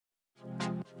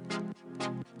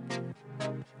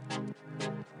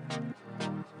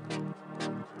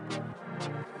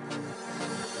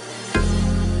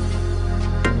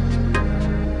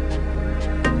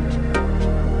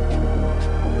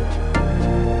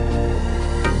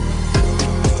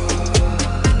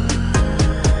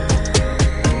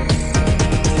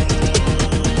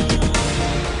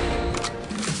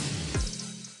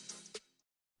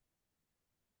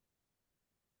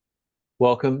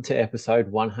Welcome to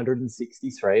episode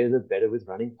 163 of the Better with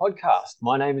Running podcast.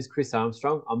 My name is Chris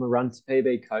Armstrong. I'm a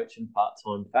Run2PB coach and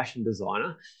part-time fashion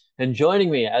designer. And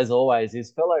joining me, as always,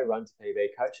 is fellow Run2PB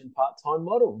coach and part-time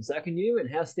model, Zach and Newman.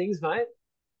 How's things, mate?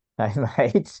 Hey,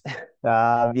 mate.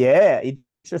 Yeah,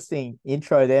 interesting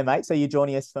intro there, mate. So you're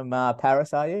joining us from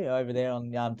Paris, are you? Over there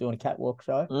on doing a catwalk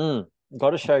show?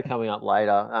 Got a show coming up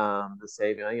later this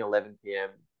evening, 11 p.m.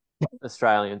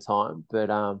 Australian time. But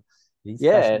It is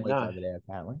yeah, Fashion Week no, over there,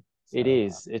 apparently. it So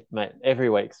is. It mate, every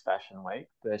week's fashion week.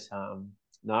 But no,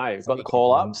 got the maybe get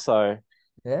call the up. So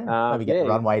maybe get the yeah,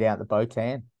 runway down at the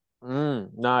Botan.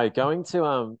 no, going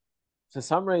to for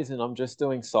some reason I'm just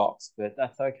doing socks, but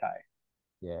that's okay.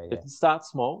 Yeah, yeah. It start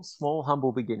small,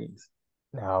 humble beginnings.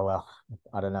 No, well,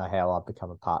 I don't know how I've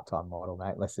become a part-time model,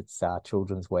 mate, unless it's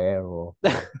children's wear or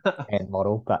hand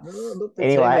model. But No, look,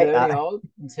 anyway, the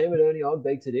team at Ernie Odd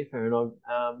beg to differ, and I'm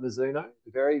Mizuno,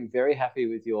 very, very happy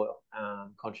with your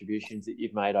contributions that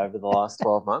you've made over the last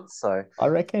 12 months. So, I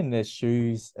reckon the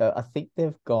shoes, I think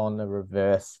they've gone the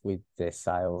reverse with their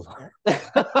sales.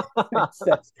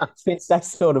 Since that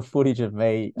sort of footage of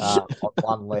me on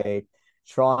one leg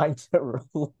trying to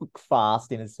look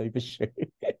fast in a super shoe,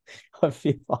 I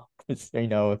feel like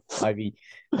Mizuno have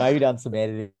maybe done some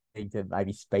editing to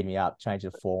maybe speed me up, change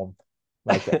the form,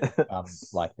 make it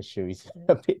like the shoes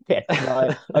a bit better.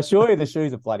 No, I assure you the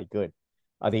shoes are bloody good.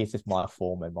 I think it's just my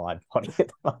form and my body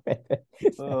at the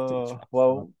moment.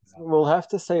 well, we'll have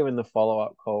to see when the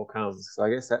follow-up call comes. So I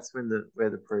guess that's when the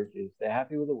where the proof is. They're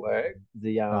happy with the work.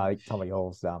 No, I think Tommy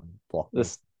Hall's blocked me.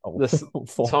 This this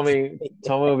Tommy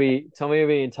will be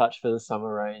in touch for the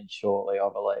summer range shortly, I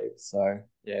believe. So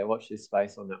yeah, watch this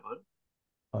space on that one.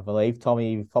 I believe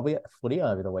Tommy probably at the footy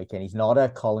over the weekend. He's not a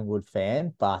Collingwood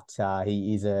fan, but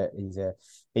he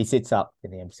sits up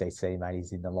in the MCC, mate.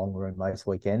 He's in the long room most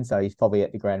weekends, so he's probably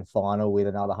at the grand final with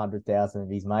another 100,000 of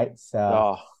his mates.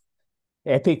 Oh,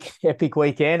 Epic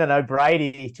weekend. I know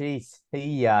Brady, geez,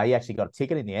 he actually got a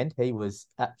ticket in the end. He was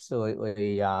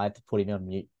absolutely I had to put him on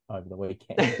mute over the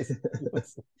weekend.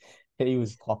 He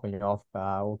was popping off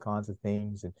all kinds of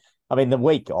things. And I mean, the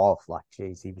week off, like,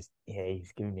 geez, he was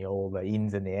giving me all the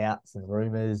ins and the outs and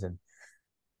rumors.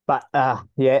 But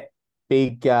yeah,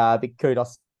 big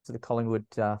kudos to the Collingwood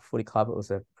Footy Club. It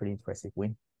was a pretty impressive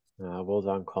win. well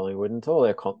done, Collingwood, and to all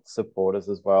their supporters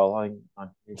as well. I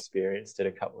experienced it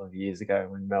a couple of years ago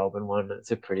when Melbourne won.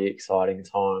 It's a pretty exciting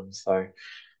time. So,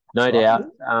 That's no right.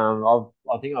 doubt.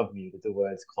 I think I've muted the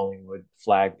words Collingwood,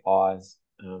 flag pies,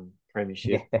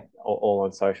 premiership, Yeah. all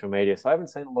on social media. So I haven't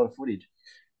seen a lot of footage.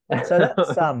 So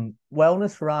that's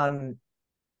wellness run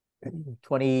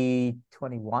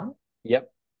 2021.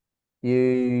 Yep.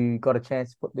 You got a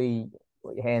chance to put your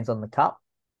hands on the cup.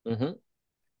 Mm-hmm.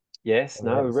 Yes.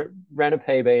 No. Ran a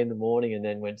PB in the morning and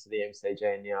then went to the MCG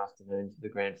in the afternoon for the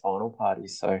grand final party.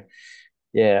 So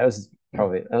yeah, that's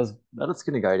going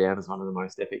to go down as one of the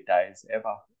most epic days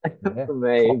ever Yeah, for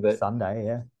me. Clock But Sunday,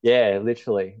 yeah. yeah,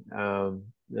 literally,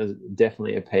 there's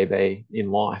definitely a PB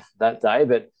in life that day.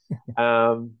 But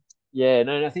yeah,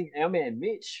 no, and I think our man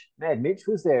Mad Mitch,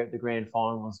 was there at the grand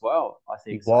final as well. I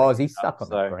He think so. was. He's stuck on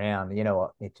the ground. You know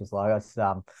what Mitch is like. I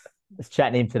was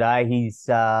chatting to him today. He's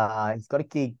got a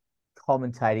gig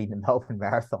commentating the Melbourne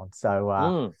Marathon.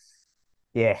 So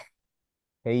yeah,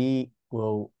 he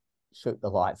will shoot the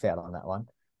lights out on that one.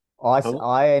 um,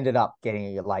 I ended up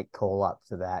getting a late call up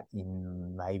to that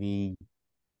in maybe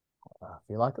I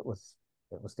feel like it was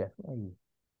definitely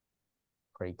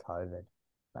pre-COVID.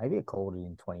 Maybe I called it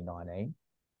in 2019.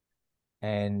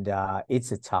 And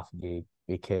it's a tough gig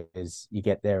because you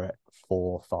get there at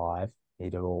 4 or 5.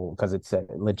 It all because it's a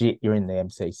legit. You're in the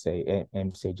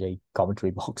MCG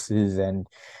commentary boxes, and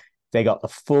they got the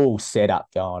full setup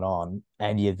going on,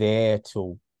 and you're there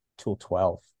till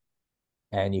 12,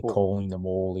 and you're cool. calling them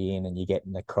all in, and you're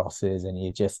getting the crosses, and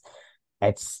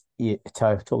it's you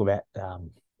talk about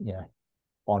you know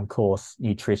on course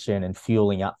nutrition and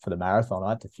fueling up for the marathon. I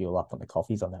had to fuel up on the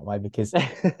coffees on that way because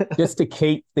just to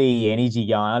keep the energy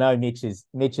going. I know Mitch is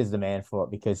the man for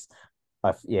it because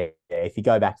if you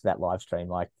go back to that live stream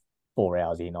like 4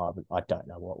 hours in, I don't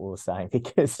know what we were saying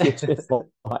because you're just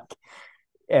like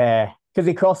because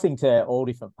you're crossing to all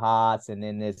different parts and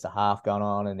then there's a half going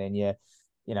on and then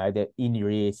they're in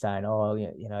your ear saying, oh,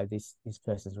 this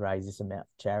person's raised this amount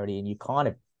for charity, and you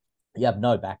have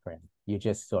no background. You're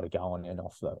just sort of going in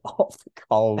off the off the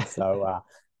cold. So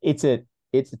it's a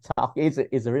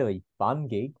really fun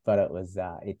gig, but it's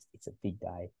a big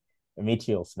day.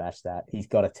 Mitchell will smash that. He's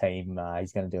got a team.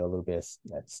 He's going to do a little bit of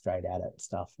that straight at it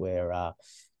stuff where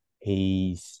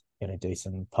he's going to do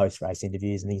some post race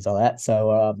interviews and things like that.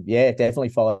 So yeah, definitely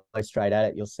follow straight at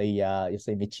it. You'll see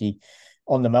Mitchy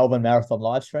on the Melbourne Marathon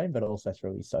live stream, but also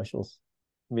through his socials.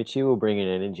 Mitchie will bring an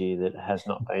energy that has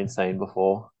not been seen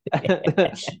before at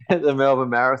the Melbourne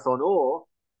Marathon or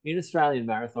in Australian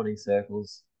marathoning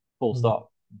circles, full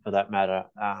stop, for that matter.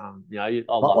 I Might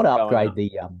want love to going upgrade up.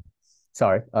 the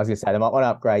sorry, I was going to say they might want to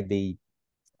upgrade the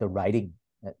rating.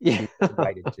 Yeah.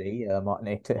 Rated G. I might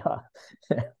need to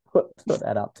put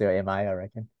that up to MA, I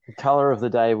reckon. The colour of the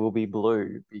day will be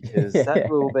blue because that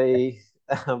will be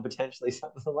potentially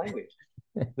some of the language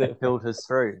that filters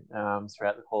through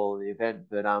throughout the whole of the event.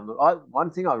 But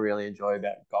one thing I really enjoy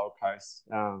about Gold Coast,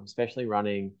 especially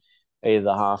running either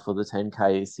the half or the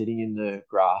 10K, is sitting in the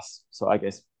grass, so I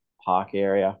guess park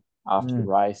area after the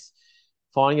race,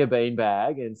 finding a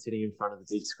beanbag and sitting in front of the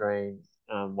big screen,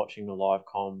 watching the live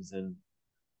comms, and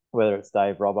whether it's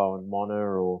Dave, Robbo, and Mona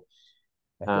or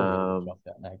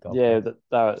yeah,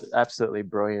 they're absolutely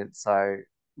brilliant. So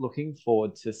looking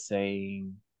forward to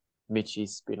seeing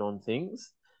Mitchie's spin on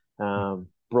things.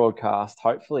 Broadcast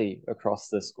hopefully across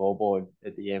the scoreboard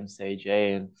at the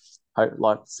MCG, and hope,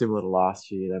 like similar to last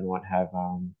year, they might have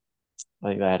I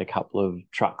think they had a couple of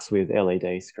trucks with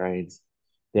LED screens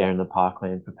there in the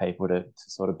parkland for people to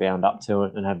sort of bound up to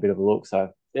it and have a bit of a look.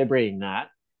 So they're bringing that.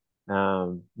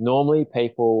 Normally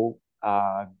people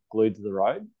are glued to the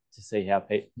road to see how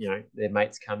their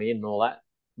mates come in and all that.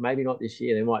 Maybe not this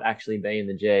year. They might actually be in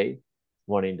the G,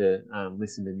 wanting to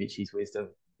listen to Mitchie's wisdom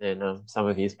and some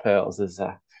of his pearls as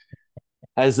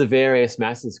the various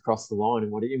masses cross the line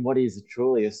in what is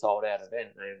truly a sold out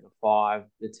event. The 5,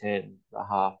 the 10, the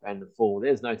half, and the full.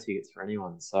 There's no tickets for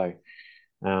anyone. So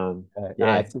no,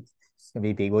 it's gonna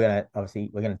be big. We're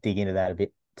gonna dig into that a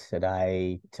bit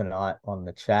tonight on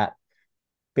the chat.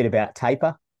 Bit about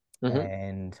taper.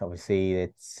 And obviously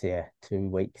it's 2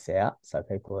 weeks out, so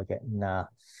people are getting a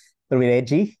little bit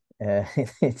edgy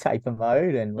in taper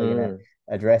mode, and we're going to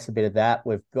address a bit of that.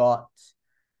 We've got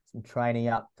some training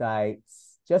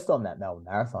updates just on that Melbourne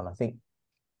Marathon. I think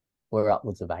we're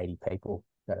upwards of 80 people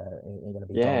that are going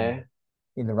to be going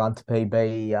in the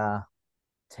Run2PB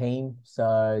team,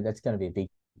 so that's going to be a big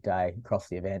day across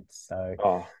the event. So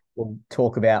we'll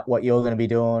talk about what you're going to be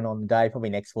doing on the day, probably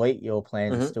next week. Your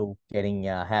plans are still getting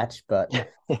hatched, but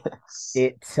it's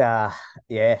going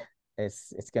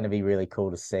to be really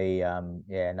cool to see a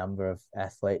number of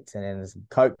athletes, and then there's some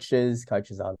coaches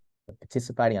are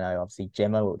participating. I know obviously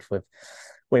Gemma, which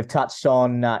we've touched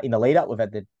on in the lead up. We've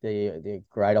had the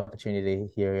great opportunity to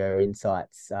hear her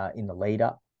insights in the lead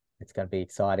up. It's going to be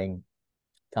exciting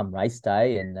come race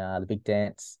day and the big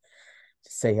dance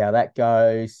to see how that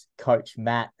goes. Coach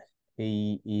Matt,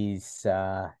 he's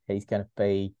going to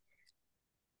be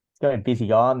a busy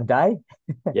guy on the day.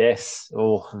 Yes.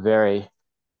 Oh, very.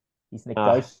 He's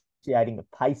negotiating the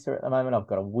pacer at the moment. I've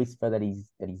got a whisper that he's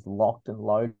locked and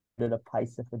loaded a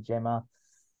pacer for Gemma.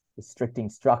 With strict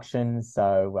instructions,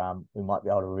 so we might be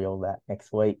able to reel that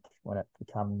next week when it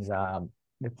becomes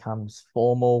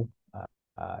formal.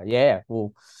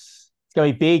 It's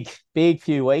going to be big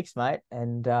few weeks, mate,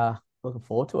 and looking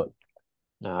forward to it.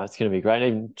 No, it's going to be great.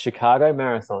 Even Chicago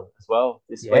Marathon as well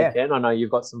this weekend. I know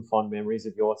you've got some fond memories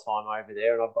of your time over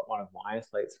there, and I've got one of my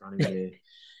athletes running there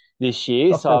this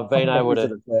year. So I've been able to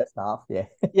the first half,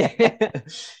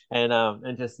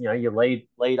 and just you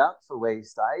lead up for where you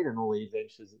stayed and all the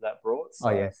adventures that brought.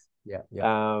 So,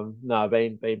 no, I've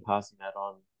been passing that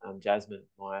on. Jasmine,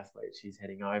 my athlete, she's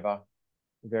heading over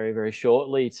very, very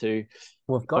shortly to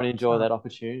enjoy that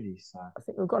opportunity. So I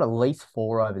think we've got at least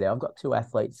 4 over there. I've got 2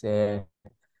 athletes there.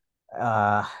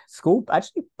 School,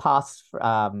 actually past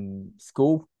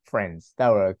school friends. They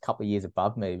were a couple of years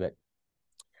above me, but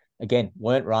again,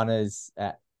 weren't runners.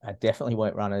 Definitely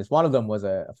weren't runners. One of them was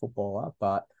a footballer,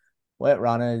 but weren't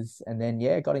runners. And then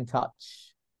got in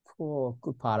touch for a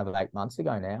good part of 8 months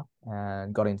ago now,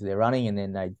 and got into their running. And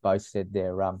then they both said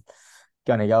they're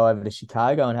going to go over to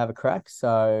Chicago and have a crack.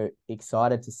 So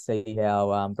excited to see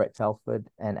how Brett Telford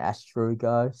and Ash Drew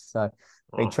go. So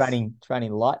been training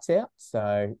lights out.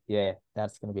 So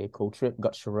that's going to be a cool trip. We've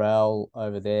got Sherelle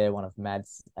over there, one of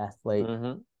Mad's athletes.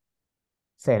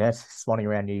 Seeing it swanning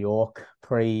around New York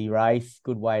pre-race,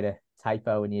 good way to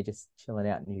taper when you're just chilling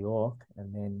out in New York.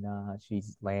 And then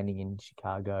she's landing in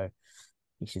Chicago. I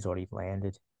think she's already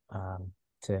landed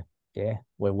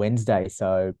we're Wednesday.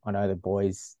 So I know the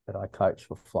boys that I coach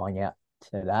were flying out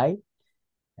today.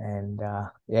 And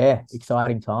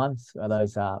exciting times for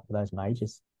those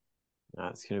majors.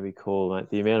 It's going to be cool, mate.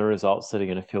 The amount of results that are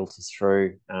going to filter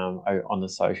through on the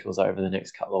socials over the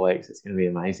next couple of weeks, it's going to be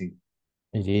amazing.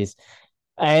 It is.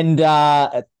 And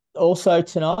also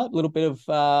tonight, a little bit of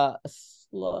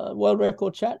world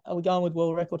record chat. Are we going with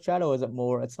world record chat, or is it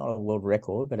more? It's not a world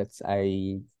record, but it's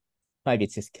a maybe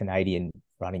it's just Canadian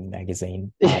running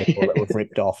magazine article that we've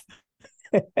ripped off,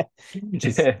 which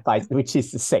is Yeah.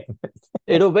 the segment.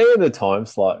 It'll be in the time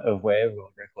slot of where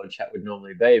world record chat would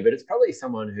normally be, but it's probably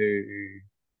someone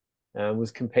who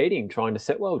was competing, trying to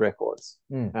set world records,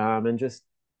 and just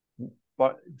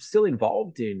but still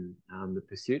involved in the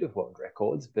pursuit of world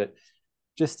records, but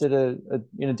just at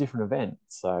in a different event.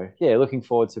 So yeah, looking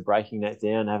forward to breaking that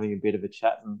down, having a bit of a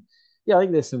chat, and yeah, I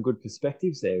think there's some good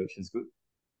perspectives there, which is good.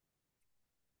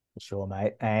 For sure,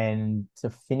 mate. And to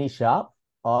finish up,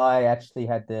 I actually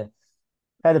had the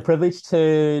privilege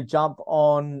to jump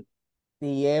on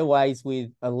the airways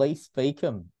with Elise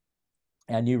Beacom,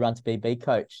 our new Run2PB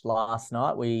coach. Last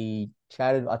night we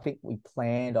chatted. I think we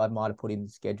planned. I might have put in the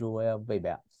schedule where it'll be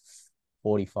about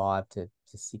 45 to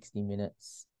 60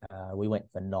 minutes. We went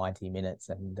for 90 minutes,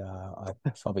 and I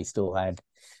probably still had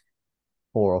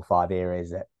 4 or 5 areas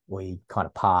that we kind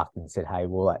of parked and said, "Hey,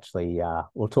 we'll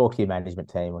talk to your management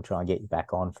team. We'll try and get you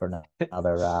back on for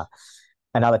another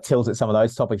tilt at some of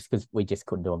those topics because we just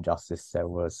couldn't do them justice." There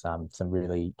was some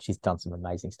really, she's done some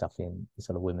amazing stuff in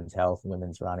sort of women's health,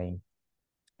 women's running,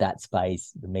 that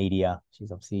space, the media.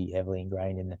 She's obviously heavily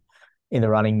ingrained in the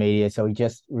running media. So we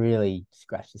just really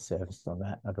scratched the surface on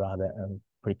that. I'm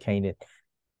pretty keen to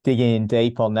dig in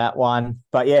deep on that one.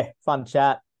 But yeah, fun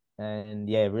chat. And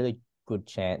yeah, really good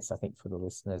chance, I think, for the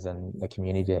listeners and the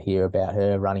community to hear about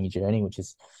her running journey, which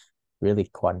is really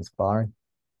quite inspiring.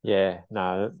 Yeah,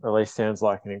 no, Elise sounds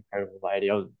like an incredible lady.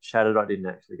 I was shattered I didn't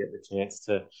actually get the chance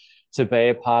to be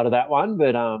a part of that one,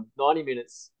 but 90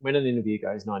 minutes, when an interview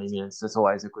goes 90 minutes, that's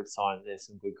always a good sign that there's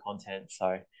some good content.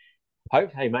 So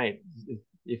hey mate,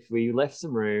 if we left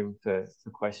some room for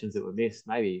questions that were missed,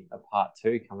 maybe a part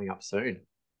 2 coming up soon.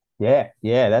 Yeah,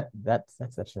 that's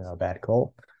actually not a bad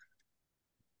call.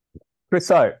 Chris,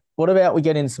 so what about we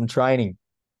get in some training?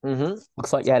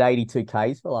 Looks like you had 82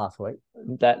 Ks for last week.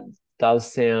 That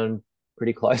does sound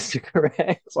pretty close to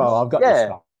correct. Well, I've got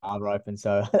your Strava open,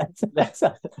 so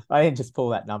I didn't just pull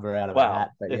that number out of a hat.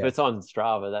 But if it's on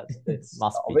Strava,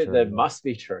 that must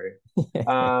be true.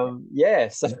 Yeah.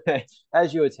 So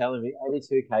as you were telling me,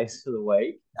 82 Ks for the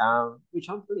week, which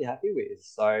I'm pretty happy with.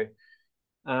 So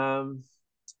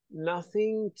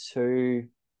nothing too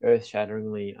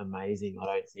earth-shatteringly amazing, I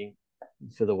don't think,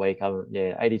 for the week.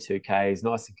 82 Ks,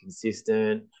 nice and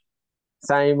consistent.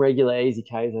 Same regular easy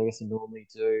Ks I guess I normally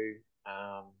do.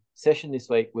 Session this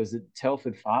week was at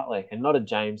Telford Fartlek, and not a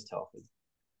James Telford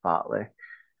Fartlek.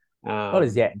 Not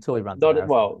as yet until he runs.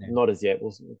 Not as yet.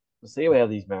 We'll see how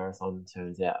these marathon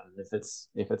turns out. And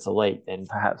if it's elite, then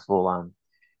perhaps we'll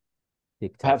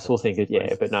think it.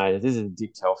 Yeah, but no, this is a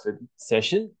Dick Telford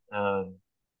session.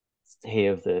 He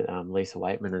of the Lisa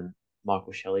Waitman and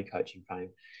Michael Shelley coaching fame.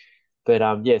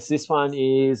 But yes, this one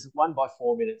is 1 by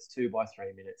 4 minutes, 2 by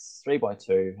 3 minutes, 3 by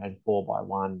 2, and 4 by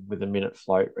 1 with a minute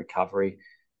float recovery.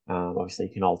 Obviously,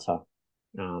 you can alter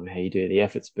how you do the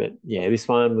efforts, but yeah, this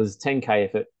one was 10K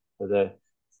effort for the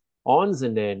ons,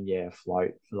 and then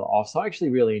float for the off. So I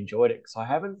actually really enjoyed it because I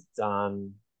haven't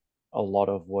done a lot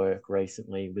of work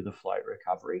recently with a float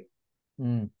recovery.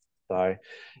 So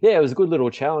yeah, it was a good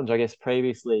little challenge. I guess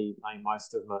previously,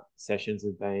 most of my sessions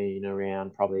have been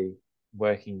around probably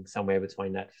working somewhere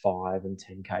between that 5 and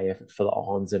 10K effort for the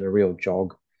ons and a real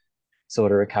jog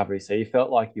sort of recovery. So you felt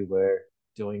like you were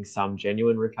doing some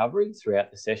genuine recovery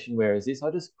throughout the session, whereas this,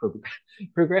 I just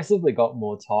progressively got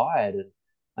more tired. And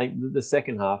I think the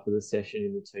second half of the session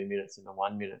in the 2 minutes and the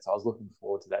 1 minute, I was looking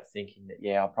forward to that, thinking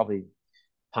that, I'll probably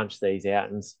punch these out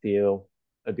and feel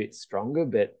a bit stronger.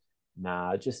 But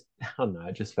nah, I don't know,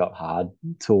 it just felt hard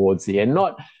towards the end.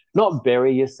 Not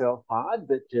bury yourself hard,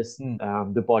 but just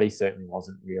the body certainly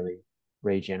wasn't really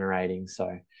regenerating. So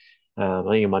I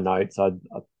think in my notes, I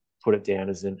put it down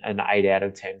as an 8 out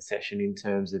of 10 session in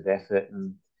terms of effort,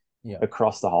 and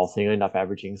across the whole thing, I ended up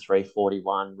averaging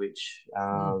 341, which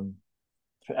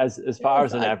as far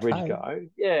as an average go,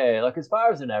 as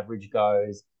far as an average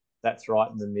goes, that's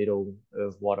right in the middle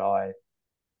of what I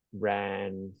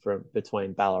ran from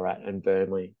between Ballarat and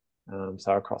Burnley,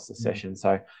 so across the session.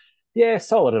 So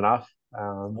solid enough.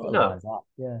 So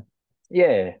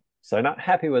not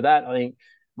happy with that. I think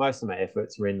most of my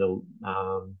efforts were in the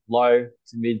low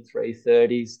to mid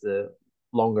 330s. The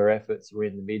longer efforts were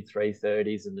in the mid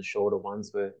 330s, and the shorter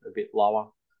ones were a bit lower.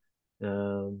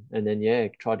 And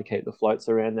then tried to keep the floats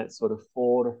around that sort of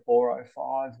 4 to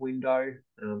 4:05 window.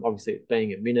 Obviously, it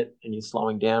being a minute and you're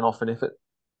slowing down off an effort,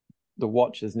 the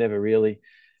watch is never really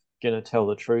going to tell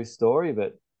the true story.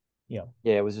 But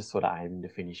it was just sort of aiming to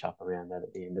finish up around that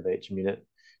at the end of each minute,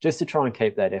 just to try and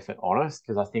keep that effort honest,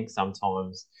 because I think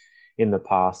sometimes in the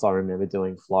past, I remember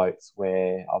doing floats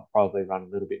where I've probably run a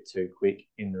little bit too quick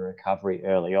in the recovery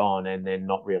early on and then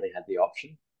not really had the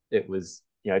option. It was,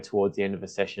 towards the end of a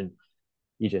session,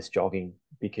 you're just jogging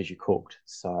because you cooked.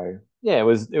 So yeah, it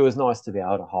was nice to be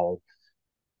able to hold,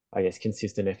 I guess,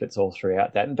 consistent efforts all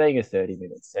throughout that. And being a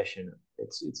 30-minute session,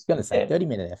 it's I was going to say yeah. 30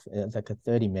 minute effort. It's like a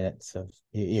 30 minutes of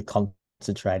you're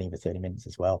concentrating for 30 minutes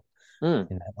as well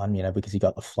Mm. in that one, because you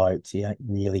got the floats, you don't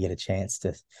really get a chance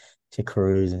to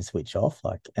cruise and switch off,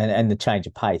 like and the change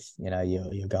of pace.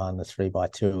 You're going the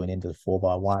 3x2 and into the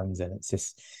 4x1s, and it's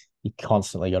just you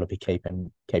constantly got to be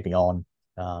keeping on,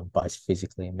 both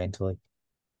physically and mentally.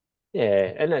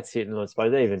 Yeah, and that's it. And I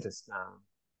suppose even just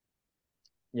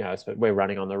we're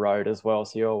running on the road as well,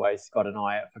 so you always got an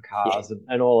eye out for Yeah. cars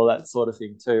and all of that sort of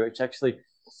thing too. Which actually,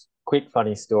 quick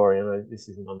funny story. I know this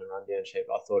isn't on the rundown sheet,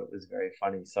 but I thought it was very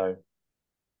funny. So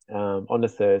on the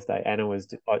Thursday, Anna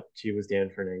she was down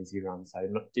for an easy run, so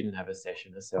didn't have a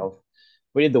session herself.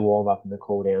 We did the warm up and the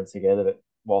cool down together, but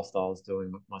whilst I was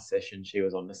doing my session, she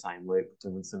was on the same loop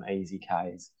doing some easy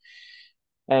Ks.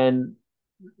 And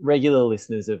regular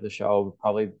listeners of the show would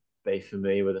probably be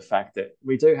familiar with the fact that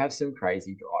we do have some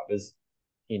crazy drivers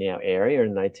in our area,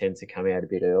 and they tend to come out a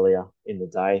bit earlier in the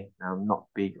day. Not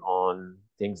big on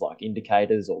things like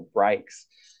indicators or brakes,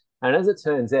 and as it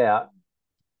turns out,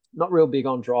 not real big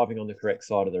on driving on the correct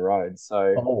side of the road.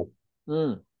 So,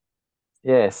 Oh,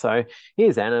 yeah. So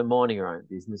here's Anna minding her own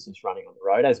business, just running on the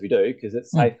road as we do, because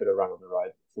it's safer to run on the road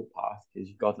than the footpath, because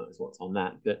God knows what's on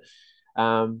that. But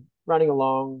running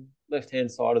along left-hand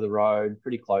side of the road,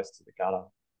 pretty close to the gutter.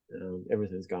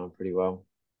 Everything's going pretty well.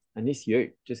 And this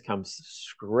ute just comes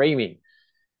screaming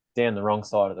down the wrong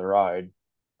side of the road,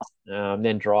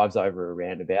 then drives over a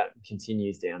roundabout and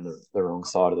continues down the wrong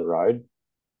side of the road.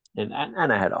 And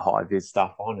Anna had a high vis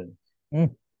stuff on,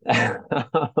 mm.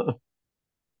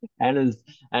 and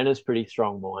Anna's pretty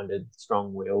strong-minded,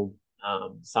 strong-willed.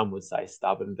 Some would say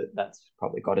stubborn, but that's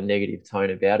probably got a negative tone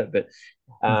about it. But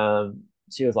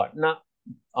she was like, "Nah,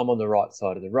 I'm on the right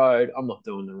side of the road. I'm not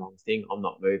doing the wrong thing. I'm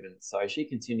not moving." So she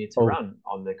continued to run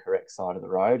on the correct side of the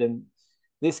road, and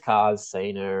this car's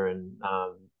seen her and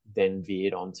then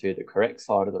veered onto the correct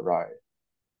side of the road.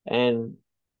 And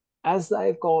as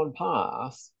they've gone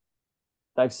past,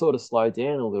 they've sort of slowed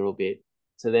down a little bit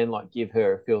to then like give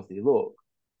her a filthy look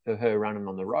for her running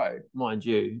on the road. Mind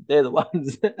you, they're the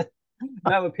ones that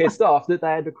were pissed off that they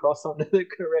had to cross onto the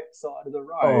correct side of the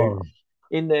road Oh,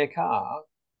 in their car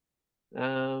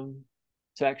to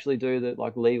actually do the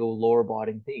like legal law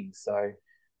abiding things. So,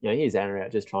 here's Anna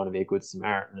out just trying to be a good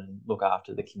Samaritan and look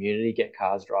after the community, get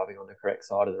cars driving on the correct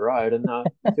side of the road,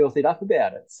 and filthied up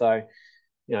about it. So,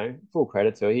 full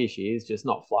credit to her. Here she is, just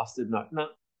not flustered. No, no,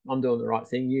 I'm doing the right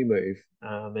thing. You move.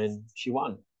 And she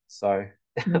won. So,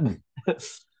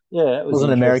 yeah, it was was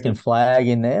an American interesting. flag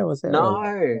in there, was there?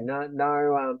 No,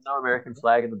 no American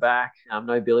flag in the back.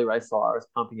 No Billy Ray Cyrus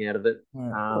pumping out of it.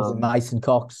 Was it Mason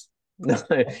Cox? No,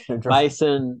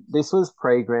 Mason. This was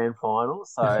pre-grand final,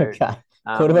 so Okay.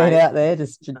 Could have been out there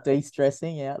just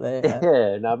de-stressing out there.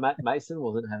 yeah. No, Mason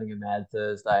wasn't having a mad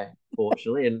Thursday,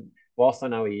 fortunately. And whilst I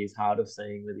know he is hard of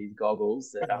seeing with his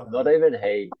goggles, that not even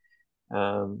he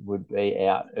would be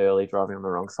out early driving on the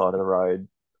wrong side of the road,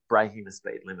 breaking the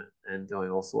speed limit and doing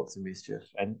all sorts of mischief.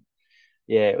 And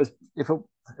yeah, it was.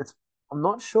 I'm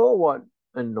not sure what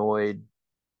annoyed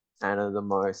Anna the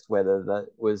most, whether that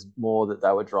was more that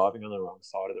they were driving on the wrong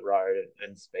side of the road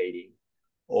and speeding,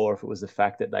 or if it was the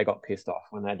fact that they got pissed off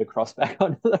when they had to cross back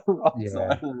onto the right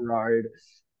side of the road.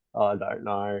 I don't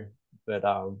know, but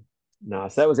no.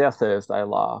 So that was our Thursday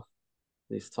laugh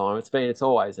this time. It's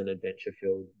always an adventure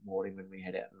filled morning when we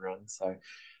head out and run. So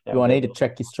Do I need to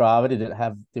check your Strava?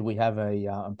 Did we have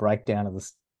a breakdown of the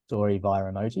story via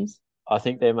emojis? I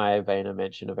think there may have been a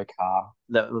mention of a car.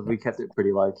 We kept it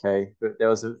pretty low key, but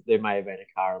there may have been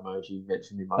a car emoji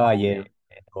mentioned in my Oh call yeah, down.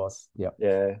 of course. Yep.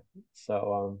 Yeah.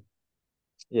 So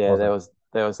yeah, Wasn't.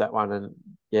 there was that one, and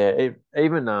yeah,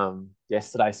 even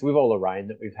yesterday. So with all the rain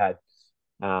that we've had,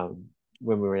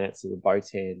 when we went out to the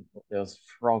Botan, there was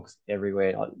frogs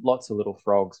everywhere, like lots of little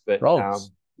frogs, but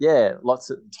Frogs. yeah, lots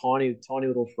of tiny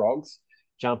little frogs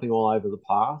jumping all over the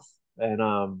path,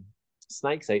 and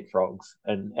snakes eat frogs,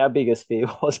 and our biggest fear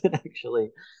wasn't actually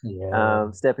Yeah.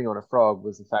 stepping on a frog,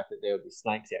 was the fact that there would be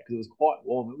snakes out, because it was quite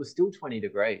warm. It was still 20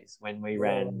 degrees when we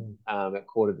ran at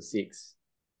 5:45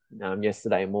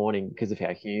 yesterday morning, because of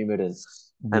how humid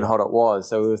and hot it was.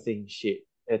 So we were thinking, shit,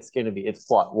 it's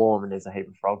quite warm and there's a heap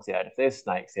of frogs out. If there's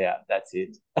snakes out, that's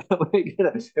it.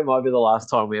 It might be the last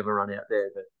time we ever run out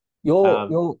there. But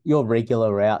Your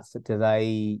regular routes, do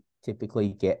they typically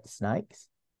get snakes?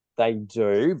 they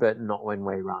do, but not when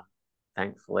we run.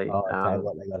 thankfully. Oh, okay.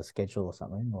 What, they got a schedule or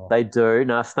something? Or They do.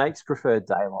 Now, snakes prefer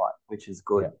daylight, which is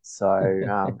good. yeah,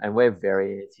 So, and we're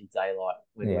very anti-daylight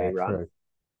when we yeah, run. true.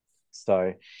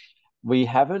 So we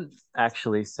haven't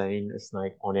actually seen a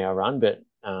snake on our run, but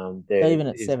there Even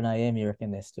at is 7 a.m., you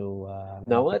reckon they're still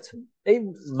no. Well, that's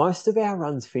even, most of our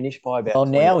runs finish by Oh, about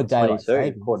now with daylight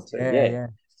 22, quarter savings. two. Yeah, Yeah. yeah,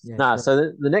 yeah, No, sure.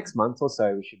 so the next month or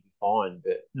so we should be fine.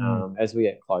 But Mm. as we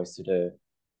get closer to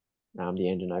the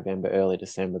end of November, early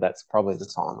December, that's probably the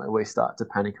time where we start to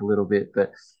panic a little bit.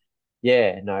 But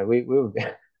yeah, no, we were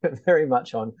very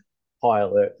much on high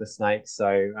alert for snakes. So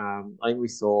I think we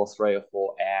saw 3 or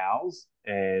 4 owls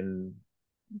and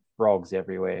frogs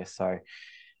everywhere. So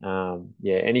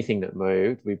yeah, anything that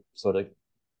moved, we sort of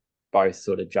both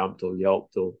sort of jumped or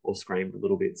yelped or screamed a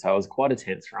little bit. So it was quite a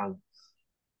tense run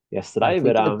Mate, yesterday. if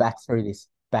we But go back through this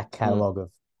back mm, catalogue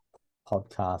of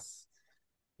podcasts,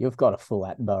 you've got a full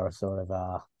Attenborough sort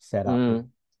of setup with,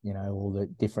 mm. all the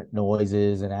different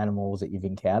noises and animals that you've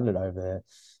encountered over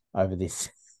this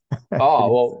Oh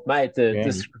this well, mate,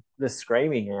 journey. the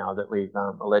screaming owl that we've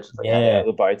allegedly had out Yeah. of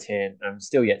the boat tent,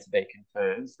 still yet to be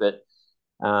confirmed. But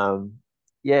um,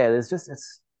 yeah, there's just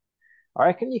it's. I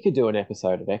reckon you could do an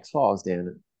episode of X Files down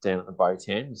at the boat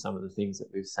end with some of the things that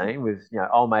we've seen with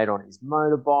old mate on his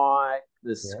motorbike, Yeah.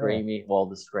 the screaming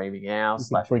owl You could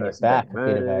slash bring it person being back, a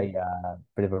murdered.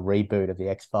 bit of a reboot of the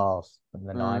X Files from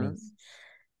the Mm. 90s,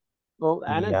 Well,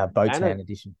 the Botan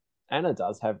edition. Anna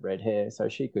does have red hair, so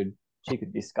she could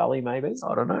be Scully maybe.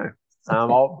 I don't know.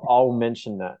 I'll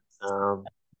mention that.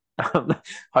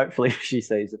 Hopefully she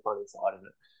sees the funny side of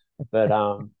it. But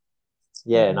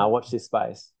yeah, now watch this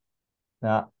space.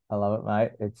 No, I love it,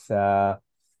 mate. It's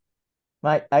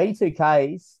mate, 82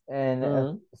 Ks and a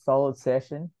Mm. solid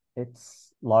session.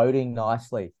 It's loading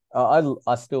nicely.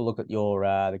 I still look at your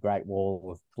the Great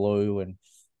Wall of Blue, and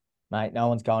mate, no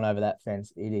one's going over that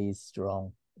fence. It is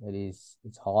strong. It's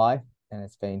high, and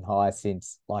it's been high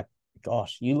since, like,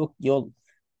 gosh, I don't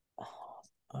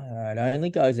know, it only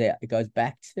goes out. It goes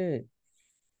back to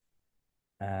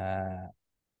uh,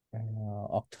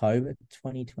 October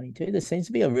 2022. There seems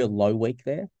to be a real low week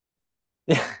there.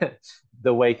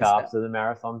 The week Is that- after the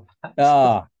marathon, perhaps.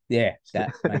 Oh, yeah,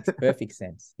 that makes perfect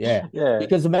sense. Yeah. Yeah.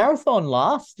 Because the marathon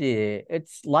last year,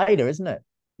 it's later, isn't it?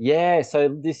 Yeah, so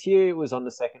this year it was on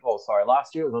the second. Oh, sorry,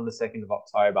 last year it was on the 2nd of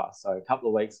October, so a couple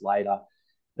of weeks later,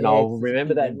 and Yeah, I'll because there's a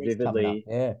remember few that memories coming up. vividly.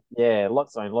 Yeah. Yeah,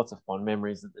 lots of fond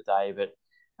memories of the day, but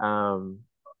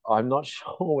I'm not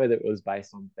sure whether it was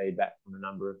based on feedback from a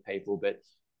number of people, but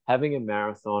having a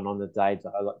marathon on the day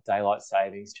daylight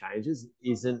savings changes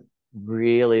isn't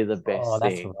really the Oh, best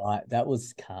that's thing. right. That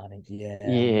was carnage. Yeah.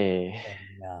 Yeah.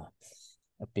 And,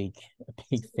 a big, a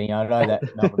big thing. I know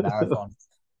that Melbourne Marathon,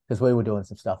 because we were doing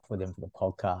some stuff with them for the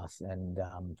podcast and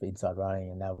for Inside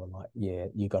Running, and they were like, "Yeah,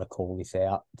 you got to call this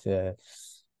out to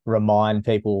remind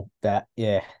people that,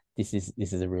 yeah, this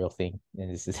is a real thing and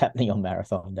this is happening on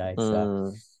marathon day."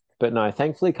 So But no,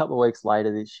 thankfully, a couple of weeks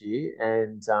later this year,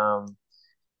 and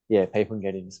yeah, people can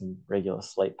get into some regular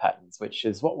sleep patterns, which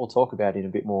is what we'll talk about in a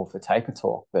bit more for taper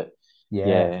talk. But yeah,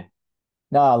 yeah,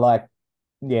 no, like,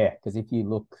 yeah, because if you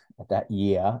look at that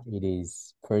year, it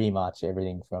is pretty much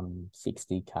everything from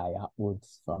 60K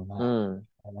upwards from mm,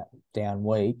 that down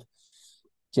week,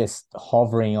 just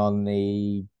hovering on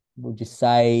the, would you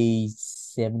say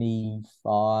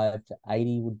 75 to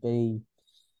 80 would be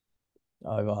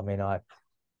over? I mean, I'm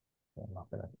not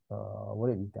gonna, what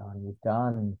have you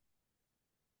done?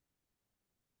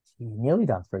 You've nearly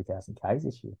done 3,000 Ks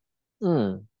this year.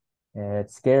 mm. Yeah,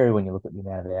 it's scary when you look at the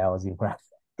amount of hours you've run.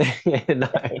 Yeah, no.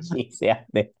 She's out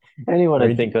there. Anyone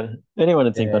would think I Yeah,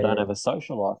 don't yeah. have a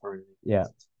social life or anything. Yeah.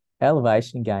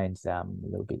 Elevation gains a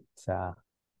little bit on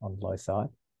the low side. I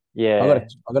Yeah. gotta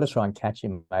I gotta try and catch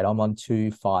him, mate. I'm on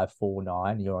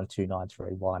 2549. You're on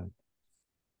 2931.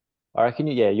 I reckon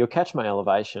you'll catch my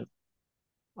elevation,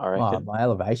 I Oh, reckon. my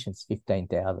elevation's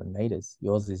 15,000 meters.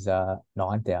 Yours is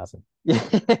 9,000.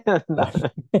 Yeah, no.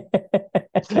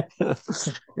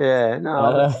 Yeah,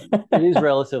 no, it is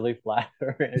relatively flat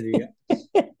around here.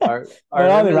 I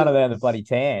I only run it remember. down the bloody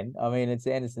tan. I mean, it's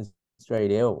Anderson Street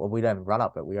Hill. Well, we don't run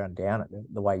up it. We run down it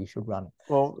the way you should run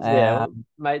Well, it. yeah, well,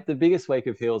 mate, the biggest week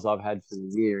of hills I've had for the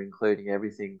year, including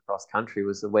everything cross country,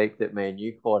 was the week that me and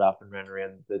you caught up and ran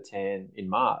around the tan in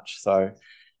March. So,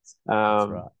 That's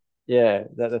um, right. yeah,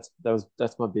 that's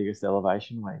my biggest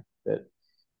elevation week. But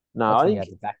no, That's I when you had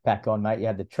think, the backpack on, mate. You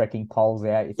had the trekking poles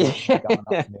out. You thought you were going up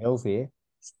yeah, some hills here.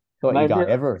 Thought you were mate, going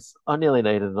Everest. I nearly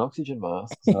needed an oxygen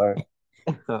mask. So,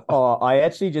 Oh, I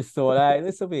actually just thought, hey,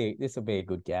 this will be a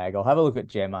good gag. I'll have a look at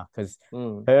Gemma because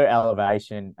mm, her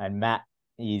elevation, and Matt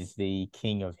is the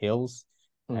king of hills.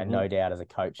 and no doubt as a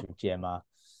coach of Gemma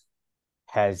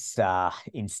has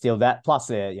instilled that. Plus,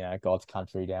 they're, God's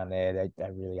country down there.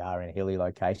 They really are in a hilly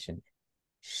location.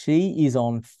 She is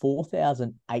on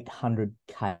 4,800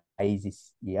 Ks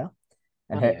this year,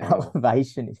 and her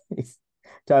elevation is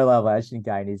total elevation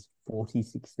gain is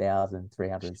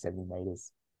 46,370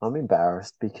 meters. I'm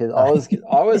embarrassed because I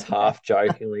was half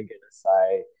jokingly going to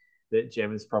say that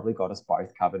Gemma's probably got us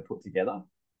both covered put together,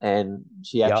 and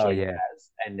she actually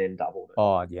has, and then doubled it.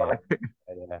 Oh yeah,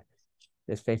 yeah.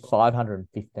 There's been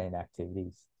 515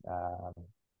 activities,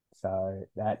 so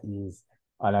that is.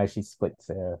 I know she splits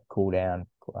her cool down,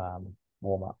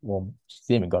 warm up.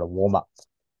 She's even got a warm up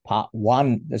part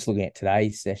one. Let's looking at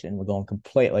today's session. We're going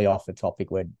completely off the topic.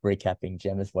 We're recapping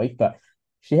Gemma's week, but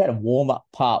she had a warm up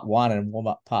part one and warm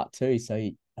up part two. So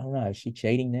I don't know. Is she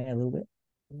cheating there a little bit?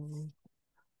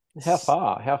 How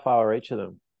far? How far are each of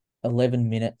them? 11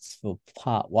 minutes for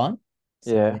part one.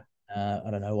 So, yeah. I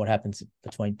don't know what happens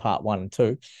between part one and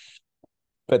two,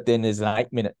 but then there's an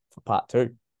 8-minute for part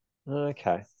two.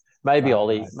 Okay. Maybe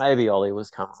Ollie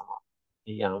was coming up.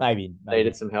 He maybe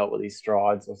needed some help with his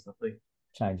strides or something.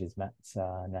 Changes Matt's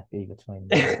nappy between.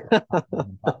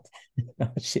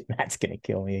 Oh, shit, Matt's gonna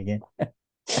kill me again.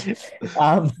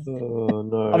 Oh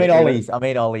no! I mean Ollie's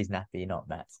nappy, not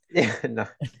Matt's. Yeah, no,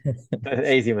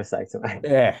 easy mistake to make.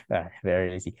 Yeah,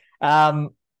 very easy.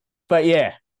 But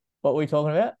yeah, what were we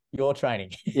talking about? Your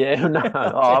training. Yeah, no,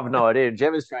 I have no idea.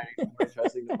 Gemma's training is more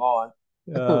interesting than mine.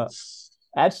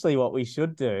 Actually, what we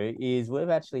should do is we've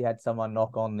actually had someone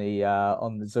knock on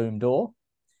the Zoom door.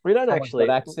 We don't actually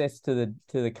got access to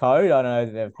the code. I know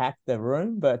they've hacked the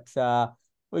room, but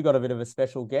we got a bit of a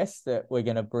special guest that we're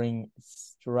going to bring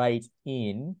straight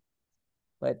in.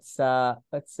 Let's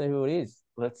see who it is.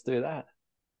 Let's do that.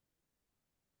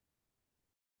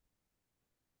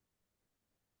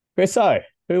 Chriso,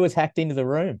 who was hacked into the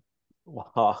room?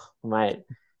 Oh, mate,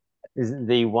 is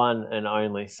the one and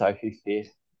only Sophie Fitt.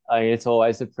 I mean, it's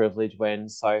always a privilege when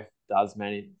Soph does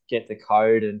manage get the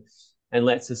code and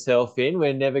lets herself in.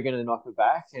 We're never going to knock her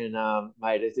back. And,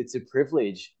 mate, it's a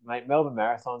privilege. Mate, Melbourne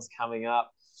Marathon's coming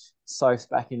up. Soph's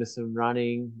back into some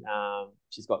running.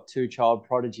 She's got 2 child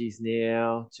prodigies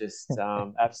now. Just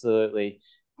absolutely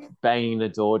banging the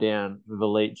door down with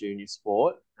elite junior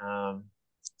sport.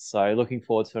 So looking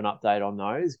forward to an update on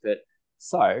those. But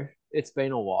so it's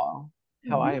been a while.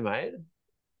 How are you, mate?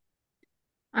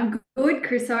 I'm good,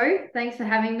 Chriso. Thanks for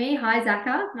having me. Hi,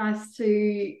 Zaka. Nice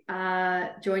to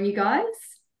join you guys.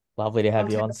 Lovely to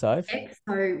have you on, Soph.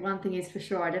 So one thing is for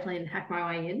sure, I definitely didn't hack my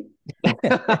way in.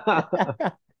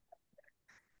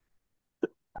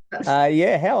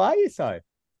 Yeah, how are you, Soph?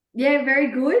 Yeah,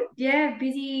 very good. Yeah,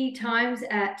 busy times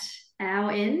at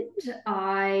our end.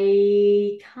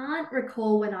 I can't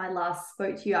recall when I last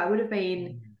spoke to you. I would have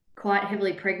been quite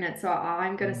heavily pregnant, so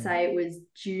I'm going to say it was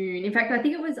June. In fact, I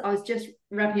think I was just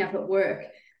wrapping up at work.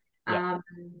 Yep.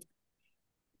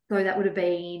 So that would have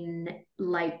been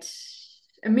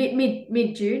mid-June,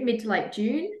 mid to late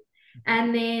June.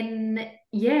 And then,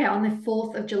 on the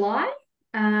 4th of July,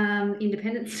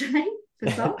 Independence Day for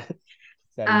some.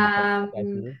 We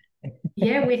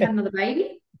had another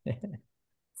baby.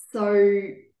 So,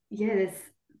 it's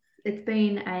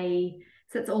been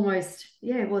it's almost,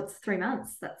 it's 3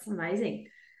 months. That's amazing.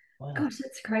 Wow. Gosh,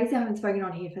 that's crazy. I haven't spoken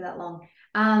on here for that long.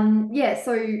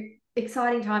 So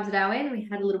exciting times at our end. We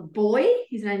had a little boy.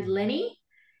 His name's Lenny.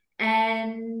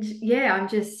 And I'm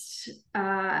just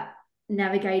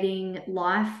navigating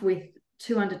life with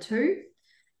 2 under 2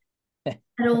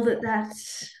 and all that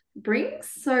brings.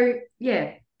 So,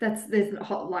 there's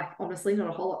honestly not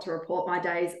a whole lot to report. My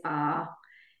days are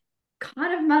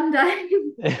kind of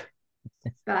mundane.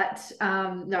 But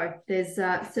no, there's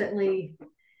certainly,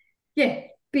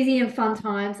 busy and fun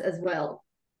times as well.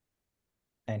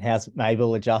 And how's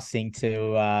Mabel adjusting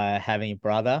to having a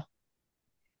brother?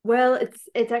 Well,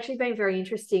 it's actually been very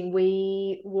interesting.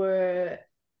 We were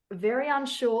very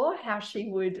unsure how she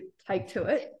would take to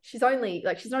it. She's only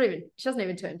she doesn't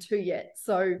even turn 2 yet.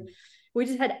 So we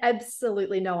just had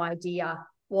absolutely no idea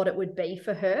what it would be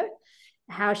for her,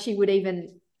 how she would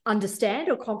even understand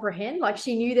or comprehend. Like,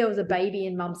 she knew there was a baby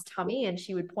in mum's tummy and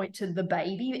she would point to the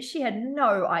baby, but she had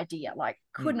no idea,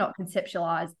 could not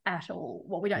conceptualize at all.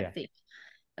 Well, we don't think.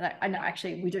 And I know,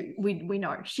 actually we do. We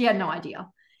know. She had no idea.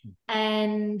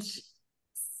 And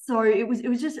so it was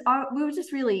just, we were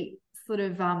just really sort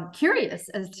of curious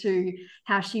as to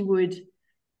how she would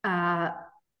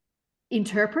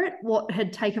interpret what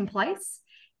had taken place.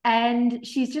 And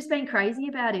she's just been crazy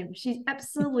about him. She's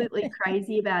absolutely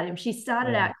crazy about him. She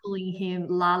started out calling him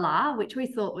Lala, which we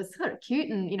thought was sort of cute.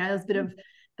 And, there was a bit of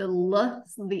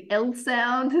the L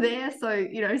sound there. So,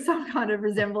 you know, some kind of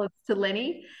resemblance to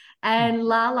Lenny. And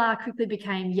Lala quickly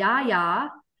became Yaya,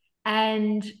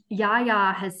 and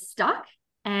Yaya has stuck,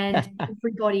 and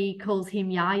everybody calls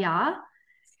him Yaya.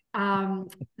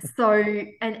 So,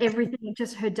 and everything,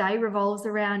 just her day revolves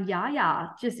around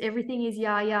Yaya. Just everything is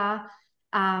Yaya.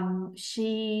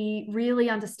 She really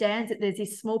understands that there's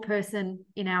this small person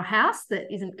in our house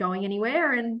that isn't going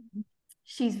anywhere, and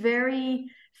she's very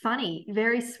funny,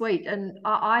 very sweet. And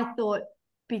I thought,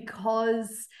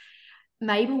 because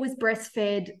Mabel was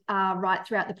breastfed right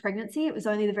throughout the pregnancy, it was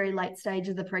only the very late stage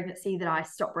of the pregnancy that I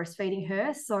stopped breastfeeding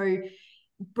her. So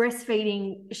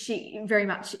breastfeeding, she very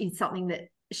much is something that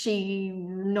she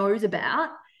knows about.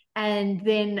 And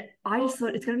then I just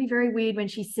thought it's going to be very weird when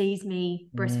she sees me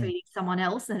breastfeeding someone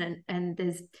else, and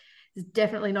there's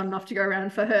definitely not enough to go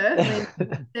around for her. I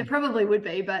mean, there probably would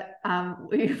be, but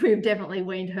we've definitely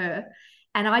weaned her.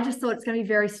 And I just thought it's going to be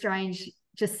very strange.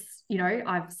 Just, you know,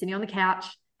 I'm sitting on the couch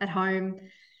at home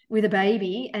with a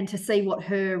baby, and to see what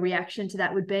her reaction to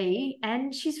that would be.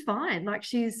 And she's fine. Like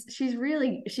she's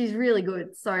really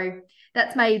good. So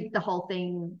that's made the whole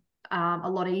thing a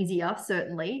lot easier,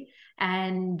 certainly.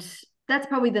 And that's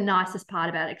probably the nicest part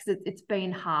about it, because it's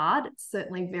been hard. It's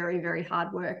certainly very, very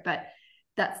hard work, but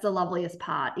that's the loveliest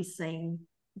part, is seeing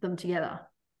them together.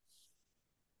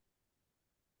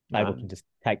 Mabel can just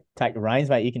take the reins,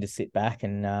 mate. You can just sit back,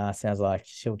 and sounds like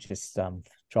she'll just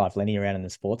drive Lenny around in the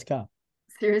sports car.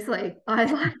 Seriously, well,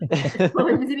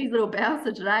 he was in his little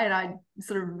bouncer today, and I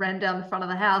sort of ran down the front of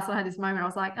the house, and I had this moment. I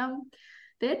was like,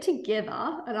 they're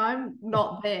together and I'm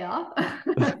not there. I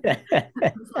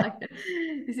was like,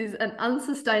 this is an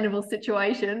unsustainable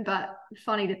situation, but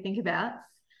funny to think about.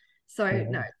 So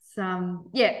no,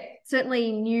 it's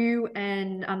certainly new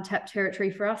and untapped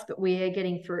territory for us, but we're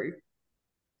getting through.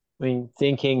 I mean,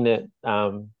 thinking that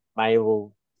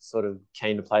Mabel sort of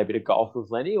keen to play a bit of golf with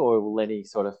Lenny, or will Lenny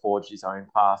sort of forge his own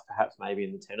path, perhaps maybe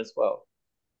in the tennis world?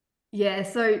 Yeah,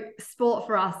 so sport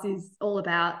for us is all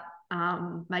about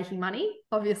making money.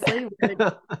 Obviously,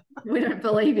 we don't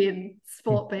believe in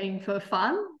sport being for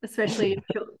fun, especially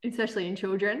in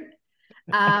children.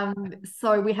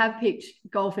 So we have picked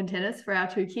golf and tennis for our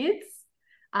two kids.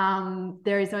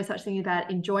 There is no such thing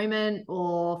about enjoyment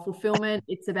or fulfillment.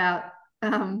 It's about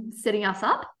setting us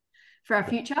up for our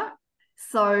future.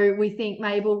 So we think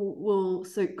Mabel will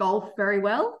suit golf very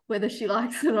well, whether she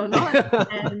likes it or not.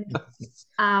 And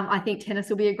I think tennis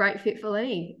will be a great fit for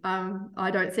Lenny.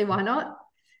 I don't see why not.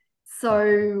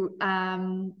 So,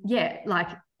 like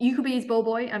you could be his ball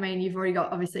boy. I mean, you've already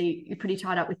got, obviously, you're pretty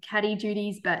tied up with caddy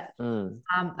duties, but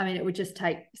I mean, it would just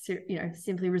take, you know,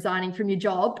 simply resigning from your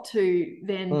job to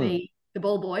then be the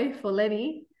ball boy for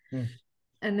Lenny.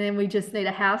 And then we just need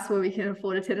a house where we can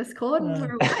afford a tennis court, and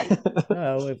we're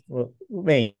away.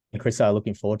 Me and Chris are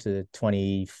looking forward to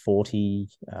 2040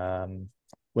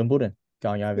 Wimbledon,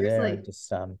 going over there and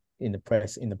just in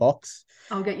the box.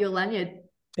 I'll get you a lanyard.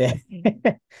 Yeah,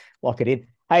 lock it in.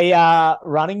 Hey,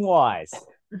 running wise,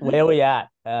 where are we at?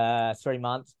 3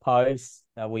 months post.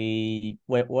 Are we?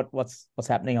 What's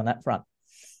happening on that front?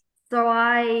 So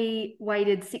I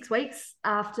waited 6 weeks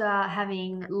after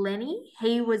having Lenny.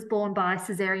 He was born by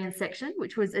cesarean section,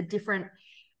 which was a different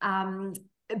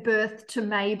birth to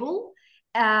Mabel.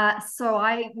 So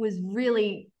I was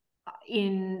really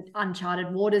in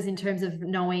uncharted waters in terms of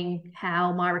knowing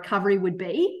how my recovery would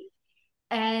be.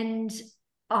 And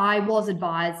I was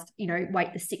advised, you know,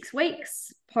 wait the 6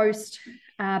 weeks post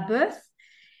birth,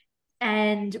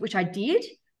 and which I did.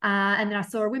 And then I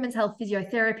saw a women's health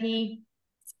physiotherapy.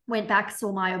 Went back,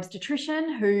 saw my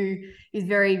obstetrician, who is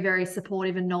very, very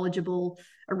supportive and knowledgeable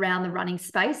around the running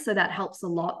space. So that helps a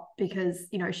lot, because,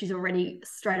 you know, she's already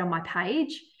straight on my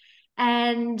page.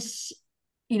 And,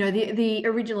 you know, the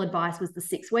original advice was the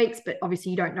 6 weeks, but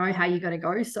obviously you don't know how you're going to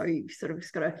go. So you've sort of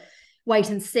just got to wait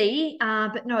and see.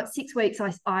 But no, at 6 weeks,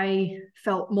 I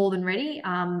felt more than ready.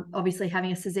 Obviously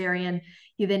having a cesarean,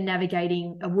 you're then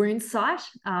navigating a wound site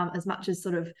as much as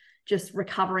sort of just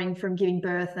recovering from giving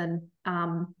birth and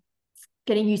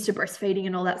getting used to breastfeeding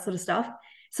and all that sort of stuff.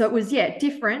 So it was,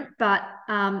 different. But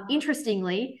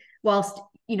interestingly, whilst,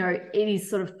 you know, it is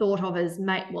sort of thought of as,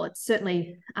 it's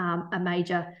certainly a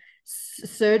major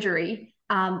surgery,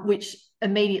 which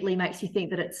immediately makes you think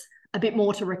that it's a bit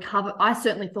more to recover. I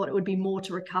certainly thought it would be more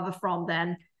to recover from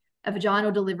than a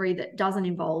vaginal delivery that doesn't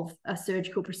involve a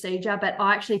surgical procedure. But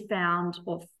I actually found,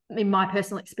 or in my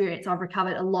personal experience, I've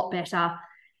recovered a lot better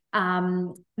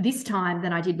this time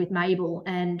than I did with Mabel.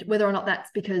 And whether or not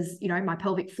that's because, you know, my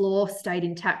pelvic floor stayed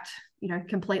intact, you know,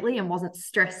 completely and wasn't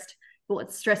stressed. Well,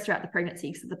 it's stressed throughout the pregnancy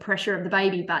because of the pressure of the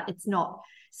baby, but it's not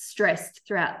stressed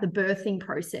throughout the birthing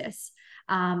process.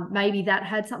 Maybe that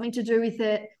had something to do with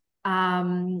it.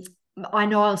 I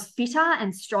know I was fitter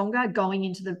and stronger going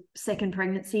into the second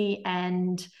pregnancy,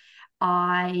 and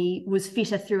I was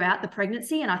fitter throughout the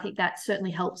pregnancy. And I think that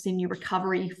certainly helps in your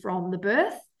recovery from the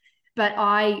birth. But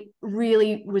I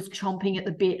really was chomping at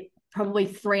the bit, probably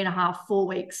 3.5, 4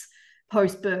 weeks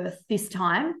post-birth this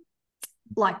time.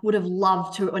 Like, would have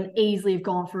loved to and easily have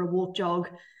gone for a walk jog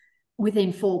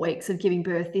within 4 weeks of giving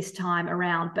birth this time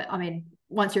around. But I mean,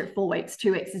 once you're at 4 weeks,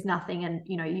 2 weeks is nothing. And,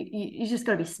 you know, you just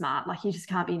got to be smart. Like, you just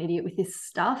can't be an idiot with this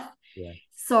stuff. Yeah.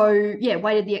 So, yeah,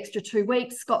 waited the extra 2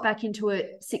 weeks, got back into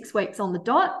it 6 weeks on the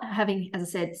dot, having, as I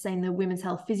said, seen the women's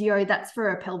health physio. That's for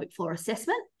a pelvic floor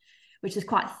assessment, which is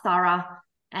quite thorough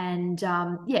and,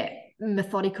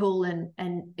 methodical,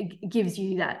 and it gives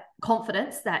you that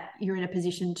confidence that you're in a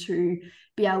position to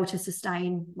be able to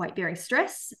sustain weight-bearing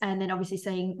stress. And then obviously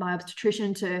seeing my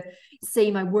obstetrician to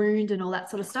see my wound and all that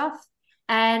sort of stuff.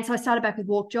 And so I started back with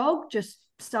walk jog, just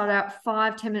started out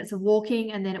 5-10 minutes of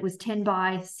walking, and then it was 10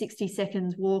 by 60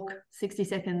 seconds walk, 60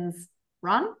 seconds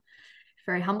run.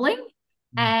 Very humbling.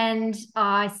 And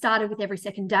I started with every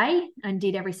second day and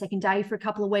did every second day for a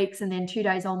couple of weeks, and then 2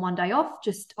 days on, 1 day off.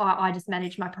 I just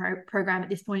managed my program at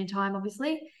this point in time,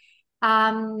 obviously.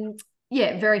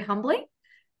 Very humbling,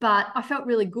 but I felt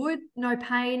really good. No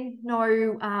pain,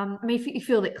 no, I mean, if you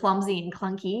feel a bit clumsy and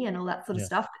clunky and all that sort of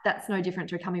stuff, but that's no different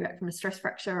to coming back from a stress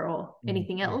fracture or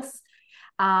anything else.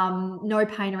 No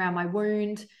pain around my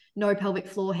wound, no pelvic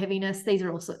floor heaviness. These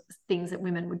are also things that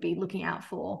women would be looking out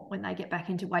for when they get back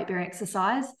into weight-bearing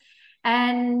exercise.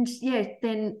 And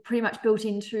then pretty much built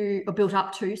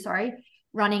up to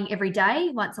running every day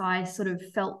once I sort of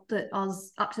felt that I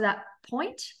was up to that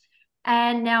point.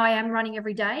 And now I am running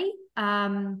every day.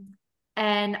 And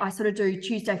I sort of do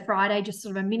Tuesday, Friday, just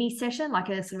sort of a mini session, like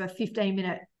a sort of a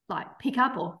 15-minute like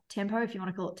pickup or tempo, if you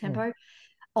want to call it tempo,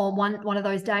 on one of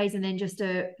those days, and then just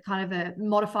a kind of a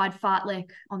modified fartlek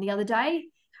on the other day.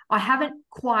 I haven't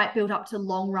quite built up to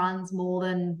long runs more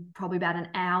than probably about an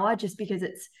hour, just because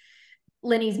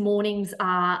Lenny's mornings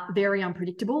are very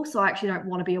unpredictable. So I actually don't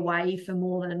want to be away for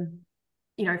more than,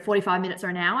 45 minutes or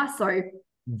an hour. So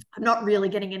I'm not really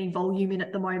getting any volume in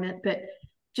at the moment, but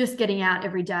just getting out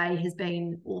every day has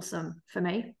been awesome for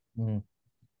me.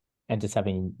 And just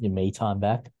having your me time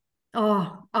back.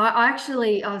 Oh, I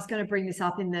was going to bring this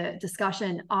up in the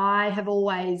discussion.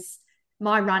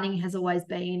 My running has always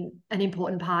been an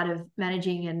important part of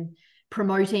managing and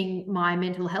promoting my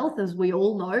mental health. As we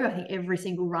all know, I think every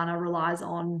single runner relies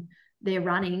on their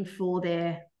running for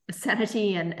their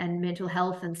sanity and mental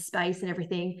health and space and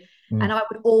everything. And I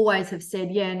would always have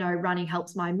said, running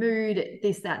helps my mood,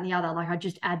 this, that, and the other. Like, I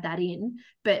just add that in.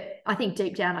 But I think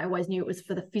deep down, I always knew it was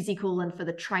for the physical and for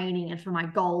the training and for my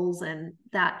goals, and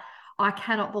that I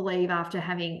cannot believe, after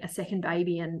having a second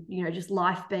baby and, just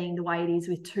life being the way it is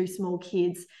with 2 small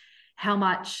kids, how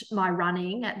much my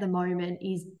running at the moment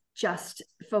is just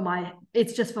for my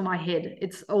head.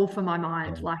 It's all for my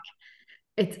mind. Like,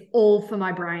 it's all for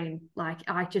my brain. Like,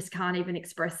 I just can't even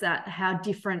express that, how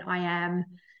different I am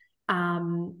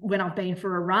when I've been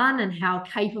for a run, and how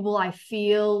capable I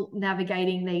feel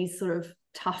navigating these sort of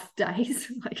tough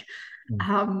days, like,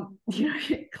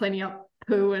 cleaning up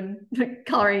poo and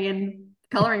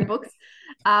coloring books.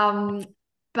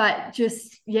 But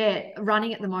just,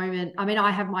 running at the moment, I mean,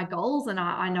 I have my goals and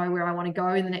I know where I want to go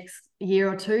in the next year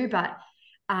or two, but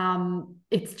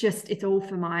it's all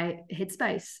for my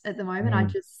headspace at the moment.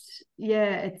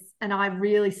 And I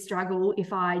really struggle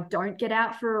if I don't get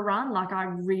out for a run. Like,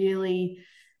 I've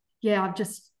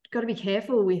just got to be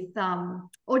careful with,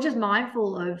 or just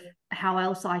mindful of how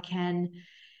else I can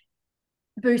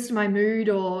boost my mood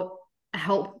or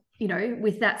help,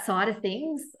 with that side of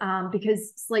things.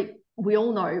 Because sleep, we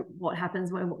all know what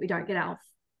happens when we don't get our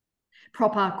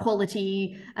proper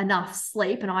quality enough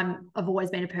sleep. And I've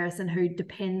always been a person who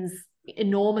depends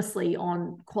enormously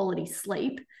on quality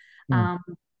sleep.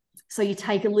 So you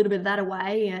take a little bit of that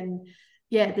away, and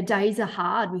the days are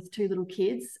hard with 2 little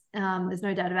kids. There's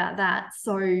no doubt about that.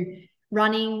 So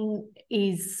running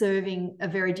is serving a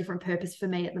very different purpose for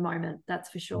me at the moment. That's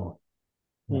for sure.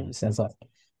 Sounds like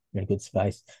you're in a good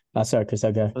space. Sorry, Chris,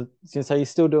 I'll go. I was going to say, you're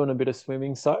still doing a bit of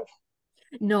swimming, Soph?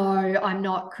 No, I'm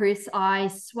not, Chris. I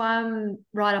swam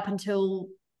right up until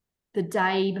the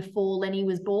day before Lenny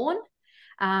was born.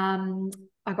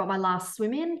 I got my last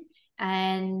swim in,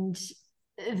 and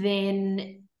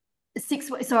then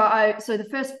 6 weeks. So the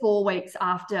first 4 weeks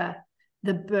after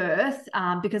the birth,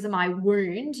 because of my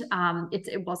wound,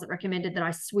 it wasn't recommended that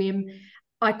I swim.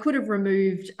 I could have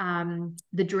removed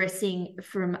the dressing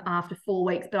from after 4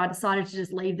 weeks, but I decided to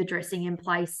just leave the dressing in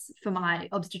place for my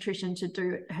obstetrician to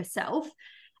do it herself.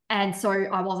 And so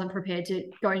I wasn't prepared to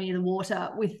go near the water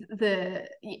with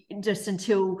just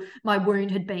until my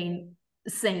wound had been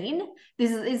seen.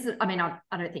 This is I mean, I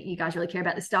don't think you guys really care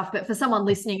about this stuff, but for someone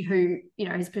listening who,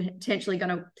 is potentially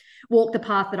going to walk the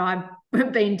path that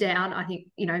I've been down, I think,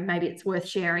 maybe it's worth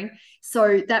sharing.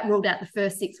 So that ruled out the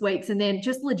first 6 weeks. And then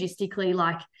just logistically,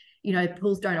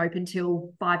 pools don't open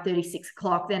till 5:30, 6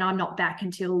 o'clock. Then I'm not back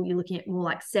until you're looking at more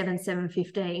like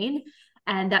 7:15.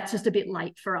 And that's just a bit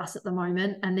late for us at the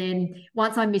moment. And then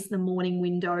once I miss the morning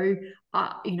window,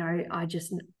 I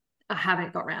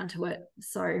haven't got around to it.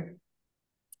 So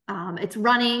it's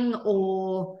running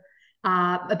or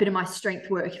a bit of my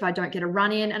strength work if I don't get a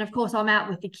run in. And of course, I'm out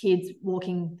with the kids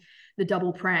walking the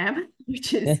double pram,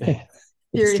 which is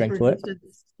serious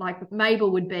resistance. Like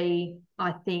Mabel would be,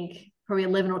 I think, probably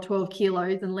 11 or 12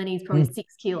 kilos, and Lenny's probably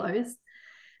 6 kilos.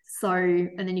 So,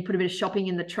 and then you put a bit of shopping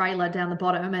in the trailer down the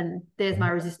bottom, and there's my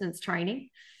resistance training.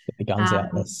 Get the guns out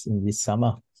this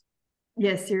summer.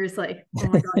 Yeah, seriously. Oh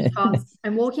my gosh.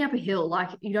 And walking up a hill,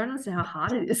 you don't understand how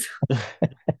hard it is.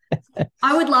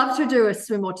 I would love to do a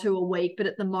swim or two a week, but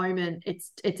at the moment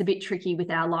it's a bit tricky with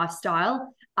our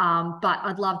lifestyle. But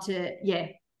I'd love to,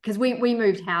 because we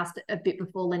moved house a bit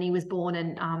before Lenny was born,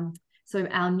 and so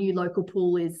our new local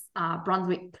pool is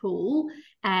Brunswick Pool,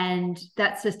 and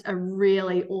that's just a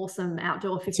really awesome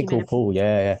outdoor 50-minute. It's a cool pool,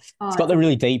 yeah. It's got the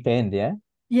really deep end, yeah.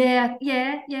 Yeah.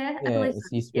 It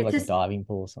used to be like a diving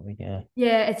pool or something, yeah.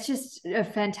 Yeah, it's just a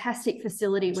fantastic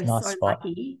facility. We're so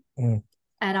lucky.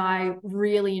 And I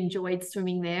really enjoyed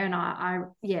swimming there. And I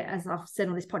as I've said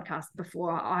on this podcast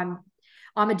before, I'm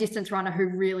a distance runner who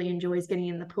really enjoys getting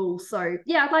in the pool. So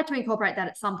yeah, I'd like to incorporate that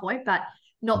at some point, but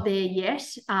not there yet.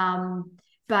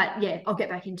 But yeah, I'll get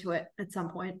back into it at some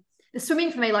point. The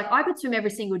swimming for me, I could swim every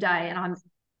single day and I'm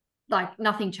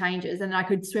nothing changes, and I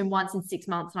could swim once in 6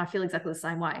 months and I feel exactly the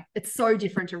same way. It's so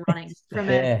different to running from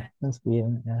it. That's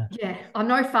weird. Yeah, I'm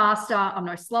no faster, I'm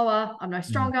no slower, I'm no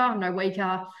stronger, I'm no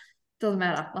weaker. Doesn't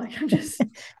matter. I'm just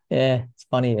yeah, it's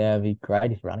funny. It'd be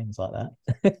great if running was like that.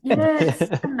 Yeah,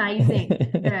 it's amazing.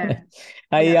 Yeah.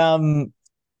 Hey,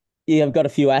 I've got a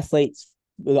few athletes.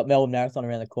 We've got Melbourne Marathon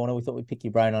around the corner. We thought we'd pick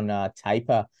your brain on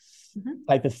taper.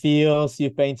 Taper feels.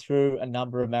 You've been through a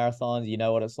number of marathons. You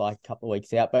know what it's like a couple of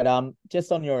weeks out. But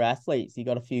just on your athletes, you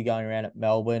got a few going around at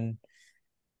Melbourne.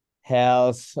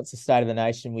 What's the state of the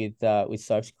nation with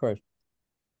Sophie's crew?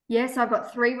 Yes, I've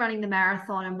got 3 running the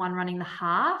marathon and 1 running the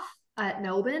half at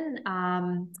Melbourne.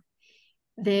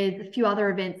 There's a few other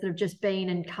events that have just been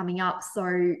and coming up. So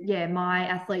yeah, my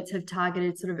athletes have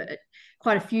targeted sort of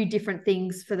quite a few different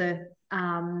things for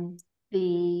our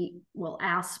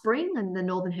spring and the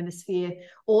Northern Hemisphere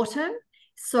autumn.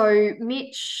 So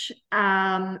Mitch,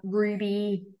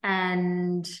 Ruby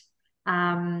and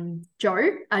Joe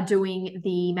are doing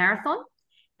the marathon.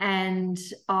 And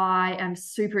I am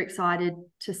super excited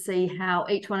to see how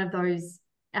each one of those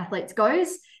athletes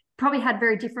goes. Probably had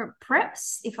very different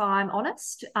preps, if I'm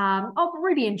honest.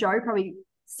 Ruby and Joe probably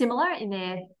similar in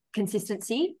their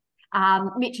consistency.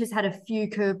 Mitch has had a few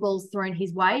curveballs thrown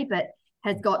his way, but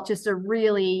has got just a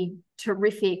really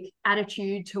terrific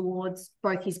attitude towards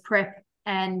both his prep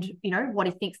and, what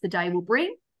he thinks the day will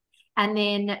bring. And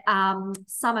then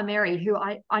Summer Mary, who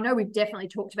I know we've definitely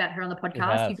talked about her on the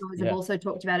podcast. You guys have also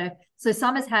talked about her. So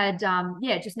Summer's had,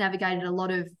 just navigated a lot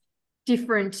of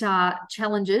different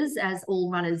challenges, as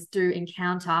all runners do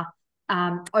encounter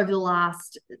over the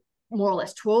last more or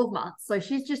less 12 months. So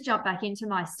she's just jumped back into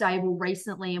my stable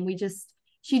recently, and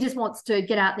she just wants to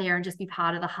get out there and just be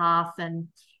part of the half. And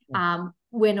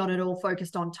we're not at all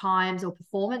focused on times or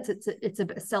performance. It's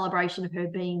a celebration of her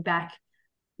being back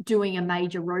doing a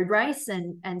major road race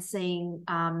and seeing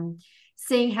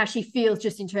how she feels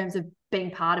just in terms of being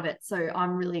part of it. So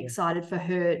I'm really excited for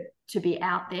her to be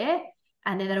out there,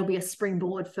 and then that'll be a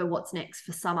springboard for what's next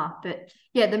for summer. But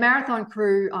yeah, the marathon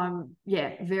crew,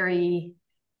 very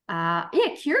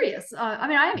curious.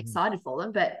 I am excited for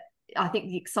them, but I think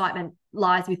the excitement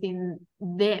lies within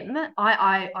them.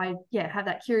 I have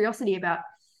that curiosity about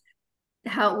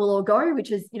how it will all go,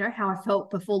 which is, how I felt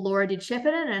before Laura did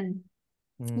Shepparton. And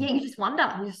you just wonder.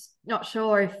 I'm just not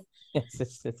sure if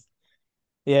it's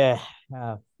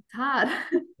hard.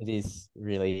 It is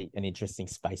really an interesting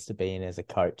space to be in as a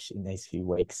coach in these few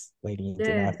weeks leading into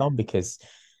marathon, because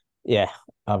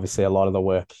obviously a lot of the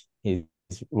work is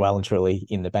well and truly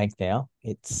in the bank now.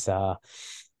 It's a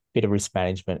bit of risk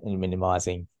management and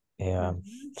minimizing doing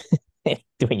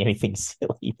anything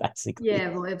silly, basically. Yeah,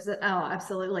 well,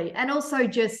 absolutely. And also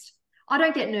just, I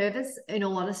don't get nervous, in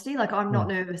all honesty. Like, I'm not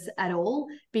nervous at all,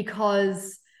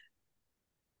 because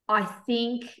I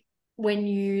think when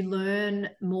you learn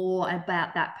more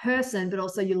about that person, but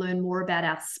also you learn more about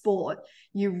our sport,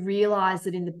 you realize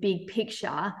that in the big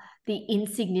picture, the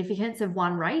insignificance of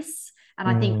one race. And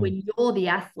I think when you're the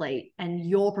athlete and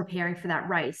you're preparing for that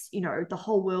race, you know, the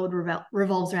whole world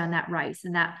revolves around that race,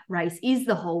 and that race is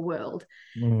the whole world.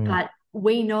 But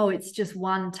we know it's just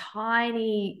one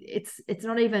tiny, it's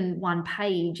not even one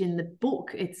page in the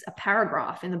book. It's a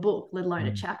paragraph in the book, let alone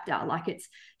a chapter. Like, it's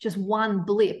just one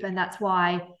blip. And that's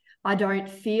why I don't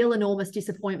feel enormous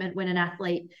disappointment when an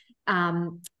athlete,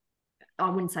 I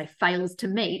wouldn't say fails to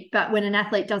meet, but when an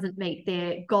athlete doesn't meet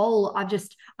their goal, I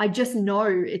just know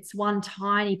it's one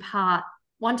tiny part,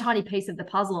 one tiny piece of the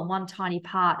puzzle, and one tiny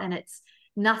part, and it's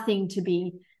nothing to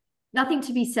be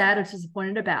sad or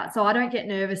disappointed about. So I don't get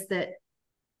nervous that,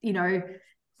 you know,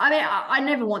 I mean, I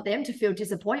never want them to feel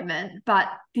disappointment, but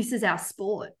this is our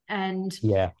sport, and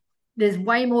there's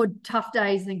way more tough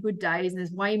days than good days, and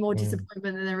there's way more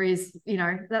disappointment than there is, you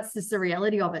know, that's just the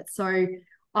reality of it. So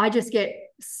I just get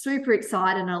super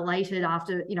excited and elated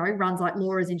after, you know, runs like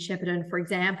Laura's in Shepparton, for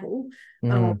example,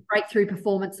 or breakthrough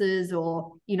performances,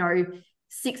 or, you know,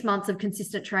 6 months of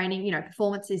consistent training. You know,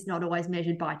 performance is not always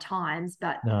measured by times,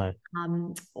 but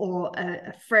or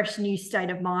a fresh new state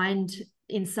of mind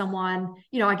in someone.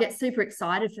 You know, I get super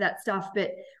excited for that stuff,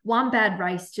 but one bad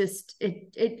race just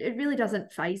it really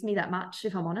doesn't faze me that much,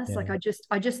 if I'm honest. Like, I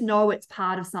just know it's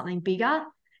part of something bigger,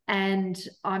 and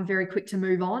I'm very quick to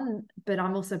move on. But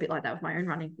I'm also a bit like that with my own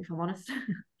running, if I'm honest.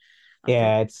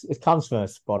 It comes from a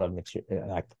spot of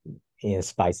like in a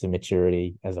space of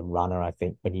maturity as a runner. I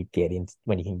think when you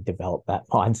can develop that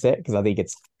mindset, because I think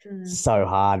it's so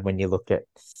hard when you look at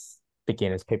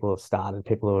beginners, people who have started,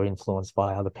 people who are influenced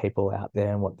by other people out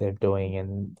there and what they're doing,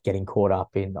 and getting caught up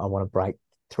in, I want to break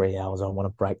 3 hours, I want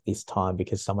to break this time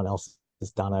because someone else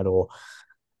has done it,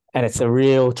 and it's a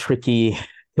real tricky,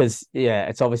 because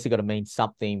it's obviously got to mean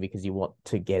something because you want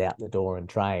to get out the door and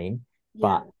train,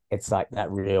 but it's like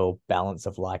that real balance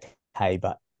of like, hey,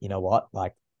 but you know what,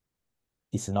 like,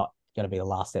 this is not going to be the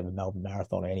last ever Melbourne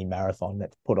Marathon or any marathon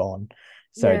that's put on.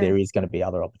 So there is going to be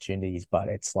other opportunities, but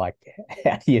it's like,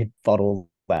 how do you bottle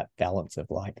that balance of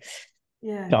like,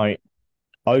 don't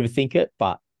overthink it,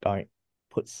 but don't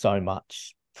put so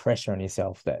much pressure on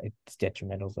yourself that it's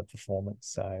detrimental to performance.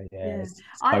 So it's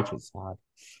coach's hard.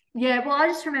 Yeah, well, I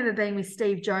just remember being with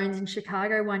Steve Jones in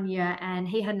Chicago one year, and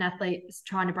he had an athlete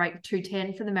trying to break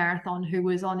 2:10 for the marathon who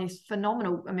was on this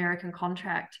phenomenal American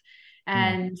contract.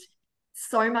 And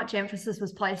so much emphasis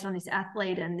was placed on this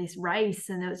athlete and this race.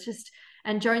 And it was just,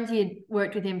 and Jonesy had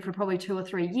worked with him for probably 2 or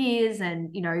 3 years,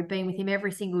 and, you know, been with him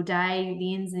every single day,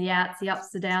 the ins and the outs, the ups,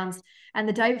 the downs. And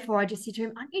the day before, I just said to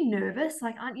him, aren't you nervous?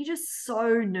 Like, aren't you just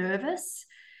so nervous?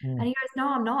 And he goes, no,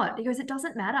 I'm not. He goes, it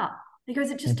doesn't matter. He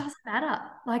goes, it just doesn't matter.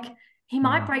 Like, he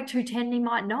might break 2:10, he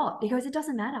might not. He goes, it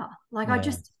doesn't matter. Like,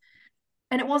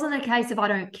 and it wasn't a case of I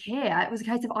don't care. It was a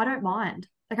case of I don't mind.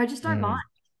 Like, I just don't mind.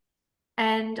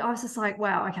 And I was just like,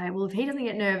 wow, okay, well, if he doesn't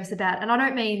get nervous about, and I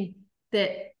don't mean that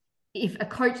if a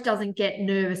coach doesn't get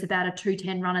nervous about a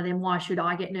 2:10 runner, then why should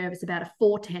I get nervous about a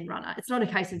 4:10 runner? It's not a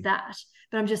case of that.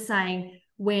 But I'm just saying,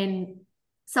 when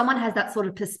someone has that sort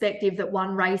of perspective that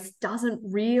one race doesn't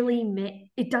really matter.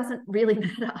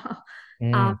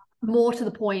 More to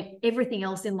the point, everything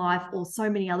else in life, or so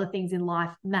many other things in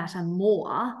life, matter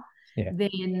more.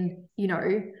 Then, you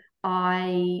know,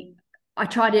 I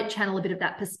try to channel a bit of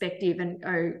that perspective and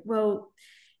go, well,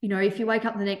 you know, if you wake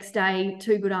up the next day,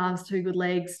 2 good arms, 2 good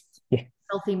legs,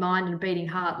 healthy mind and a beating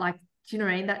heart, like, do you know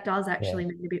what I mean? That does actually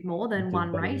mean a bit more than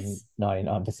one race.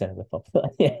 99% of the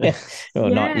population.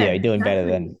 You're doing better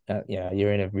than,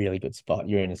 you're in a really good spot.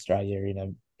 You're in Australia, you're in a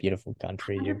beautiful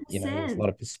country. You know, there's a lot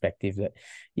of perspective that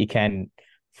you can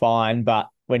find, but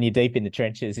when you're deep in the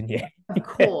trenches and of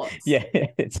course,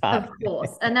 it's hard. Of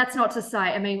course, and that's not to say,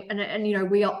 I mean, and you know,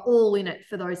 we are all in it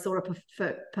for those sort of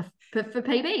for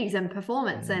PBs and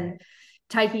performance and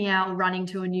taking our running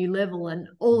to a new level and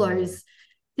all those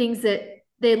things that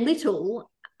they're little,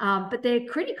 but they're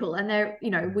critical, and they're, you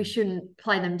know, we shouldn't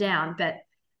play them down. But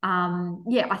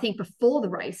I think before the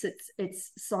race,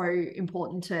 it's so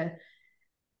important to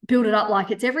build it up like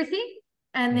it's everything,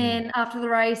 and then after the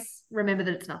race, remember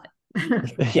that it's nothing.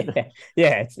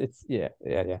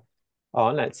 Oh,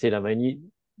 and that's it. I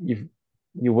mean,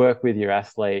 you work with your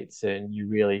athletes, and you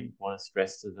really want to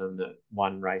stress to them that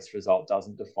one race result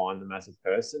doesn't define them as a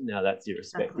person. Now, that's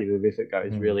irrespective of if it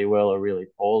goes really well or really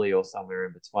poorly or somewhere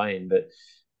in between. But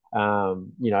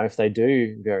you know, if they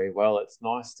do very well, it's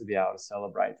nice to be able to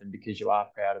celebrate them because you are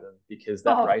proud of them, because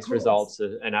that race result's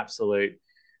an absolute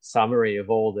summary of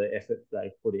all the effort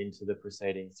they've put into the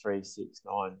preceding 3, 6,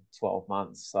 9, 12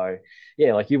 months. So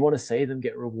yeah, like you want to see them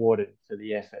get rewarded for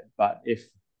the effort, but if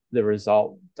the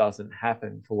result doesn't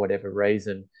happen for whatever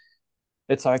reason,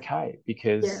 it's okay,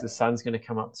 because the sun's going to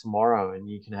come up tomorrow and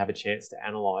you can have a chance to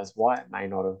analyze why it may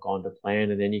not have gone to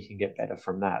plan, and then you can get better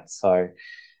from that. So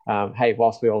hey,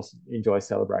 whilst we all enjoy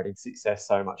celebrating success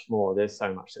so much more, there's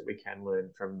so much that we can learn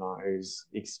from those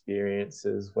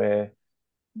experiences where,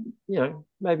 you know,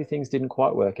 maybe things didn't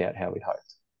quite work out how we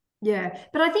hoped. Yeah.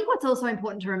 But I think what's also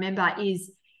important to remember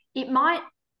is it might,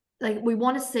 like, we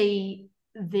want to see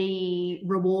the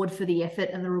reward for the effort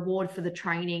and the reward for the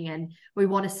training, and we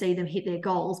want to see them hit their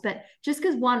goals. But just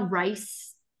because one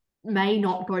race may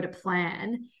not go to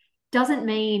plan doesn't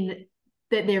mean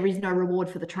that there is no reward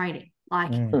for the training.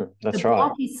 Like that's the right.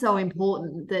 block is so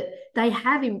important that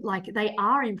they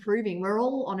are improving. We're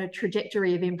all on a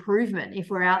trajectory of improvement if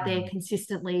we're out there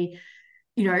consistently,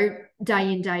 you know,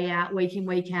 day in, day out, week in,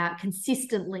 week out,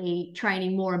 consistently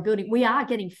training more and building. We are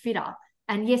getting fitter.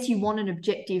 And yes, you want an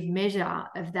objective measure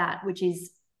of that, which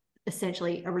is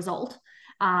essentially a result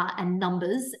and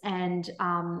numbers and,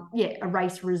 a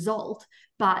race result.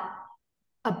 But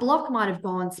a block might have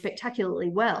gone spectacularly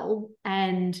well,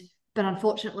 but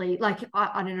unfortunately, like,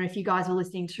 I don't know if you guys were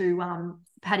listening to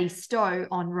Paddy Stowe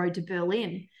on Road to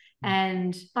Berlin,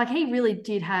 and like he really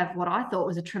did have what I thought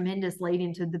was a tremendous lead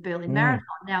into the Berlin Marathon.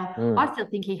 Now, I still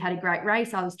think he had a great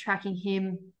race. I was tracking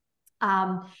him.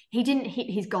 He didn't hit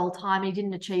his goal time. He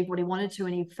didn't achieve what he wanted to,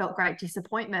 and he felt great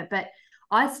disappointment. But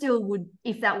I still would,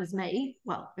 if that was me,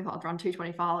 well, if I'd run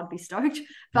 225, I'd be stoked.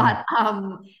 But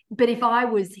if I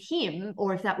was him,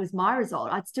 or if that was my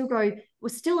result, I'd still go, it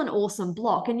was still an awesome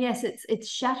block. And yes, it's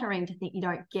shattering to think you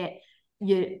don't get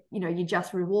your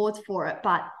just rewards for it,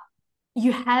 but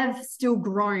you have still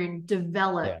grown,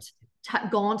 developed,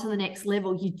 gone to the next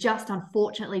level. You just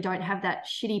unfortunately don't have that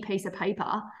shitty piece of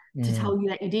paper to tell you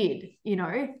that you did, you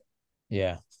know?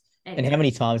 Yeah. And how many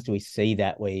times do we see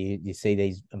that where you see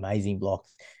these amazing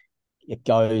blocks, it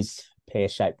goes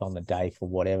pear-shaped on the day for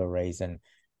whatever reason,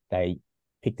 they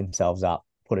pick themselves up,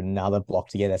 put another block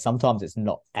together. Sometimes it's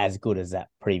not as good as that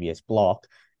previous block,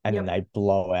 and then they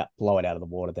blow it out of the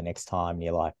water the next time. And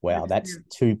you're like, wow, that's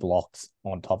 2 blocks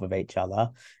on top of each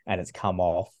other and it's come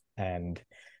off. And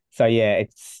so, yeah,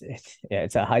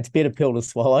 it's a bitter pill to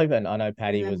swallow. And I know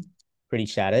Paddy was pretty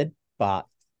shattered, but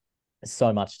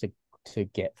so much to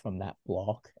get from that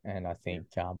block. And I think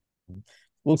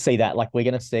we'll see that. Like, we're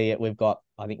going to see it.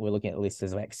 I think we're looking at lists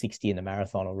of like 60 in the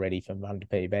marathon already from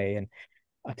Run2PB. And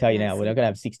I tell you now, we're not going to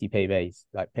have 60 PBs.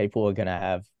 Like, people are going to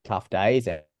have tough days,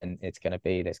 and there's going to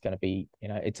be, you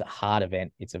know, it's a hard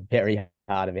event. It's a very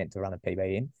hard event to run a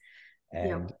PB in.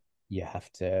 And you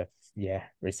have to,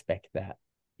 respect that.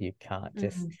 You can't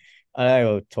just, I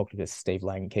know we talked to Steve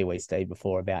Lang, Kiwi Steve,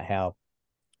 before about how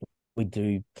we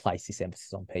do place this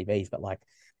emphasis on PBs, but like,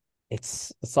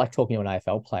 it's like talking to an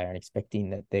AFL player and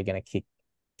expecting that they're going to kick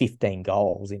 15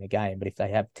 goals in a game, but if they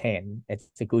have 10, it's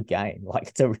a good game. Like,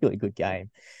 it's a really good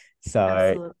game.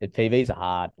 So the PBs are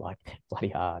hard, like bloody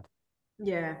hard.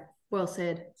 Yeah, well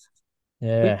said.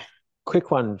 Yeah. Quick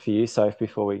one for you, Soph,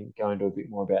 before we go into a bit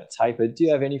more about taper. Do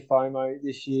you have any FOMO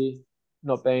this year,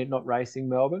 not racing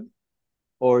Melbourne?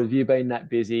 Or have you been that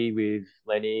busy with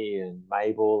Lenny and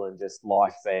Mabel and just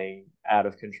life being out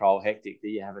of control, hectic, that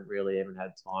you haven't really even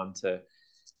had time to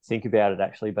think about it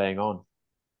actually being on?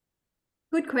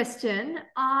 Good question.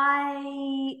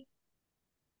 I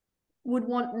would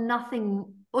want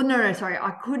nothing. Oh, no, sorry.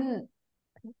 I couldn't.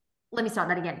 Let me start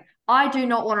that again. I do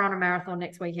not want to run a marathon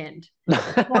next weekend.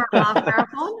 Or a half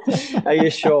marathon. Are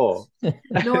you sure?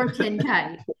 Nor a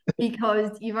 10K,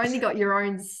 because you've only got your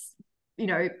own,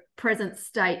 present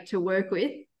state to work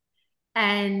with.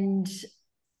 And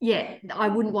I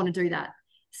wouldn't want to do that.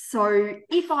 So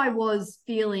if I was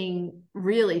feeling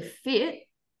really fit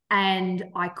and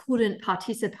I couldn't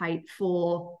participate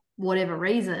for whatever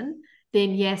reason,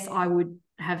 then yes, I would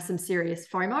have some serious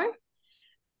FOMO.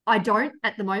 I don't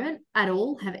at the moment at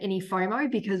all have any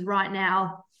FOMO, because right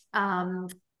now,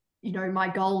 my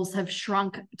goals have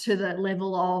shrunk to the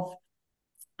level of,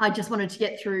 I just wanted to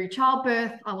get through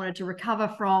childbirth. I wanted to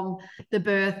recover from the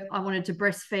birth. I wanted to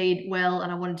breastfeed well,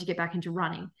 and I wanted to get back into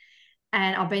running.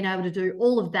 And I've been able to do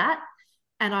all of that.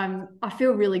 And I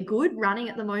feel really good running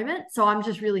at the moment. So I'm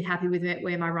just really happy with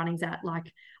where my running's at.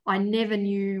 Like, I never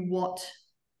knew what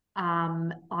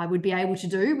I would be able to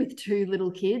do with 2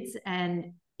 little kids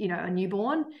and, a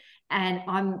newborn. And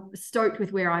I'm stoked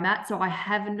with where I'm at. So I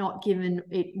have not given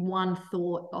it one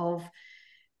thought of,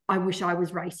 I wish I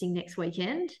was racing next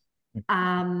weekend.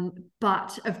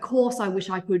 But of course, I wish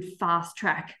I could fast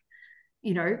track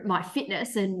my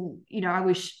fitness, and, I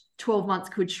wish 12 months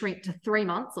could shrink to 3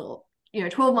 months, or,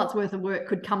 12 months worth of work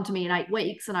could come to me in 8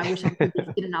 weeks, and I wish I could be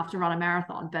fit enough to run a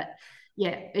marathon. But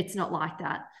yeah, it's not like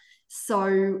that.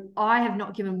 So I have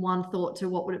not given one thought to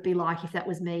what would it be like if that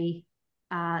was me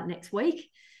next week.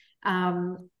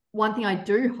 One thing I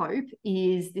do hope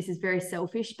is, this is very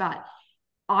selfish, but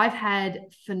I've had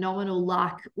phenomenal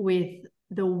luck with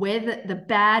the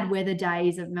bad weather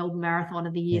days of Melbourne Marathon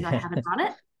of the years I haven't run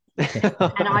it.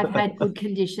 And I've had good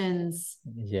conditions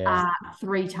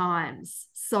 3 times.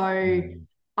 So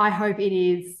I hope it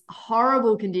is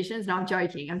horrible conditions. No, I'm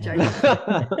joking.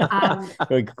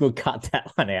 We'll cut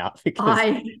that one out, because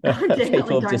I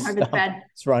definitely don't hope it's bad.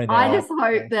 I just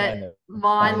hope that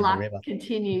my luck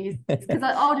continues, because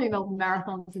I'll do Melbourne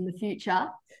marathons in the future.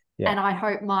 And I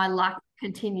hope my luck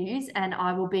continues, and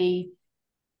I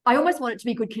almost want it to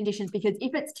be good conditions, because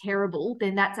if it's terrible,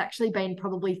 then that's actually been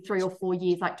probably 3 or 4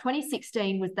 years. Like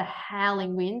 2016 was the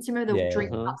howling winds. You remember the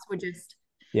drink cups were just...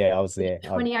 Yeah, I was there.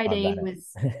 2018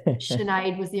 was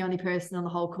Sinead was the only person on the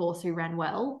whole course who ran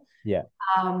well. Yeah.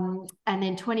 And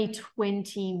then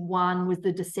 2021 was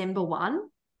the December one.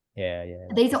 Yeah.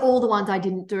 These are all the ones I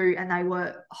didn't do, and they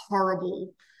were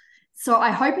horrible. So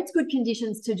I hope it's good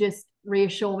conditions to just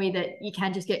reassure me that you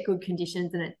can just get good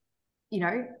conditions, and it,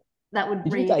 that would...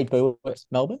 Did you debut at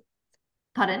Melbourne?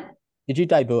 Pardon? Did you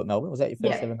debut at Melbourne? Was that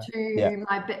your first ever?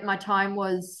 My time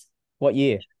was... What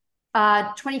year?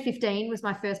 2015 was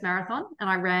my first marathon, and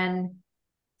I ran...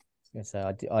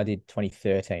 I did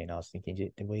 2013. I was thinking,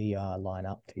 did we line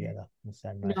up together in the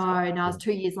same race? No, it was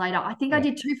 2 years later. I think I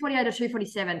did 248 or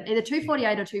 247, either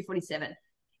 248 or 247,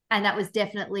 and that was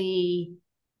definitely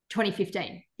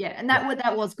 2015. Yeah, and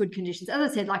that was good conditions.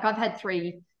 As I said, like I've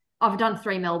done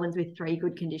 3 Melbournes with 3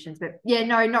 good conditions, but yeah,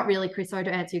 no, not really, Chris. So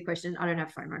to answer your question, I don't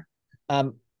have FOMO.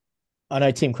 I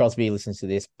know Tim Crosby listens to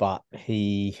this, but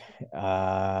he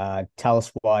tell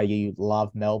us why you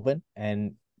love Melbourne,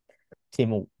 and Tim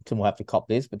will have to cop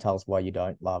this, but tell us why you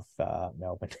don't love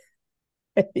Melbourne,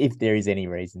 if there is any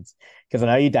reasons. Because I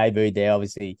know you debuted there.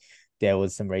 Obviously, there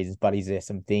was some reasons, but is there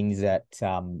some things at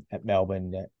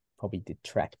Melbourne that probably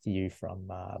detract you from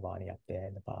lining up there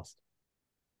in the past?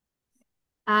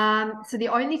 So the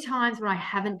only times when I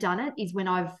haven't done it is when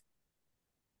I've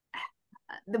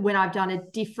done a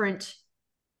different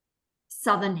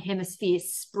Southern Hemisphere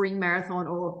spring marathon,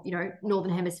 or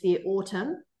Northern Hemisphere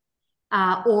autumn,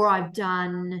 or I've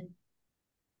done,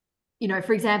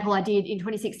 for example, I did in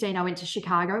 2016 I went to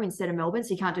Chicago instead of Melbourne,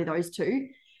 so you can't do those 2.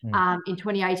 In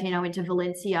 2018 I went to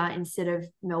Valencia instead of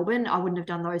Melbourne. I wouldn't have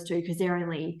done those 2 because they're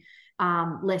only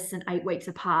less than 8 weeks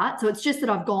apart. So it's just that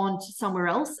I've gone to somewhere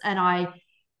else, and I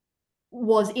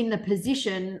was in the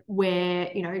position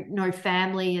where, no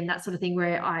family and that sort of thing,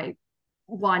 where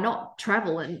why not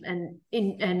travel and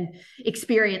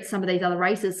experience some of these other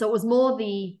races. So it was more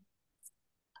the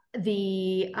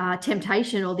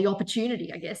temptation, or the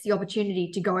opportunity, I guess, the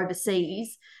opportunity to go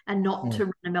overseas and not to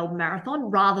run a Melbourne marathon,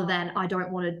 rather than I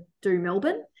don't want to do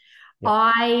Melbourne. Yep.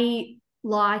 I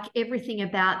like everything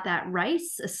about that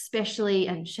race, especially,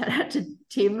 and shout out to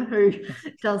Tim, who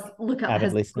has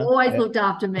always looked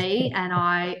after me,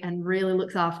 and really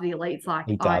looks after the elites. Like,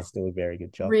 he does do a very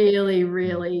good job. Really,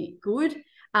 really good.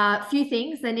 A few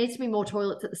things: there needs to be more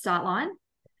toilets at the start line.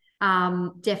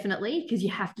 Definitely, because you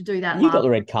have to do that. You got the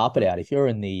red carpet out. If you're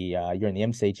in the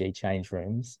MCG change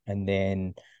rooms, and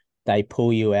then they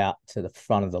pull you out to the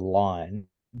front of the line.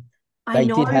 I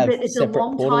know, but it's a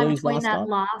long time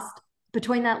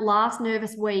between that last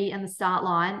nervous wee and the start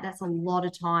line. That's a lot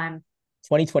of time.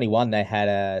 2021, they had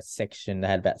a section. They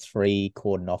had about 3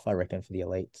 cordoned off, I reckon, for the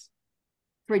elites.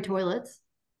 3 toilets.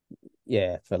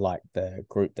 Yeah, for like the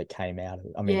group that came out.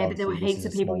 I mean, but there were heaps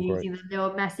of people using them. There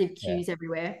were massive queues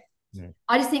everywhere.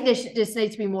 I just think there just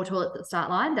needs to be more toilets at the start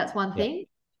line. That's one thing.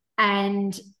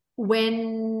 And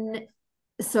the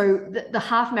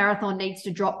half marathon needs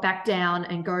to drop back down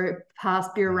and go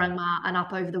past Birrarungma and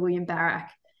up over the William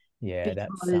Barrack. Yeah, that's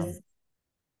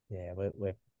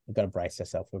we've got to brace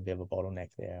ourselves for a bit of a bottleneck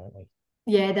there, haven't we?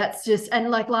 Yeah, that's just, and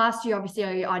like last year,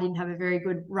 obviously I didn't have a very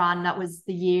good run. That was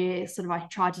the year sort of I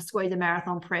tried to squeeze a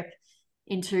marathon prep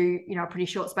into, a pretty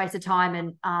short space of time,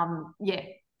 and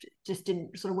just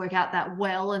didn't sort of work out that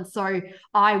well. And so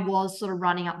I was sort of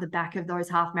running up the back of those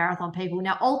half marathon people.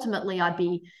 Now, ultimately I'd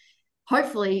be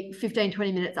hopefully 15,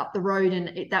 20 minutes up the road,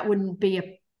 and that wouldn't be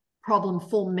a problem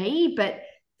for me, but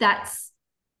that's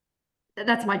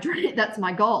my dream. That's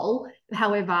my goal.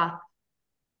 However,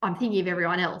 I'm thinking of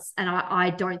everyone else, and I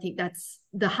don't think that's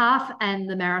the half and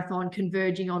the marathon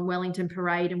converging on Wellington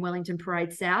Parade and Wellington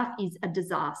Parade South is a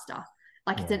disaster.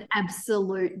 Like it's an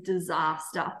absolute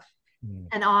disaster.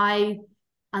 And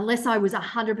unless I was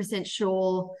 100%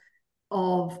 sure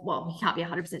of, well, you can't be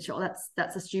 100% sure.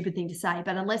 That's a stupid thing to say.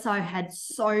 But unless I had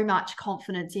so much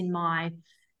confidence in my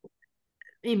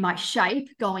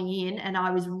shape going in, and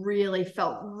I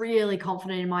felt really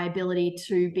confident in my ability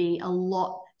to be a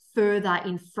lot further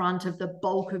in front of the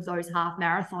bulk of those half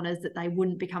marathoners, that they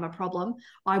wouldn't become a problem,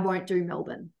 I won't do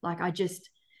Melbourne. Like,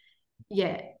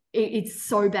 it's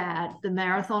so bad. The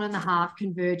marathon and the half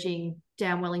converging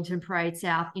down Wellington Parade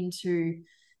South into,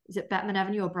 is it Batman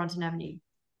Avenue or Brunton Avenue?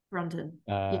 Brunton.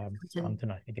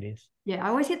 Brunton, I think it is. Yeah, I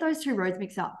always get those two roads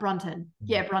mixed up. Brunton.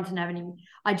 Yeah, Brunton Avenue.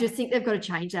 I just think they've got to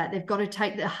change that. They've got to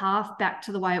take the half back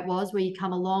to the way it was, where you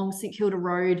come along St Kilda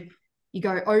Road, you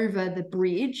go over the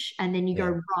bridge, and then you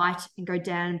go right and go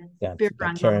down the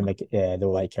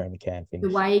way Karen McCann finished. The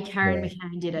way Karen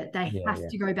McCann did it. They have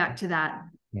to go back to that.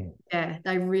 Yeah,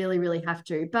 they really, really have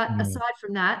to. But aside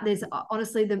from that, there's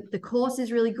honestly the course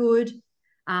is really good.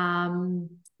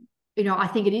 I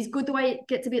think it is good the way it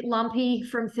gets a bit lumpy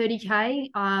from 30K.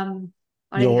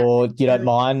 You don't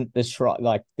mind the shrine,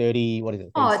 like 30, what is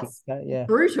it? Oh, it's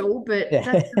brutal, but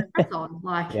that's the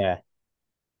marathon.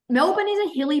 Melbourne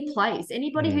is a hilly place.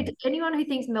 Anyone who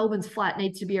thinks Melbourne's flat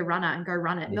needs to be a runner and go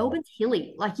run it. Melbourne's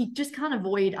hilly. Like, you just can't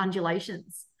avoid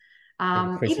undulations.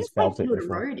 Even St Kilda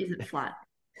Road isn't flat.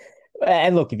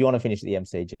 And look, if you want to finish at the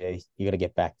MCG, you got to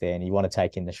get back there, and you want to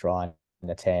take in the shrine and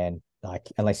the tan. Like,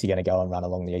 unless you're going to go and run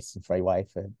along the Eastern Freeway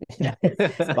for,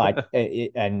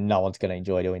 and no one's going to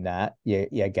enjoy doing that.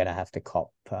 You're going to have to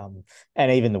cop,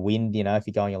 and even the wind. If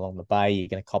you're going along the bay, you're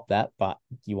going to cop that. But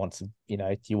you want some,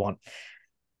 do you want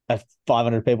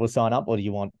 500 people to sign up, or do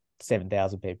you want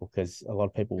 7,000 people? Because a lot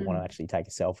of people want to actually take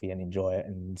a selfie and enjoy it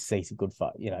and see some good,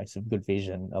 some good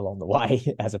vision along the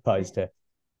way, as opposed to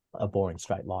a boring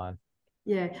straight line.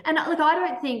 Yeah, and look, I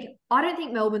don't think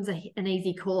Melbourne's an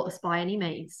easy course by any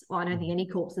means. Well, I don't think any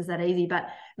course is that easy, but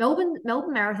Melbourne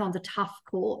Marathon's a tough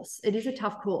course. It is a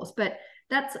tough course, but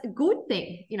that's a good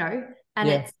thing,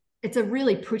 and it's a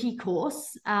really pretty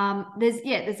course. I don't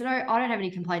have any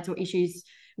complaints or issues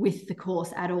with the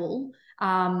course at all.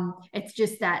 It's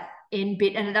just that end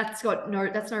bit, and that's no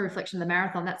reflection of the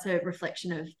marathon. That's a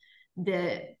reflection of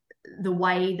the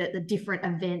way that the different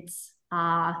events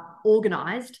are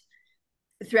organized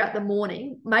throughout the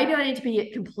morning. Maybe I need to be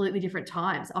at completely different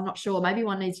times. I'm not sure. Maybe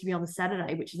one needs to be on the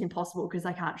Saturday, which is impossible because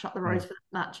they can't shut the roads for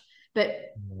that much. But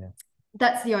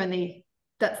that's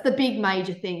the big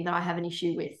major thing that I have an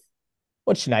issue with.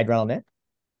 What did Sinead run on there?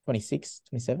 26,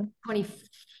 27?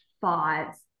 25,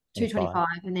 225.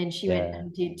 And then she went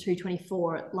and did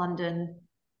 224 at London.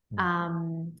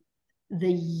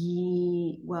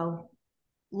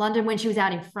 London when she was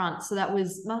out in front. So that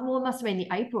was, well, it must have been the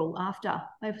April after.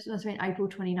 It must have been April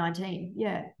 2019.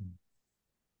 Yeah.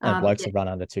 Blokes have run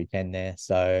under 210 there.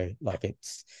 So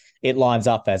it lines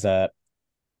up as a,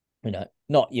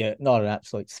 not an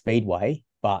absolute speedway,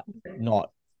 but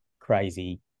not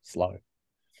crazy slow.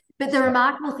 But the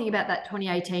remarkable thing about that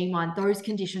 2018 one, those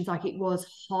conditions, it was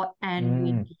hot and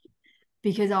windy,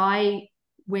 because I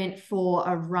went for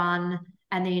a run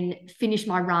and then finished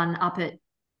my run up at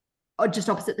just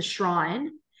opposite the shrine,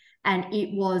 and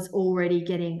it was already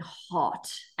getting hot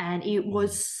and it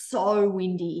was so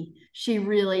windy.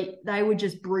 They were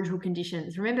just brutal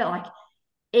conditions. Remember,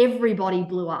 everybody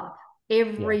blew up.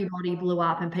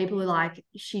 And people were like,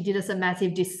 she did us a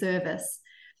massive disservice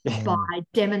by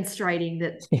demonstrating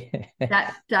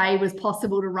that day was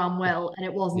possible to run well, and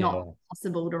it was not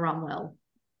possible to run well.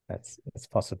 It's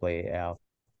possibly our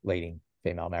leading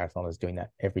female marathoners doing that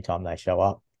every time they show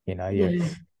up.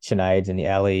 Sinead's and the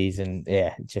Elise, and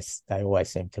they always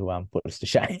seem to put us to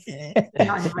shame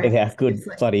with how good,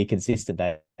 bloody consistent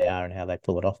they are and how they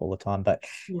pull it off all the time. But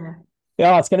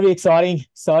it's going to be exciting,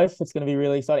 Soph. It's going to be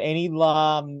really exciting.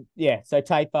 So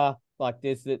taper,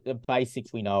 there's the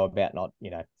basics we know about,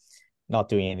 not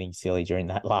doing anything silly during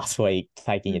that last week,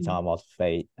 taking your time off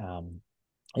feet.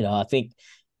 I think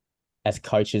as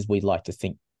coaches, we'd like to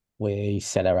think we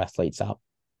set our athletes up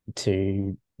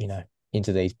to,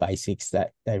 into these basics,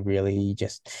 that they really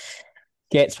just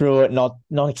get through it, not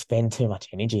expend too much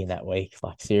energy in that week.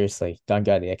 Seriously, don't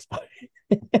go to the expo.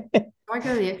 Don't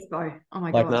go to the expo. Oh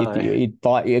my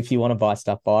God. If you want to buy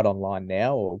stuff, buy it online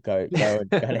now, or go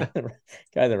to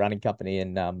the running company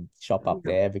and shop up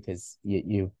there, because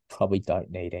you probably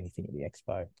don't need anything at the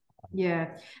expo.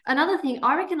 Yeah. Another thing,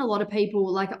 I reckon a lot of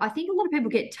people, I think a lot of people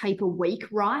get taper week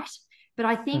right, but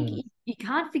I think you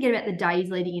can't forget about the days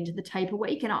leading into the taper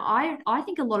week. And I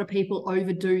think a lot of people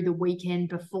overdo the weekend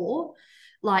before,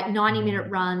 90-minute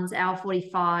runs, hour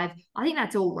 45. I think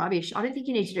that's all rubbish. I don't think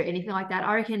you need to do anything like that.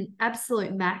 I reckon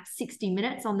absolute max 60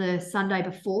 minutes on the Sunday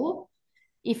before,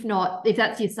 If not, if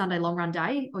that's your Sunday long run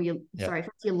day, or if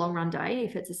it's your long run day,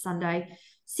 if it's a Sunday,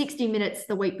 60 minutes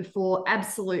the week before,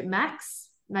 absolute max,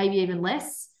 maybe even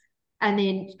less, and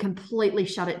then completely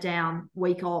shut it down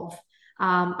week of.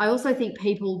 I also think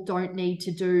people don't need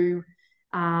to do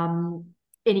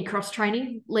any cross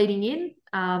training leading in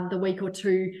the week or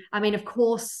two. I mean, of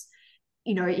course,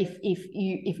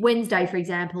 if Wednesday, for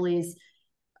example, is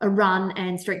a run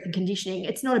and strength and conditioning,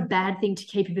 it's not a bad thing to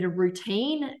keep a bit of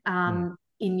routine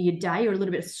in your day, or a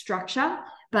little bit of structure.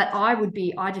 But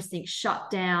I just think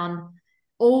shut down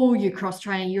all your cross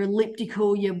training, your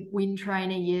elliptical, your wind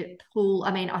trainer, your pull.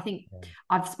 I mean, I think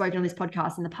I've spoken on this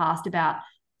podcast in the past about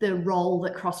the role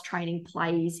that cross training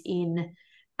plays in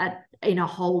a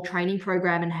whole training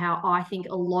program, and how I think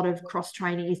a lot of cross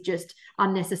training is just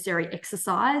unnecessary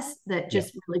exercise that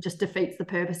just really just defeats the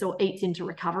purpose or eats into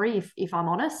recovery, if I'm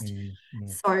honest.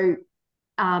 So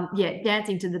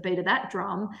dancing to the beat of that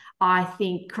drum, I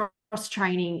think cross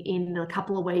training in a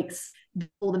couple of weeks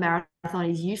before the marathon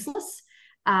is useless.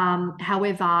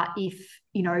 However, if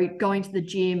going to the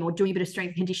gym or doing a bit of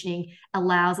strength conditioning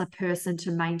allows a person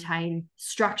to maintain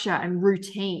structure and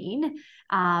routine,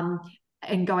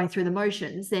 and going through the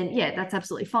motions, then that's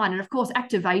absolutely fine. And of course,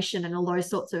 activation and all those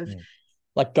sorts of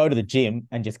like go to the gym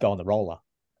and just go on the roller.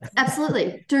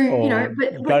 Absolutely.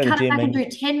 But cut it back and do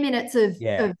 10 minutes of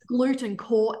glute and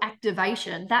core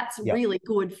activation. That's really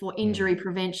good for injury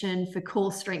prevention, for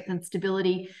core strength and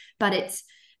stability. But it's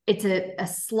a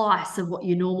slice of what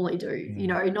you normally do,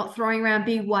 not throwing around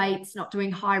big weights, not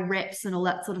doing high reps and all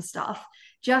that sort of stuff.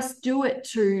 Just do it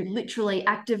to literally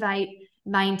activate,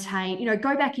 maintain,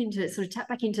 go back into tap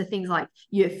back into things like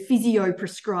your physio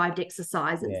prescribed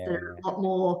exercises that are a lot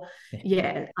more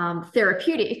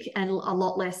therapeutic and a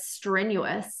lot less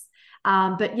strenuous,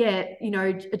 but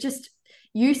just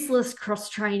useless cross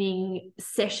training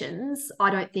sessions I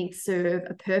don't think serve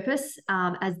a purpose,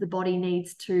 as the body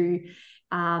needs to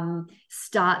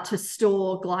start to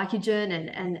store glycogen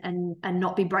and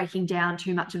not be breaking down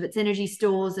too much of its energy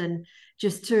stores, and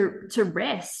just to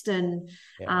rest. And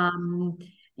that's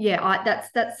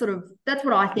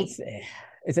what I think.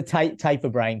 It's a taper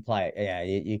brain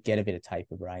play. You get a bit of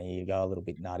taper brain, you go a little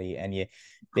bit nutty, and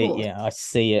I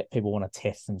see it. People want to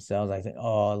test themselves. They think,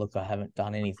 oh look, I haven't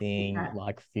done anything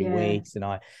like a few weeks, and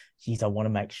I want to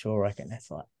make sure I can.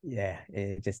 That's like,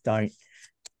 just don't.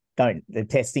 The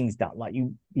testing's done. Like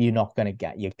you're not going to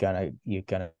get. You're gonna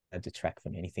detract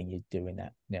from anything you do in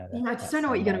that. I just don't know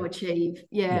what you're going to achieve.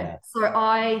 So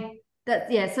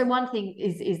one thing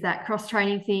is that cross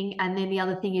training thing, and then the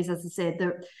other thing is, as I said,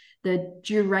 the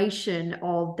duration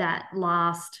of that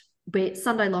last, be it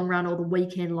Sunday long run or the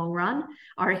weekend long run,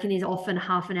 I reckon is often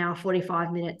half an hour,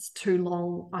 45 minutes too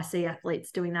long. I see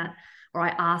athletes doing that, or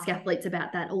I ask athletes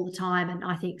about that all the time, and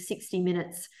I think 60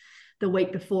 minutes the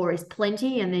week before is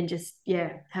plenty, and then just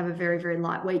have a very, very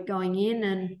light week going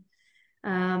in.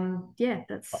 And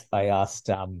that's. I asked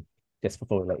just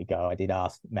before we let you go, I did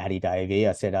ask Maddie Davey.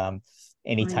 I said,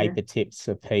 any taper tips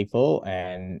for people?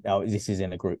 And this is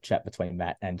in a group chat between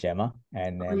Matt and Gemma,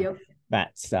 and then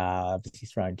Matt's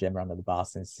he's thrown Gemma under the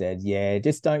bus and said,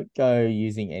 just don't go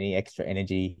using any extra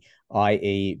energy,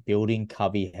 i.e. building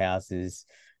cubby houses,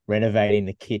 renovating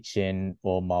the kitchen,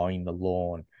 or mowing the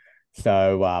lawn.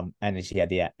 So and then she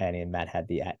had and Matt had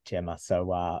the @Gemma.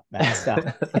 So Matt's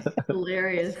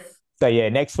hilarious. So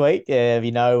next week,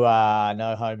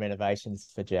 no home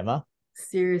renovations for Gemma.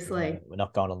 Seriously, we're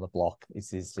not going on the block.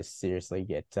 This is just seriously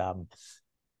get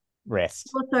rest.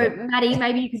 Also, Maddie,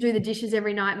 maybe you could do the dishes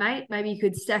every night, mate. Maybe you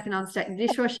could stack and unstack the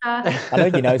dishwasher. I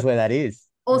think he knows where that is.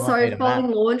 Also,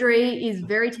 folding laundry is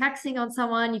very taxing on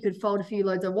someone. You could fold a few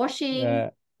loads of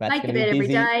washing. Make your bed every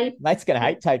day. Mate's going to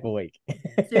hate taper week.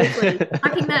 Seriously.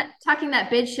 Tucking that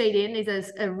bed sheet in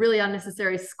is a really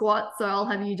unnecessary squat, so I'll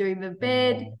have you doing the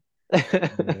bed. I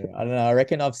don't know. I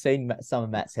reckon I've seen some of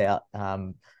Matt's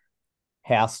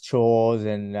house chores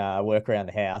and work around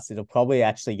the house. It'll probably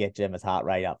actually get Gemma's heart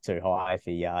rate up too high if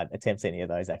he attempts any of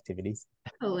those activities.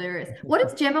 Hilarious. What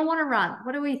does Gemma want to run?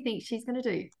 What do we think she's going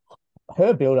to do?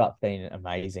 Her build-up's been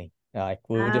amazing. Like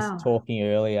we were just talking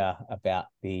earlier about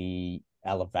the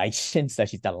elevation. So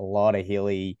she's done a lot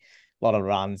of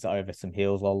runs over some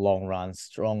hills, a lot of long runs,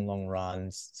 strong long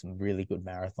runs, some really good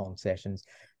marathon sessions.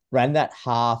 Ran that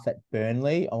half at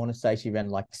Burnley. I want to say she ran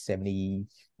like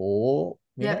 74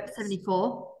 minutes. Yep,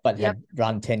 74. But had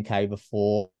run 10K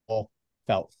before.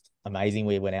 Felt amazing.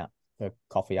 We went out for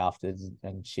coffee afterwards,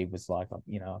 and she was like, I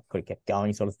could have kept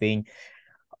going, sort of thing.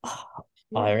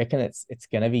 I reckon it's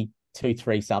going to be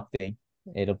 2-3 something.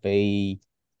 It'll be.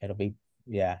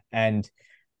 And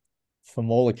from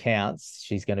all accounts,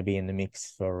 she's going to be in the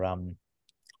mix for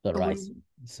the race.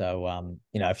 So,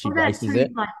 if she What about races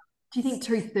it, do you think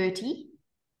 2:30?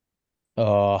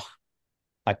 oh,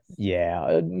 Maybe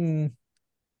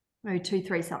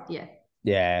 2:3 something. Yeah.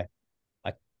 yeah,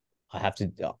 I have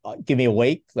to give me a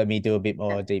week. Let me do a bit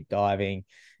more Yeah. deep diving,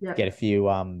 Yeah. get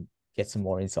some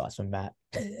more insights from Matt.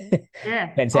 Yeah.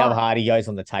 Depends how hard he goes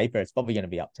on the taper. It's probably going to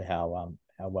be up to how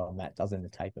well Matt does in the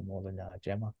taper more than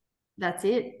Gemma. That's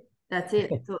it.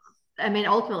 So, I mean,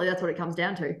 ultimately, that's what it comes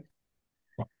down to.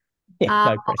 Yeah,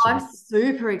 no pressure. I'm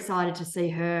super excited to see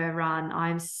her run.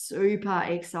 I'm super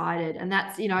excited, and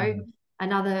that's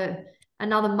another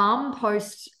mum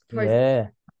post. Yeah,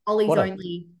 Ollie's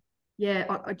only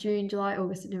June, July,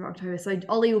 August, September, October. So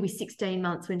Ollie will be 16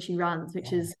 months when she runs,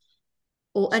 which is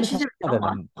all. And she's had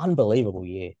an unbelievable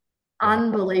year.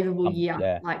 Unbelievable year.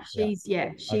 Yeah, like she's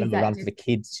I remember Run for the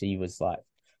Kids. She was like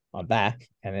on back,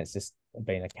 and it's just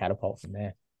been a catapult from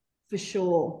there. For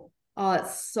sure. Oh,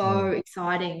 it's so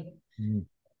exciting.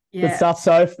 Yeah. Good stuff,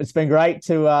 Soph. It's been great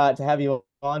to have you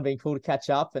on. Been cool to catch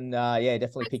up, and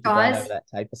definitely pick your brain over that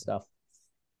taper stuff.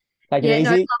 Take it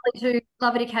easy.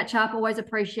 Lovely to catch up. Always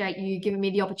appreciate you giving me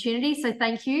the opportunity. So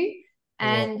thank you,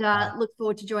 and look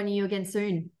forward to joining you again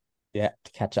soon. Yeah,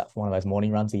 to catch up for one of those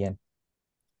morning runs again.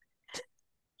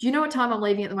 Do you know what time I'm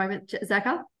leaving at the moment,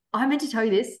 Zaka? I meant to tell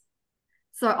you this.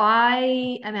 So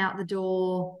I am out the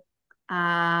door.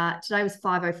 Today was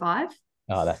 5:05.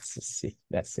 Oh, that's sick.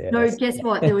 That's it. No, guess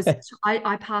what? There was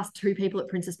I passed 2 people at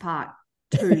Princess Park.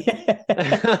 2. two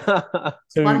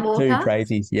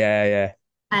crazies. Yeah.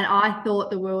 And I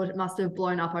thought the world must have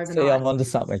blown up overnight. See, I'm onto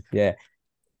something. Yeah.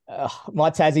 My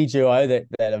Tassie duo that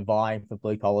are vying for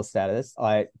blue collar status.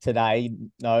 Today,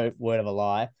 no word of a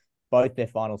lie, both their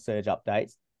final surge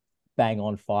updates, bang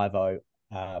on 5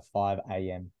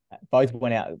 a.m. Both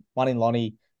went out. One in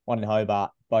Lonnie, one in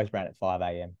Hobart. Both ran at 5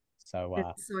 a.m. So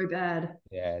it's so bad.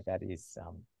 Yeah, that is.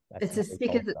 It's as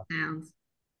sick as it sounds.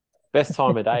 Best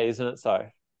time of day, isn't it? So.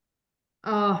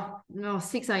 Oh no,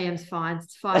 6 a.m. is fine.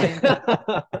 It's 5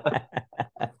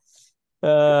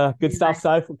 a.m. Good stuff,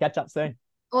 Soph. We'll catch up soon.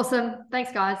 Awesome.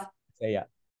 Thanks, guys. See ya.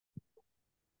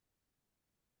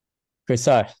 Chris,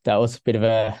 so that was a bit of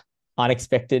a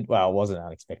unexpected. Well, it wasn't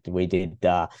unexpected. We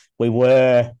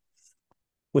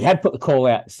had put the call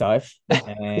out, Soph,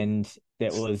 and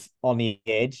it was on the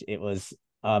edge. It was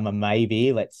a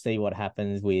maybe. Let's see what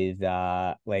happens with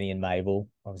Lenny and Mabel.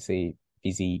 Obviously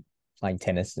busy playing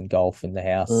tennis and golf in the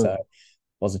house, so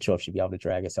wasn't sure if she'd be able to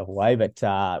drag herself away. But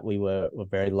we were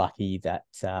very lucky that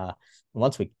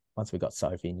once we got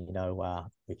Sophie,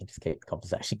 we can just keep the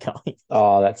conversation going.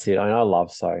 Oh, that's it. I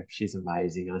love Soph. She's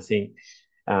amazing. I think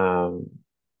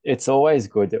it's always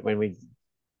good that when we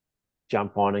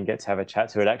jump on and get to have a chat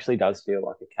to her, it actually does feel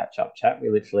like a catch-up chat. We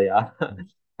literally are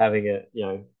having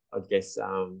I guess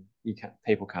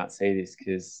people can't see this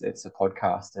because it's a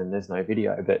podcast and there's no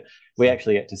video, but we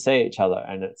actually get to see each other,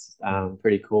 and it's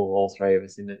pretty cool. All 3 of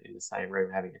us in the same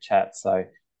room having a chat. So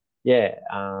yeah,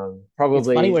 probably it's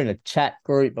funny we're in a chat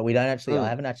group, but we don't actually. I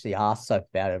haven't actually asked Sophie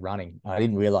about her running. I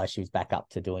didn't realize she was back up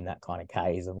to doing that kind of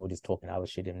Ks, and we're just talking other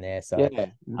shit in there. So yeah,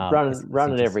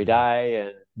 running every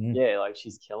day, and like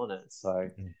she's killing it. So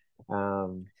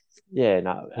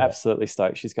absolutely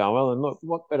stoked she's going well. And look,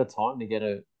 what better time to get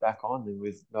her back on than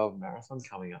with Melbourne Marathon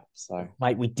coming up. So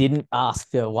mate, we didn't ask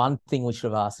the one thing we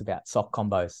should have asked about: sock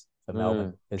combos for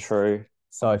Melbourne. True.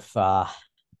 So far,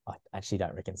 I actually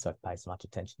don't reckon Soph pays much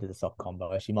attention to the sock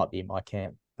combo. She might be in my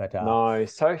camp, but no.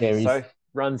 Soph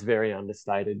runs very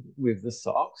understated with the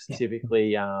socks. Yeah.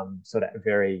 Typically, sort of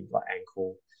very like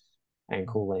ankle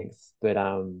length.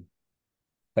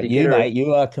 But you, mate,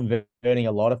 you are converting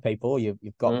a lot of people.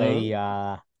 You've got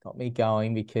me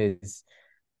going, because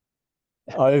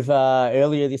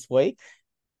earlier this week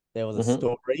there was a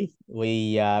story.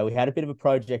 We had a bit of a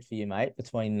project for you, mate,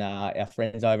 between our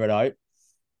friends over at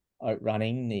Oat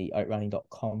Running, the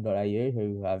oatrunning.com.au,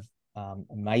 who have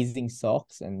amazing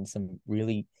socks and some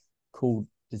really cool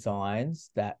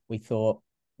designs that we thought,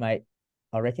 mate,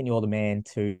 I reckon you're the man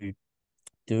to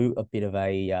do a bit of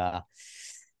a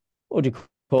what do you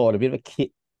call it? A bit of a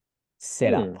kit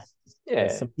setup. Yeah,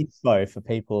 some info for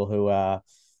people who are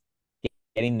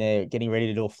getting ready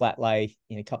to do a flat lay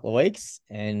in a couple of weeks,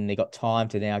 and they got time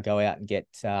to now go out and get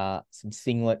some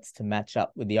singlets to match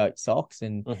up with the Oat socks.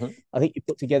 And I think you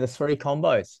put together 3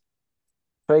 combos.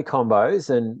 3 combos,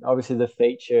 and obviously the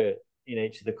feature in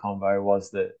each of the combo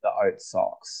was the Oat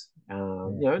socks.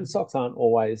 And socks aren't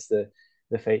always the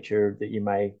feature that you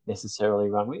may necessarily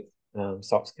run with.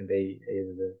 Socks can be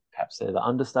either perhaps they're the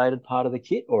understated part of the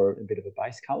kit or a bit of a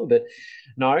base color. But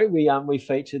no, we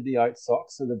featured the Oat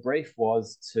socks. So the brief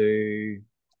was to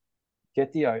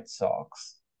get the Oat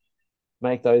socks,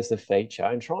 make those the feature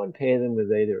and try and pair them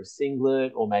with either a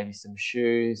singlet or maybe some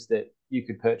shoes that you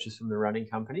could purchase from the running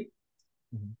company.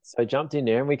 So I jumped in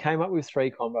there and we came up with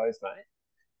 3 combos, mate.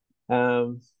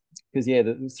 Because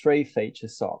the 3 feature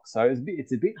socks. So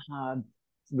it's a bit hard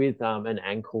with an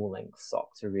ankle length sock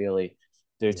to really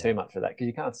do too much of that because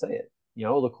you can't see it.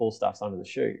 All the cool stuff's under the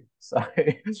shoe. So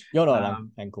you're not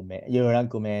an ankle man. You're an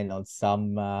ankle man on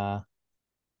some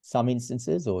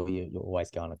instances, or you're always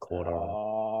going a quarter.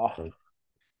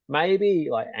 Maybe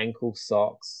like ankle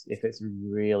socks if it's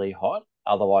really hot.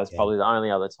 Otherwise, probably the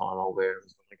only other time I'll wear them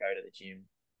is when I go to the gym.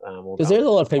 Because there's a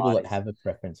lot of people that have a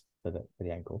preference for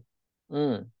the ankle.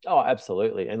 Oh,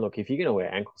 absolutely. And look, if you're going to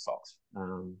wear ankle socks,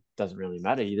 doesn't really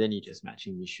matter. Then you're just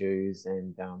matching your shoes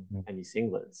and your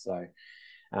singlets. So,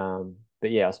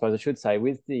 but yeah, I suppose I should say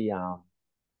with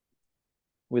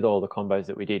all the combos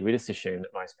that we did, we just assumed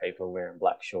that most people are wearing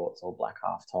black shorts or black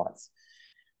half tights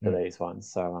for these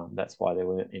ones. So that's why there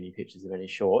weren't any pictures of any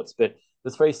shorts. But the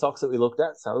 3 socks that we looked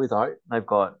at, so with oat, they've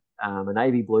got a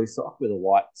navy blue sock with a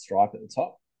white stripe at the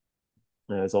top.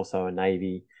 There's also a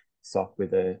navy sock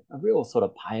with a real sort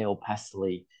of pale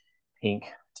pastel-y pink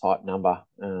type number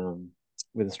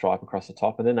with a stripe across the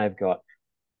top. And then they've got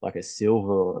like a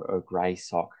silver or a grey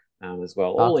sock as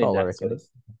well. All in that sort of...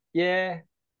 Yeah.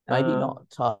 Maybe not.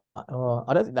 I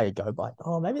don't think they go by...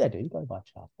 Oh, maybe they do go by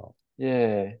charcoal.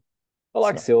 Yeah. I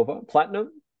like silver.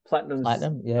 Platinum.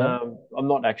 Platinum, yeah. I'm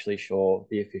not actually sure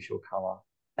the official colour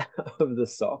of the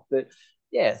sock, but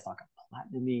yeah, it's like a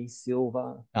platinum-y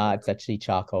silver. It's actually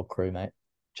charcoal crew, mate.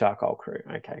 Charcoal crew.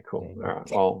 Okay, cool. All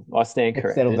right. Well, I stand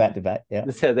corrected. Settle that debate. Yeah.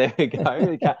 So there we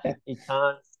go.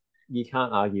 You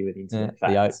can't argue with internet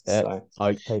facts.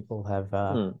 Oak people have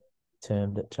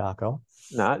termed it charcoal.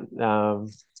 No.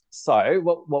 So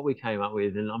what we came up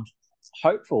with, and I'm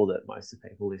hopeful that most of the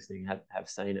people listening have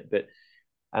seen it, but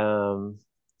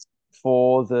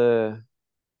for the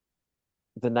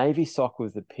navy sock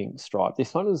with the pink stripe,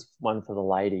 this one was one for the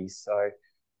ladies. So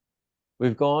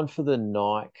we've gone for the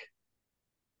Nike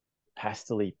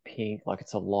pastel-y pink, like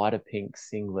it's a lighter pink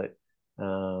singlet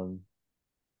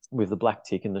with the black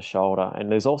tick in the shoulder.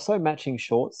 And there's also matching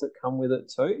shorts that come with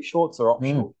it too. Shorts are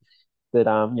optional. But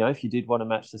if you did want to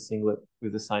match the singlet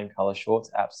with the same color shorts,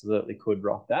 absolutely could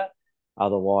rock that.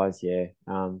 Otherwise,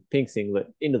 pink singlet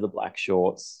into the black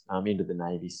shorts, into the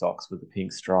navy socks with the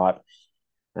pink stripe.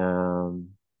 So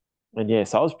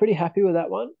I was pretty happy with that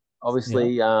one.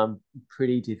 Obviously,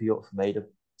 pretty difficult for me to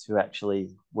actually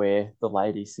wear the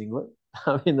ladies singlet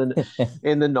in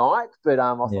the Nike, but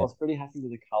I was pretty happy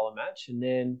with the color match. And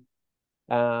then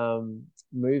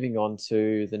moving on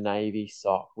to the navy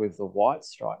sock with the white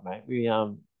stripe, mate, we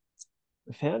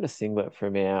found a singlet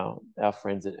from our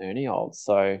friends at Ernie Old.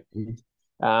 So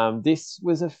this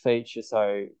was a feature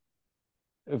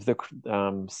of the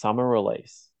summer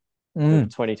release of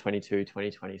 2022,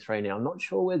 2023. Now, I'm not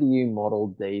sure whether you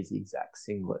modeled these exact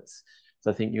singlets. So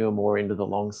I think you were more into the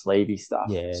long sleevey stuff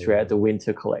throughout the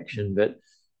winter collection. But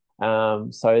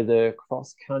so the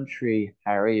cross country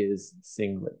Harriers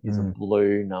singlet is a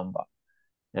blue number,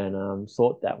 and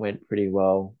thought that went pretty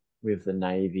well with the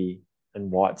navy and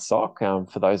white sock.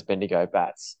 For those Bendigo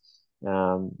bats,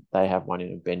 they have one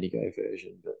in a Bendigo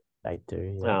version, but they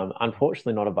do.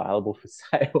 Unfortunately, not available for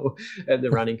sale at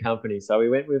the running company. So we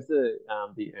went with the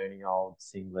Ernie Old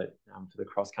singlet for the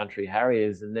cross country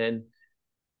Harriers, and then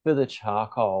for the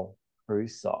charcoal crew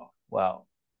sock, well,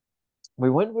 we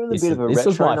went with a bit of a retro This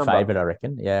was my number. favourite, I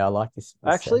reckon. Yeah, I like this.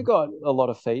 I actually got a lot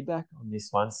of feedback on this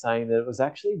one saying that it was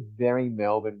actually very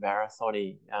Melbourne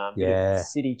marathon-y, bit of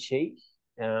city cheek.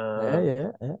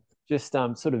 Just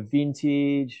sort of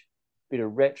vintage, bit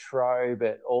of retro,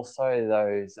 but also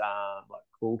those like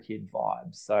cool kid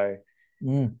vibes. So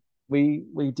we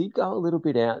did go a little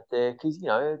bit out there because,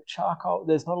 charcoal,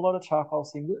 there's not a lot of charcoal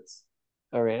singlets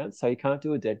around, so you can't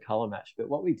do a dead color match. But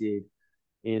what we did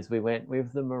is we went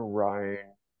with the maroon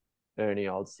Ernie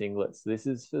Old singlet. So this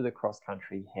is for the cross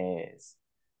country hares.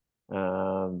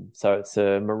 So it's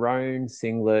a maroon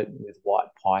singlet with white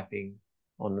piping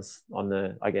on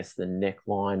the I guess the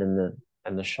neckline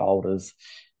and the shoulders,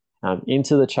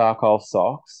 into the charcoal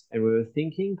socks. And we were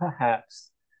thinking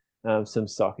perhaps some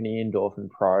Saucony Endorphin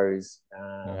Pros.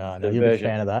 I know you're a big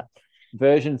fan of that.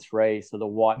 Version 3, so the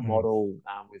white model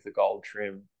with the gold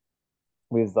trim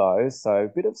with those. So a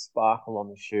bit of sparkle on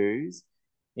the shoes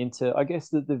into, I guess,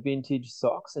 the vintage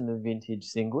socks and the vintage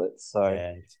singlets. So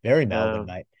it's very Melbourne,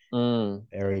 mate.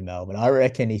 Very Melbourne. I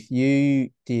reckon if you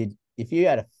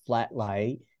had a flat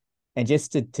lay and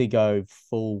just to go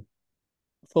full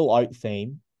oat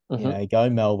theme, go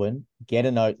Melbourne, get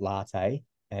an oat latte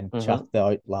and chuck the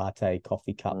oat latte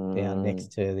coffee cup down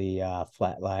next to the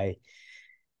flat lay.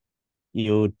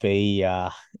 you'd be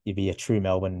a true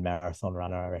Melbourne marathon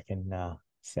runner, I reckon.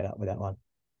 Set up with that one.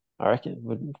 I reckon it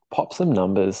would pop some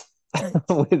numbers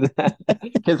with that.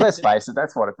 Because let's face it,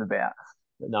 that's what it's about.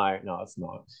 But no, it's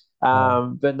not.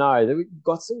 But no, we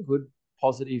got some good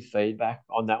positive feedback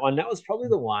on that one. That was probably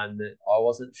the one that I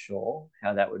wasn't sure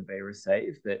how that would be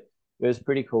received, but it was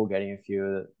pretty cool getting a few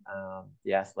of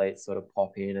the athletes sort of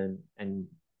pop in and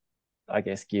I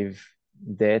guess give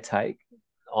their take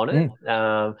on it.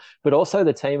 But also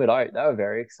the team at Oak, they were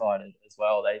very excited as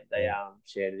well. They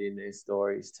shared it in their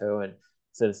stories too, and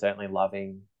sort of certainly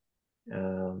loving,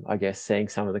 I guess, seeing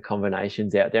some of the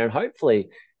combinations out there, and hopefully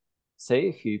see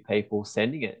a few people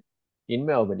sending it in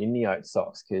Melbourne in the Oat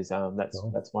socks, because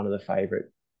that's one of the favourite.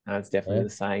 It's definitely the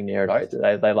saying there at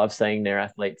Oat. They love seeing their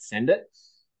athletes send it.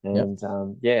 And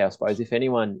I suppose if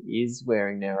anyone is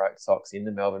wearing their Oat socks in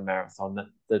the Melbourne Marathon,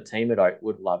 the team at Oat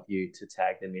would love you to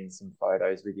tag them in some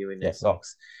photos with you in their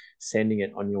socks, sending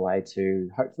it on your way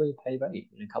to hopefully a PB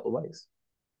in a couple of weeks.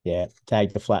 Yeah,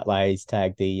 tag the flat lays,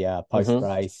 tag the post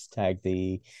race, tag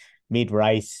the mid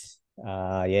race.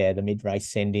 The mid race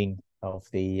sending of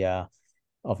the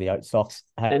Oat socks.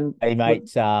 Hey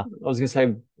mate, I was going to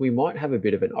say we might have a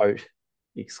bit of an Oat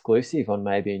exclusive on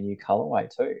maybe a new colorway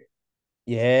too.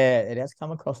 Yeah, it has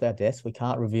come across our desk. We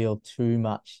can't reveal too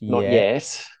much yet. Not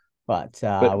yet. But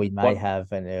we may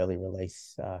have an early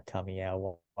release coming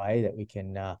our way that we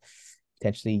can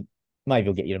potentially, maybe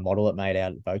we'll get you to model it, mate,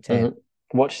 out at Votan.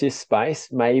 Watch this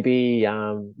space. Maybe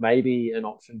an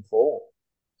option 4.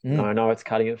 I know it's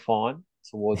cutting it fine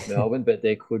towards Melbourne, but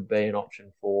there could be an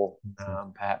option 4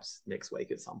 perhaps next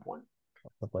week at some point.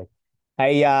 Probably.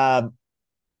 Hey,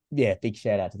 big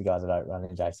shout out to the guys at Oat Run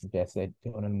and Jason Beth. They're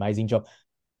doing an amazing job.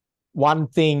 One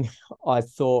thing I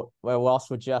thought, whilst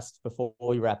we're just before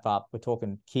we wrap up, we're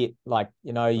talking kit,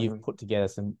 you've put together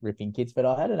some ripping kits, but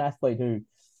I had an athlete who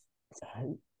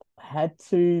had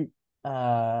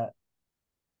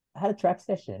a track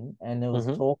session, and there was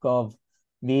talk of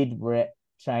mid rep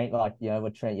change, I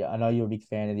know you're a big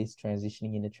fan of this,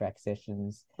 transitioning into track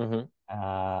sessions,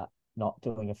 not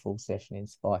doing a full session in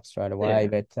spike straight away,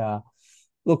 but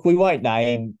look, we won't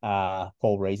name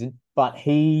Paul Reason, but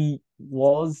he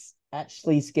was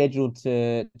actually scheduled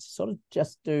to sort of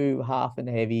just do half in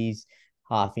the heavies,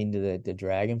 half into the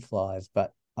dragonflies.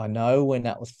 But I know when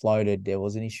that was floated, there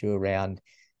was an issue around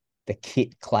the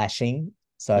kit clashing,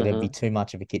 so there'd be too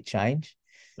much of a kit change.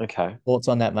 Okay. Thoughts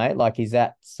on that, mate? Like, is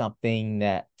that something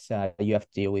that you have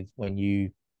to deal with when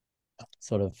you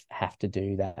sort of have to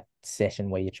do that session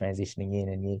where you're transitioning in,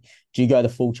 and do you go the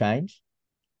full change?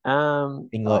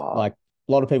 Like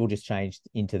a lot of people just changed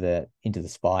into the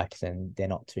spikes, and they're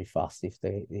not too fussed if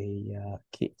the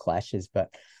kit clashes.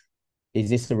 But is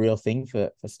this a real thing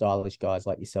for stylish guys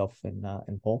like yourself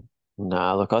and Paul?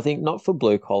 No, look, I think not for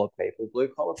blue collar people. Blue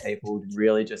collar people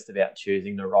really just about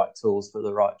choosing the right tools for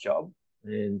the right job,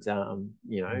 and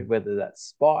whether that's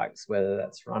spikes, whether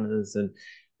that's runners, and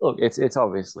look, it's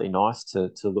obviously nice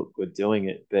to look good doing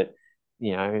it, but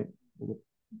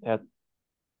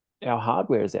our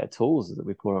hardware is our tools that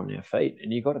we put on our feet,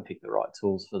 and you've got to pick the right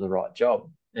tools for the right job,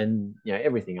 and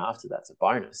everything after that's a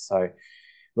bonus. So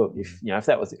look, if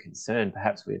that was a concern,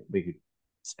 perhaps we could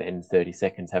spend 30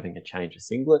 seconds having a change of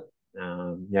singlet.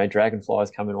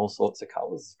 Dragonflies come in all sorts of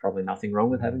colors. There's probably nothing wrong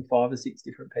with having 5 or 6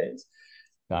 different pairs.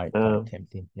 Don't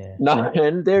tempt him. Yeah. No,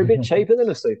 and they're a bit cheaper than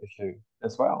a super shoe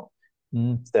as well,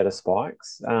 instead of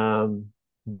spikes.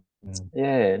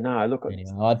 Yeah, no, look.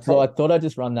 Anyway, I thought I'd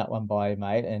just run that one by you,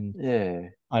 mate. And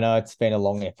I know it's been a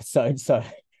long episode, so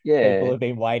people have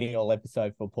been waiting all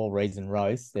episode for Paul Reason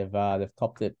roast. They've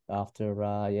copped it after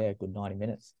a good 90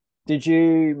 minutes. Did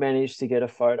you manage to get a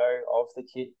photo of the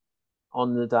kit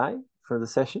on the day for the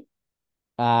session?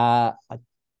 I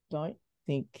don't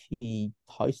think he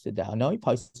posted that. I know he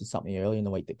posted something early in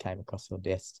the week that came across your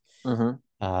desk.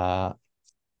 Might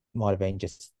have been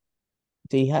just.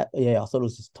 I thought it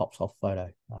was just tops off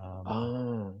photo.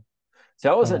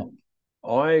 So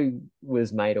I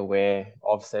was made aware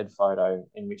of said photo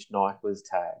in which Nike was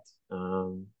tagged.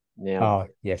 Now. Oh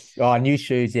yes. Oh, new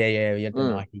shoes. Yeah. You had the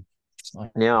Nike.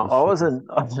 Now I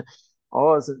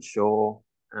wasn't sure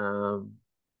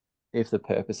if the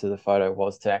purpose of the photo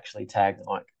was to actually tag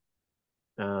Nike.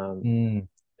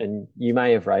 And you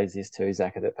may have raised this too,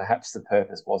 Zach, that perhaps the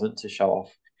purpose wasn't to show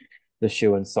off the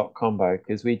shoe and sock combo,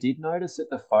 because we did notice that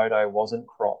the photo wasn't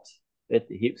cropped at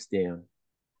the hips down.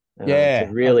 To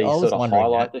really sort of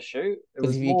highlight the shoe.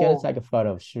 Because if you're going to take a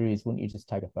photo of shoes, wouldn't you just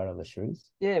take a photo of the shoes?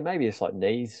 Yeah, maybe it's like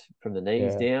knees, from the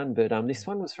knees down, but this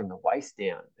one was from the waist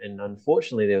down, and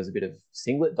unfortunately there was a bit of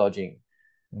singlet dodging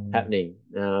happening.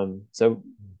 So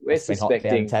we're It's been hot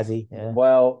down in suspecting. Tassie. Yeah.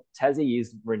 Well, Tassie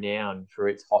is renowned for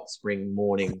its hot spring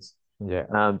mornings. Yeah.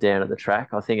 Down at the track.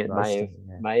 I think it Roasting,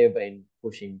 yeah. may have been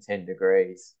pushing 10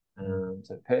 degrees. Mm.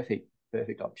 So perfect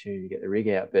opportunity to get the rig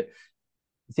out. But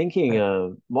thinking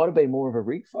might have been more of a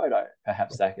rig photo,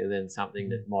 perhaps, Zaka, than something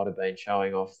that might have been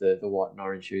showing off the white and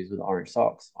orange shoes with the orange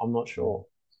socks. I'm not sure.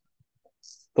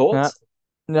 Thoughts?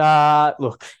 Nah,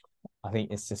 look, I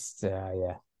think it's just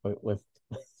yeah, we've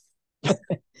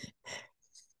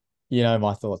you know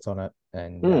my thoughts on it,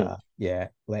 and yeah,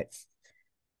 let's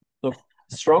look.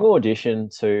 Strong audition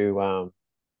to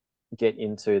get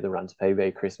into the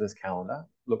Run2PB Christmas calendar.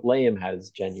 Look, Liam has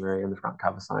January on the front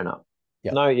cover sewn up.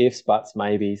 Yep. No ifs, buts,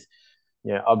 maybes.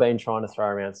 Yeah, I've been trying to throw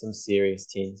around some serious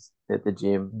tins at the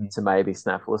gym to maybe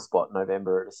snaffle a spot in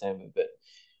November or December. But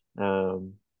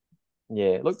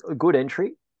yeah, look, a good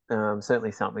entry.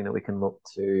 Certainly something that we can look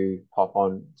to pop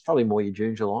on. It's probably more your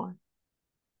June, July.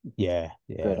 Yeah.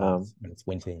 But when it's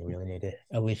winter, you really need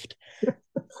a lift.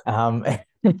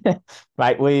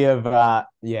 Mate, we have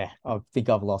yeah, I think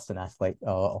I've lost an athlete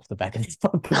off the back of this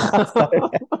podcast.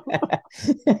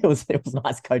 So it was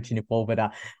nice coaching you, Paul,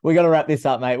 but we got to wrap this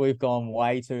up, mate. We've gone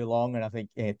way too long, and I think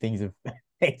things have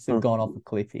gone off a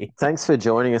cliff here. Thanks for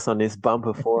joining us on this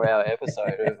bumper 4-hour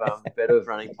episode of Better with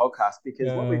Running podcast,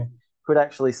 because what we could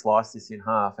actually slice this in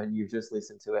half, and you've just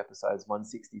listened to episodes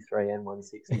 163 and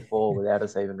 164 without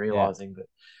us even realizing. But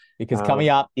because coming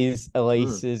up is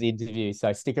Elise's interview,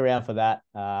 so stick around for that.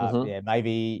 Yeah,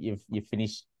 maybe you've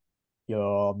finished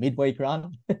your midweek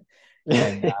run,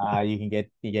 and you can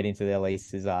get into the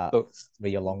Elise's for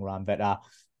your long run. But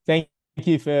thank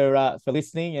you for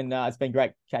listening, and it's been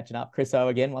great catching up, Chriso.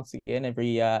 Again, once again,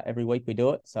 every week we do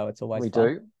it, so it's always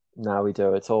fun. We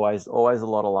do. It's always a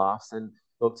lot of laughs. And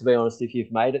look, to be honest, if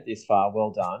you've made it this far,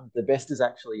 well done. The best is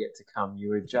actually yet to come. You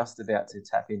were just about to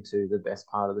tap into the best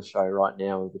part of the show right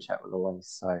now with the chat with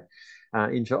Elise. So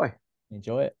enjoy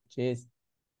it. Cheers.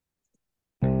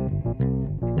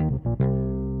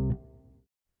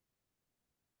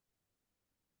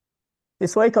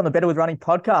 This week on the Better with Running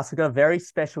podcast, we've got a very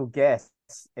special guest.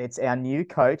 It's our new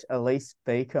coach, Elise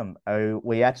Beacom, who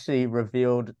we actually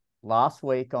revealed last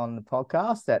week on the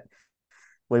podcast that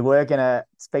we were going to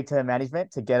speak to her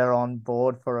management to get her on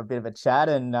board for a bit of a chat,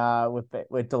 and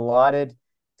we're delighted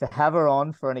to have her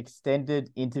on for an extended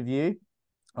interview.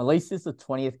 Elise is the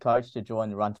 20th coach to join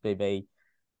the Run2PB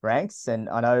ranks, and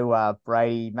I know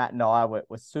Brady, Matt and I were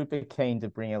super keen to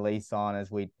bring Elise on,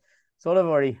 as we sort of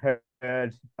already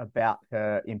heard about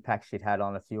her impact she'd had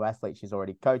on a few athletes she's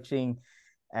already coaching,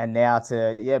 and now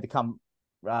to become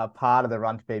part of the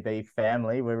Run2PB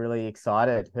family. We're really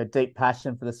excited. Her deep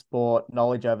passion for the sport,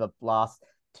 knowledge over the last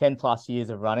 10 plus years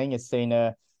of running has seen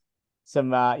her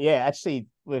actually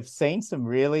we've seen some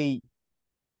really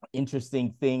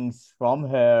interesting things from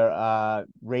her,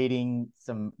 reading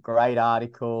some great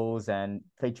articles and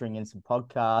featuring in some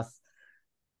podcasts.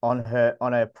 On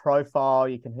her profile,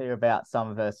 you can hear about some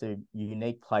of her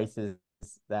unique places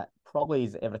that probably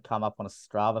has ever come up on a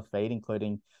Strava feed,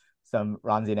 including some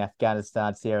runs in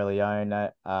Afghanistan, Sierra Leone,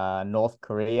 North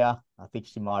Korea. I think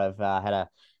she might have had a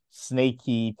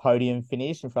sneaky podium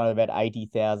finish in front of about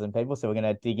 80,000 people. So we're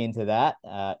going to dig into that.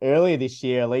 Earlier this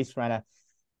year, Elise ran a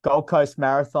Gold Coast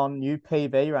Marathon, new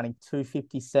PB, running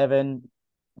 2:57.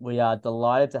 We are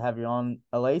delighted to have you on,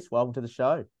 Elise. Welcome to the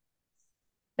show.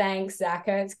 Thanks,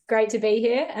 Zaka. It's great to be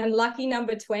here. And lucky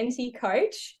number 20,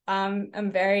 coach.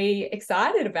 I'm very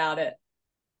excited about it.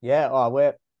 Yeah,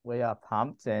 we are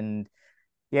pumped. And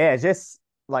yeah, just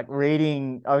like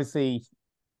reading, obviously,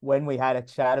 when we had a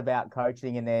chat about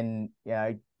coaching and then,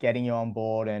 getting you on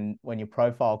board, and when your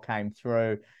profile came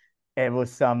through, it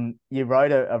was you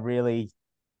wrote a really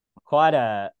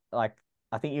I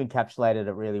think you encapsulated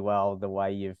it really well, the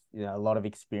way you've, a lot of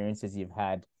experiences you've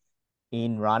had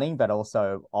in running, but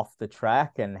also off the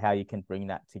track, and how you can bring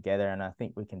that together. And I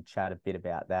think we can chat a bit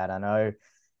about that. I know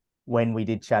when we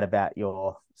did chat about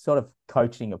your sort of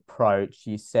coaching approach,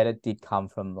 you said it did come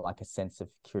from like a sense of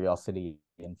curiosity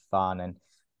and fun. And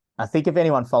I think if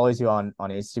anyone follows you on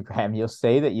Instagram, you'll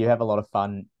see that you have a lot of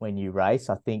fun when you race.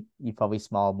 I think you probably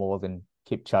smile more than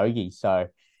Kipchoge. So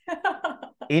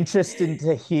interested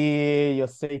to hear your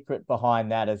secret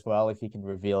behind that as well, if you can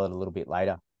reveal it a little bit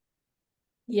later.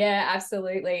 Yeah,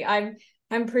 absolutely. I'm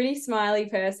a pretty smiley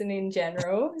person in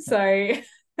general. So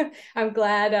I'm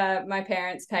glad my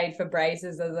parents paid for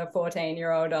braces as a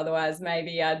 14-year-old. Otherwise,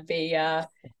 maybe I'd be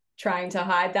trying to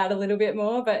hide that a little bit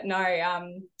more. But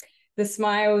no, the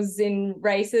smiles in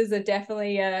races are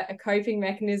definitely a coping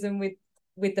mechanism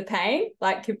with the pain,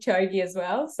 like Kipchoge as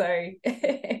well. So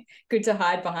good to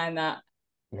hide behind that.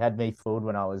 you had me fooled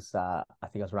when I was, I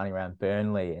think I was running around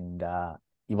Burnley, and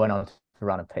you went on to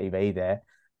run a PB there.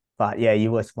 But yeah,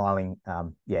 you were smiling,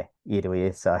 yeah, ear to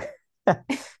ear. So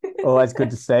always good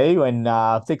to see when,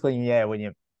 particularly, yeah,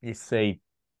 when you see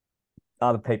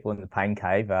other people in the pain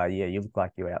cave. Yeah, you look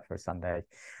like you're out for a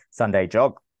Sunday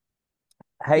jog.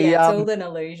 Hey, Yeah, it's all an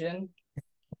illusion.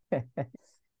 hey,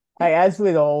 as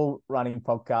with all running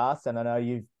podcasts, and I know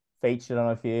you've featured on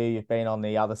a few, you've been on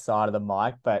the other side of the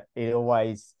mic, but it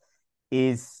always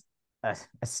is a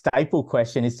staple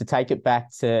question is to take it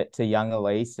back to young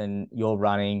Elise and your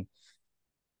running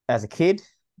as a kid,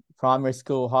 primary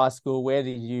school, high school. Where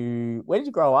did you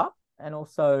grow up? And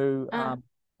also,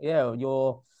 yeah,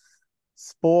 your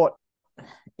sport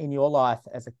in your life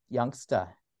as a youngster.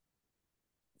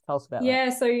 Tell us about that.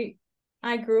 Yeah, so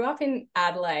I grew up in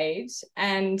Adelaide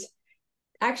and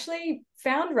actually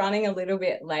found running a little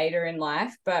bit later in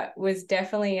life, but was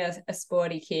definitely a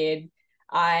sporty kid.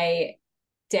 I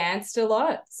danced a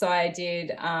lot. So I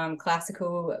did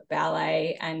classical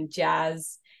ballet and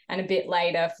jazz, and a bit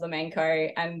later flamenco,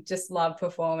 and just loved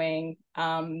performing,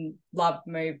 loved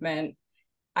movement.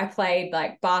 I played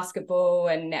like basketball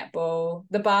and netball.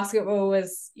 The basketball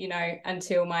was,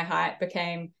 until my height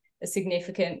became a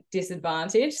significant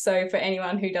disadvantage. So for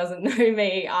anyone who doesn't know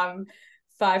me, I'm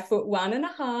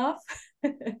 5'1.5".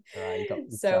 You got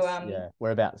so yeah, we're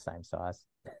about the same size.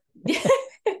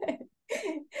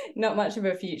 Not much of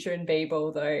a future in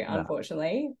b-ball though,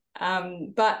 unfortunately.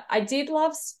 But I did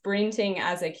love sprinting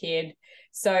as a kid.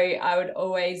 So I would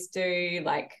always do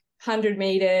like 100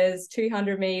 meters,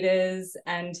 200 meters,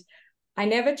 and I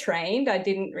never trained. I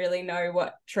didn't really know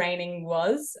what training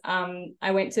was.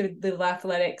 I went to Little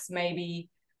Athletics maybe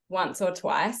once or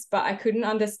twice, but I couldn't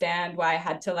understand why I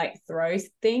had to like throw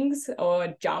things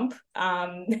or jump.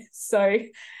 So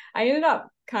I ended up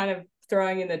kind of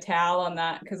throwing in the towel on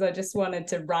that because I just wanted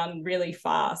to run really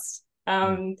fast.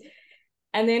 And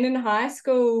then in high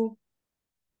school,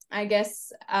 I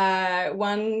guess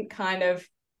one kind of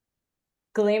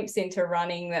glimpse into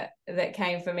running that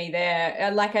came for me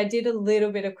there. Like I did a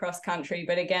little bit of cross country,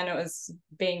 but again, it was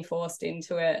being forced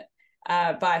into it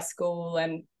by school,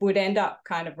 and would end up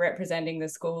kind of representing the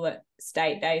school at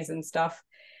state days and stuff.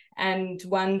 And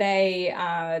one day,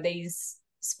 these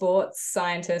sports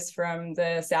scientists from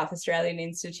the South Australian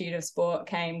Institute of Sport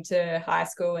came to high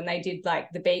school, and they did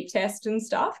like the beep test and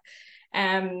stuff.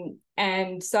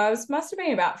 And so I must have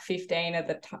been about 15 at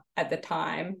the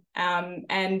time.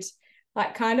 And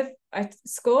like kind of I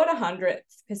scored 100th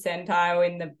percentile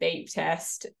in the beep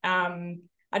test.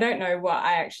 I don't know what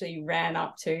I actually ran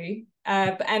up to.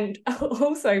 And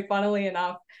also, funnily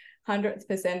enough, 100th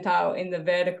percentile in the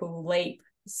vertical leap.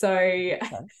 So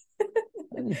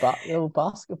little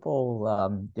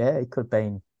basketball, yeah, it could have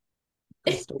been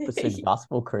still pursued a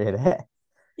basketball career there.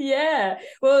 Yeah.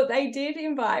 Well, they did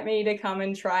invite me to come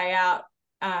and try out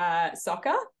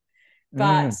soccer.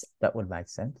 But that would make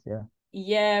sense, yeah.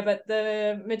 Yeah, but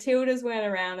the Matildas weren't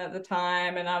around at the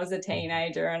time, and I was a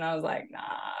teenager, and I was like,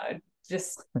 nah,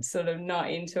 just sort of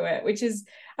not into it, which is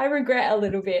I regret a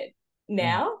little bit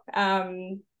now.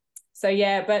 So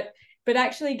yeah, but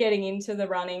actually getting into the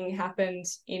running happened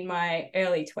in my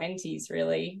early 20s,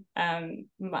 really,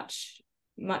 much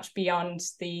beyond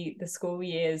the school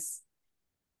years.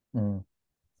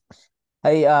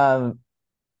 Hey,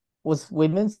 was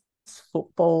women's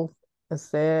football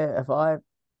have I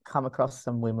come across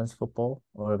some women's football,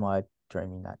 or am I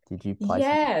dreaming that? Did you play?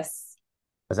 Yes.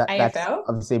 Was that's AFL?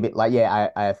 obviously a bit like, yeah,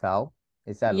 AFL.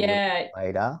 Is that a little bit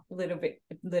later?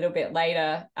 Little bit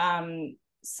later.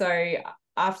 So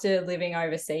after living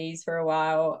overseas for a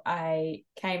while, I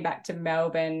came back to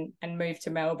Melbourne and moved to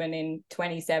Melbourne in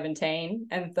 2017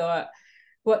 and thought,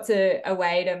 what's a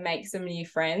way to make some new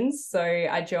friends? So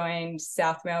I joined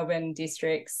South Melbourne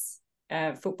District's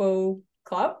football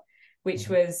club, which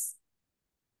was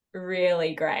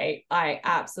really great. I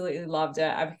absolutely loved it.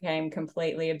 I became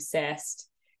completely obsessed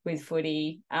with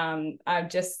footy. I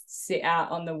just sit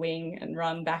out on the wing and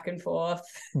run back and forth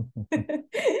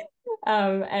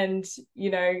and,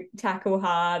 tackle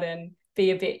hard and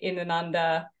be a bit in and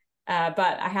under.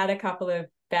 But I had a couple of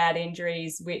bad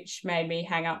injuries, which made me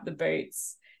hang up the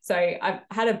boots. So I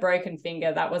had a broken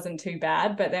finger. That wasn't too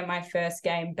bad. But then my first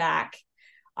game back,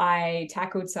 I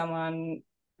tackled someone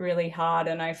really hard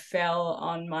and I fell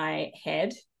on my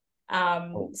head.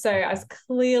 So I was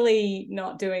clearly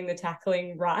not doing the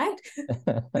tackling right.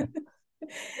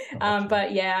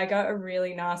 But yeah, I got a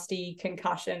really nasty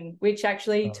concussion, which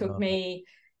actually took me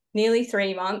nearly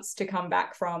 3 months to come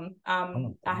back from.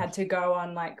 I had to go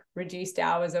on like reduced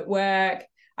hours at work.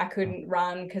 I couldn't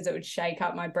run because it would shake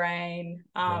up my brain.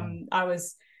 I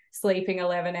was sleeping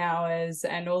 11 hours,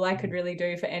 and all I could really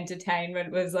do for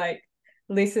entertainment was like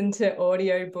listen to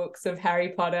audiobooks of Harry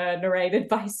Potter narrated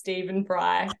by Stephen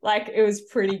Fry. Like, it was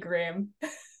pretty grim.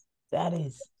 That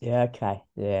is, yeah, okay.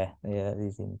 Yeah,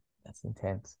 that's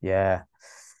intense. Yeah.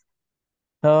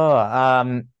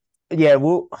 Oh, yeah,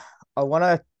 well, I want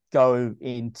to go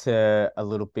into a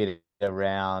little bit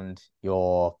around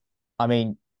I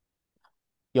mean,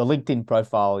 your LinkedIn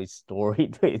profile is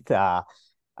storied with a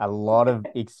lot of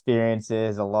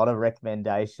experiences, a lot of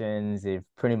recommendations. You've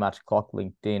pretty much clocked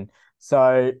LinkedIn.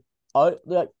 So,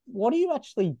 what do you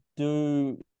actually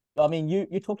do? I mean,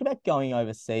 you talked about going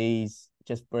overseas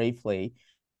just briefly,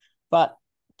 but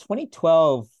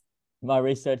 2012, my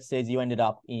research says you ended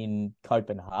up in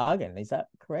Copenhagen. Is that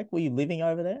correct? Were you living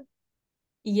over there?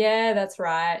 Yeah, that's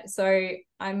right. So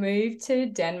I moved to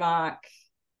Denmark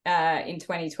in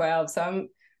 2012. So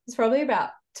it's probably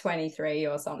about 23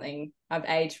 or something. I've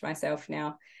aged myself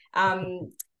now.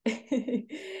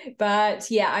 But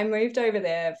yeah, I moved over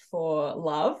there for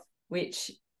love,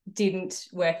 which didn't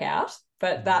work out,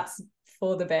 but that's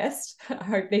for the best. I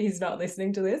hope that he's not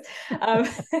listening to this.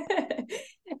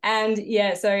 And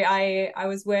yeah, so I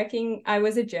was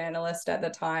a journalist at the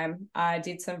time. I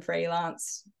did some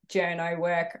freelance journo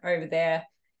work over there.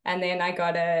 And then I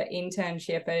got an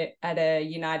internship at a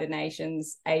United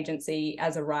Nations agency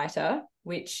as a writer,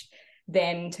 which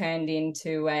then turned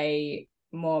into a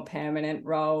more permanent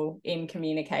role in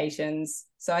communications.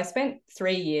 So I spent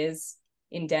 3 years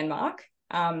in Denmark,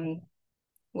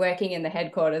 working in the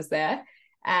headquarters there.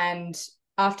 And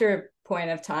after a point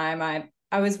of time,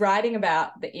 I was writing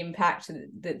about the impact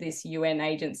that this UN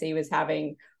agency was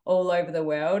having all over the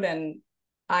world. And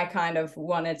I kind of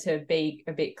wanted to be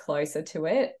a bit closer to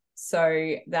it.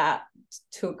 So that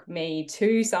took me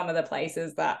to some of the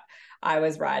places that I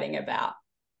was writing about.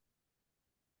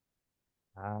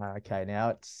 Okay. Now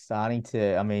it's starting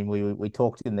to, I mean, we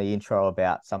talked in the intro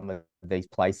about some of these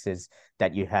places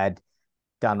that you had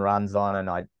done runs on, and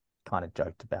I kind of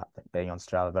joked about being on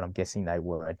Strava, but I'm guessing they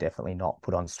were definitely not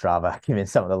put on Strava given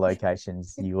some of the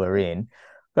locations you were in.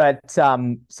 But so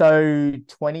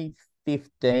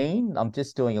 2015, I'm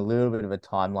just doing a little bit of a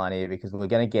timeline here because we're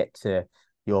going to get to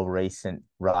your recent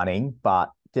running, but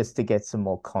just to get some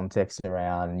more context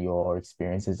around your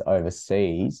experiences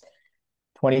overseas,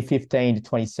 2015 to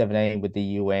 2017 with the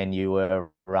UN, you were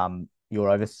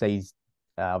overseas,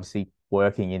 obviously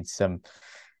working in some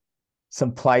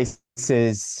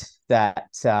places that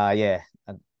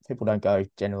people don't go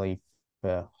generally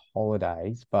for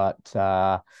holidays. But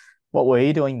what were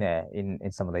you doing there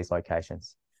in some of these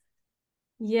locations?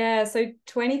 Yeah, so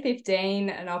 2015,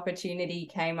 an opportunity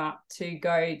came up to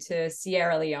go to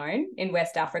Sierra Leone in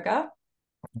West Africa.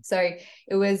 So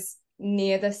it was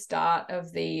near the start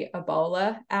of the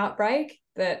Ebola outbreak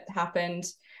that happened,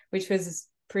 which was a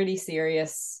pretty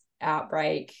serious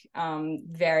outbreak,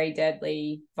 very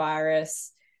deadly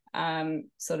virus,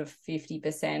 sort of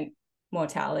 50%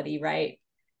 mortality rate.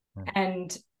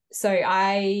 And so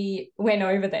I went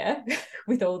over there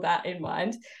with all that in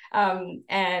mind.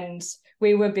 And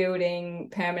we were building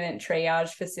permanent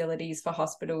triage facilities for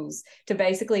hospitals to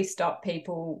basically stop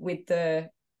people with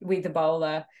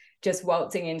Ebola just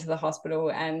waltzing into the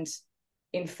hospital and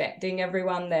infecting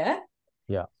everyone there.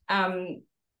 Yeah.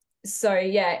 So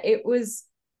yeah, it was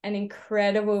an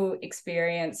incredible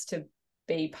experience to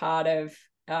be part of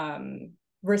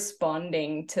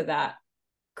responding to that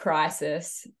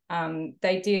crisis.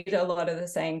 They did a lot of the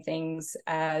same things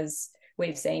as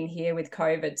we've seen here with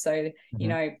COVID. So, you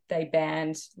know, they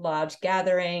banned large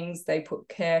gatherings, they put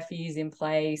curfews in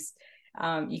place.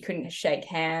 You couldn't shake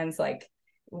hands. Like,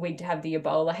 we'd have the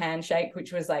Ebola handshake,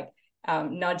 which was like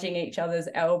nudging each other's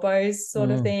elbows sort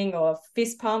of thing, or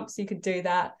fist pumps. You could do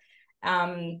that.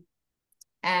 And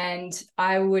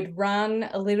I would run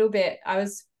a little bit. I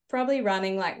was probably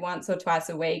running like once or twice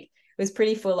a week. It was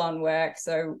pretty full on work.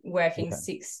 So working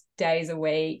 6 days a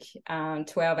week,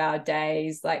 12-hour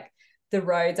days. Like, the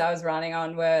roads I was running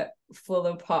on were full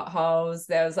of potholes.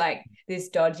 There was like this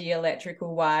dodgy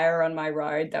electrical wire on my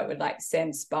road that would like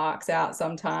send sparks out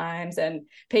sometimes. And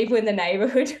people in the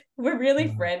neighborhood were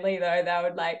really friendly though. They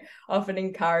would like often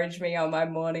encourage me on my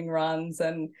morning runs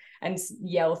and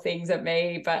yell things at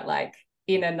me, but like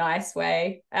in a nice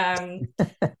way. Were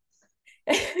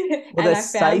they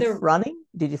safe running?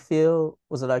 Did you feel,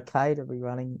 was it okay to be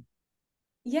running?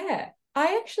 Yeah,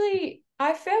 I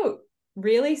felt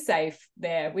really safe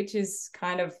there, which is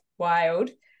kind of wild.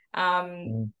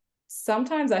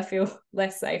 Sometimes I feel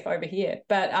less safe over here,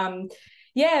 but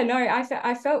yeah, no,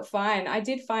 I felt fine. I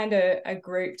did find a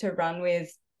group to run with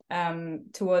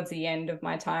towards the end of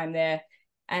my time there,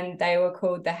 and they were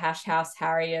called the Hash House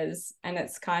Harriers, and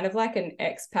it's kind of like an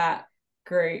expat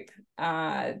group.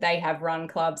 They have run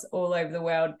clubs all over the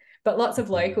world, but lots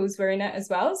of locals were in it as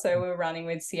well. So we were running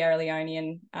with Sierra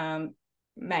Leonean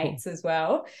mates as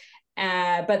well.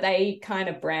 But they kind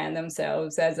of brand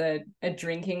themselves as a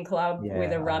drinking club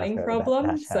with a running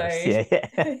problem. So yeah.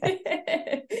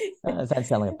 That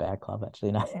sounds like a bad club,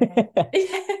 actually. No.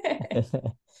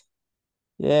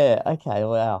 Yeah. Okay.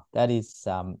 Wow. That is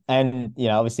and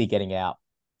obviously getting out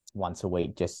once a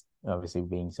week, just obviously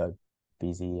being so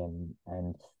busy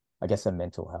and I guess a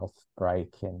mental health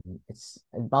break, and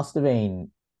it must have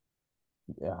been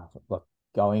like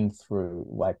going through,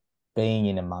 like being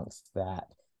in amongst that.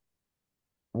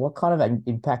 What kind of an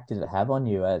impact did it have on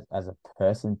you as a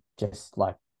person, just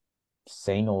like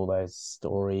seeing all those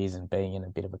stories and being in a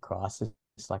bit of a crisis?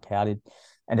 Like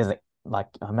does it, like,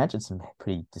 I imagine some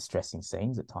pretty distressing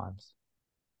scenes at times.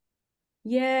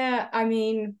 Yeah, I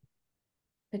mean,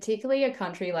 particularly a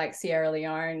country like Sierra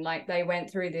Leone, like they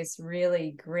went through this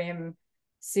really grim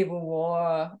civil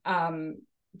war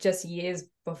just years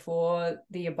before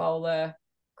the Ebola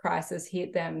crisis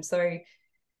hit them. So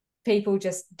people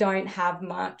just don't have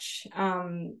much,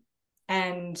 and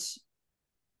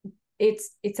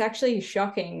it's actually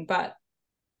shocking, but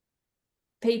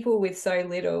people with so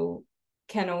little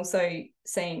can also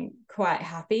seem quite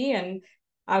happy. And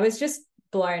I was just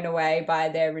blown away by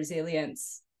their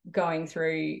resilience going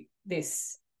through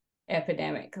this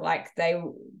epidemic. Like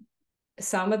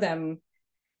some of them,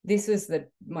 this was the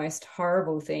most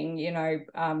horrible thing.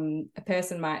 A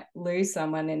person might lose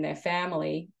someone in their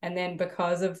family, and then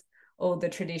because of all the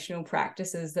traditional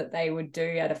practices that they would do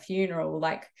at a funeral,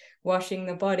 like washing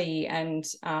the body and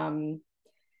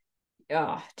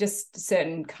just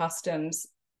certain customs,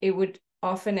 it would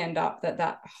often end up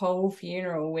that whole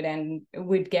funeral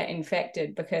would get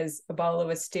infected because Ebola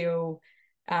was still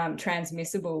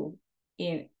transmissible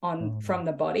from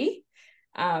the body.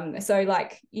 So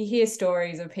like you hear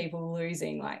stories of people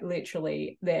losing like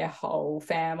literally their whole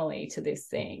family to this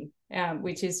thing,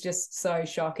 which is just so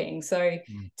shocking. So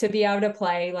to be able to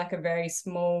play like a very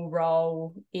small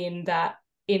role in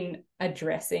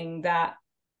addressing that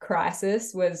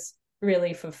crisis was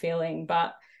really fulfilling.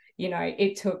 But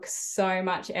it took so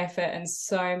much effort and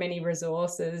so many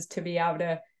resources to be able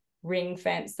to ring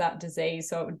fence that disease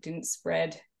so it didn't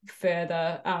spread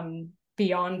further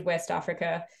beyond West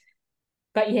Africa.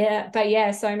 But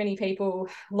yeah, so many people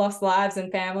lost lives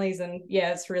and families, and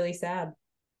yeah, it's really sad.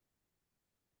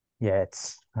 Yeah,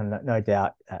 it's no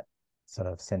doubt that sort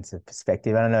of sense of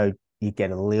perspective. I don't know, you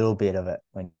get a little bit of it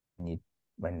when you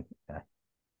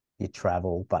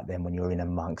travel, but then when you're in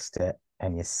amongst it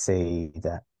and you see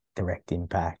the direct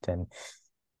impact, and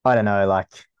I don't know, like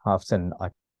often I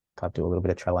do a little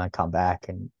bit of travel and come back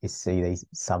and you see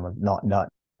some of not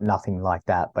nothing like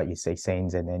that, but you see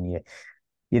scenes, and then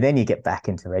you get back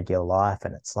into regular life,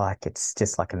 and it's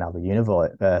just like another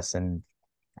universe, and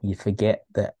you forget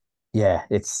that. Yeah,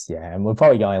 and we're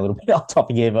probably going a little bit off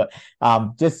topic here, but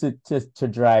just to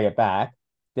drag it back,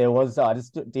 I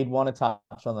just did want to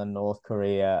touch on the North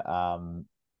Korea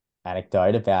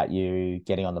anecdote about you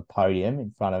getting on the podium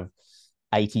in front of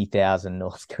 80,000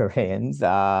 North Koreans.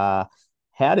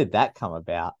 How did that come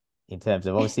about in terms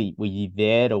of, obviously, were you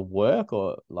there to work,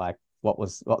 or like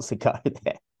what's the go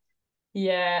there?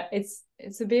 Yeah, it's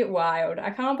a bit wild.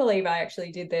 I can't believe I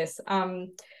actually did this.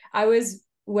 I was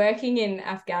working in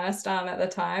Afghanistan at the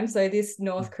time, so this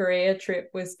North Korea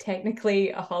trip was technically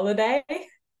a holiday.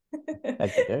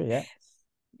 As you do, yeah.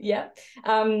 Yeah.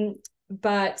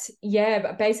 But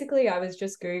basically I was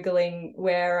just Googling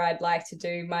where I'd like to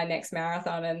do my next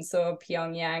marathon and saw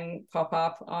Pyongyang pop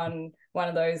up on one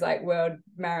of those like world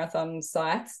marathon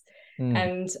sites.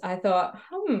 And I thought,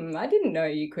 I didn't know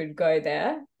you could go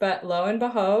there, but lo and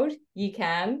behold, you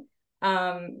can.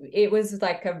 It was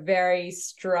like a very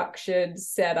structured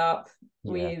setup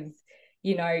with,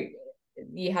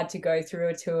 you had to go through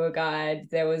a tour guide.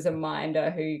 There was a minder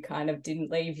who kind of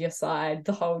didn't leave your side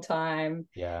the whole time.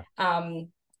 Yeah.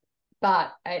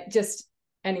 But just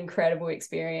an incredible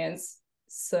experience.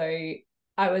 So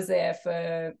I was there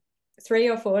for 3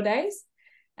 or 4 days.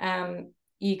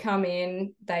 You come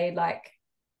in, they like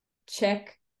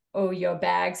check all your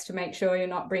bags to make sure you're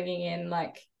not bringing in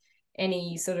like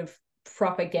any sort of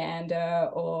propaganda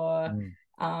or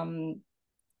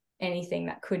anything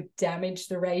that could damage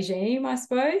the regime, I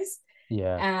suppose.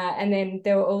 Yeah. And then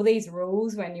there were all these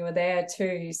rules when you were there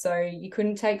too. So you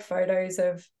couldn't take photos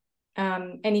of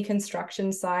any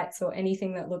construction sites or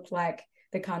anything that looked like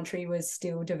the country was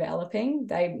still developing.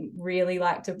 They really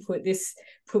like to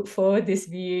put forward this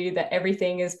view that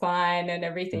everything is fine and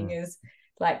everything is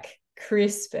like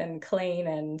crisp and clean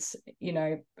and, you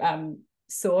know,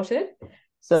 sorted.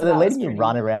 So they're that was letting you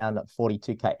run around at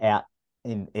 42K out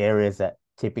in areas that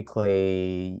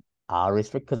typically are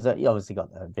restricted, because you obviously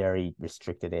got the very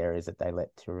restricted areas that they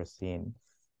let tourists in.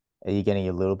 Are you getting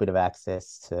a little bit of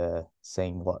access to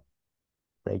seeing what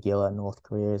regular North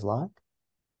Korea is like?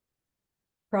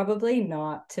 Probably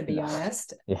not, to be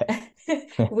honest. Yeah.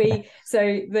 So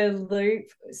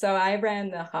I ran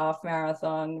the half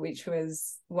marathon, which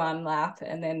was 1 lap,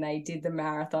 and then they did the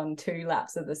marathon 2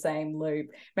 laps of the same loop,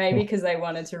 maybe because they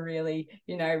wanted to really,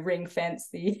 you know, ring fence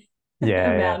the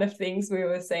amount of things we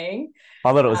were seeing.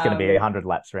 I thought it was going to be 100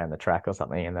 laps around the track or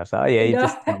something, and they're like, oh yeah, you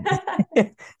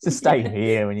just stay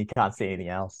here when you can't see anything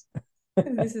else.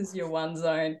 This is your one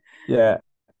zone. Yeah.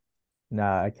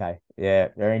 No, okay. Yeah,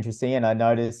 very interesting. And I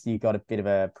noticed you got a bit of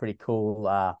a pretty cool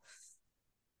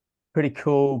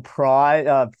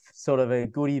prize, sort of a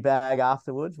goodie bag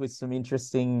afterwards with some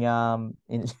interesting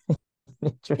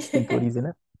interesting goodies in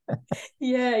it.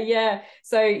 Yeah.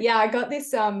 So yeah, I got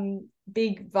this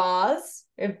big vase,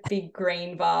 a big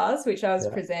green vase, which I was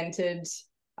presented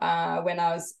when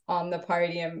I was on the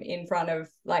podium in front of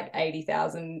like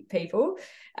 80,000 people.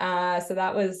 So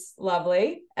that was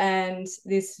lovely. And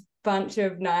this bunch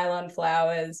of nylon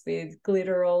flowers with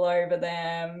glitter all over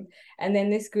them. And then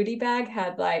this goodie bag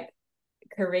had like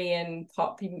Korean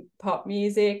pop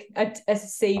music, a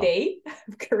CD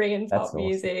of Korean pop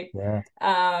music. Yeah.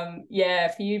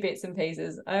 A few bits and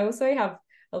pieces. I also have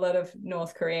a lot of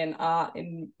North Korean art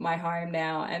in my home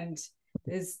now, and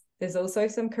there's also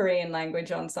some Korean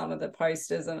language on some of the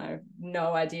posters, and I have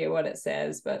no idea what it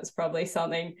says, but it's probably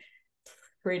something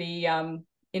pretty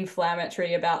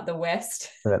inflammatory about the West.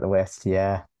 About the West,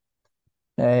 yeah.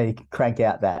 You can crank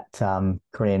out that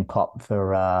Korean pop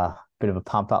for a bit of a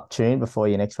pump up tune before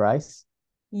your next race.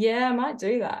 Yeah, I might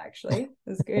do that actually.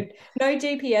 It's good. No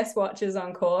GPS watches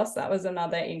on course. That was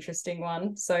another interesting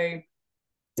one. So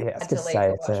yeah, I was going to say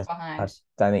I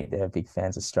don't think they're big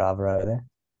fans of Strava over there.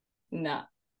 No.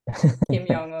 Kim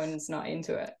Jong-un's not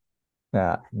into it.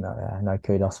 No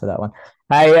kudos for that one.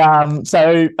 Hey,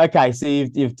 so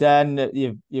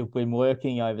you've been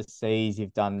working overseas,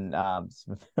 you've done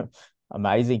some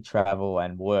amazing travel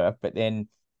and work, but then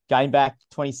going back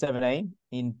 2017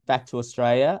 back to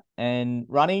Australia and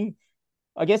running,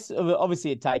 I guess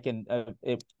obviously it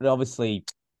obviously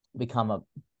become a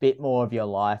bit more of your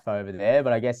life over there,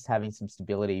 but I guess having some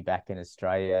stability back in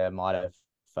Australia might have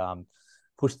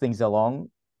pushed things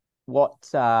along. What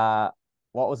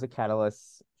was the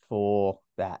catalyst for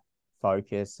that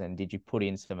focus, and did you put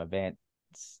in some events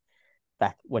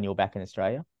back when you were back in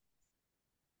Australia?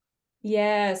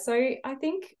 Yeah, so I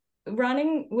think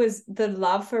the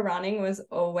love for running was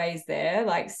always there,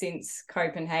 like since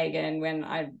Copenhagen, when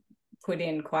I put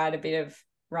in quite a bit of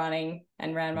running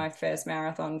and ran my first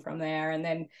marathon from there. And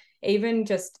then even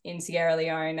just in Sierra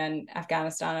Leone and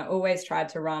Afghanistan, I always tried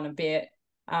to run a bit.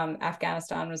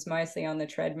 Afghanistan was mostly on the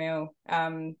treadmill,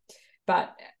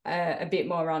 but a bit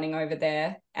more running over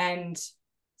there. And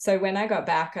so when I got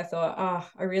back, I thought,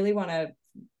 I really want to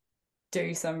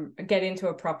get into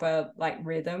a proper like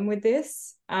rhythm with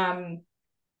this. And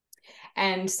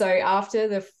so after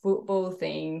the football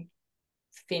thing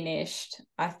finished,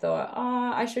 I thought,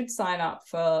 I should sign up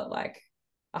for like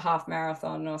a half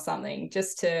marathon or something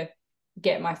just to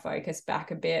get my focus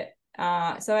back a bit.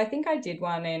 So I think I did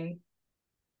one in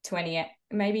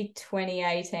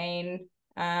 2018.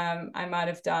 I might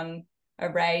have done a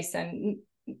race and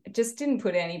just didn't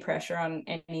put any pressure on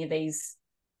any of these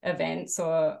events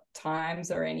or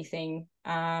times or anything,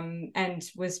 and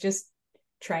was just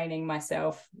training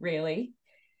myself really.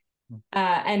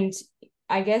 And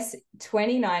I guess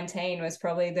 2019 was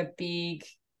probably the big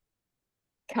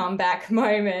comeback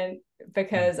moment,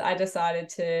 because I decided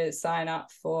to sign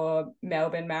up for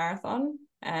Melbourne Marathon,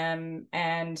 and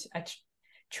I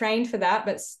trained for that,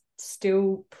 but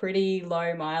still pretty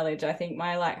low mileage. I think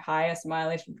my like highest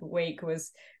mileage per week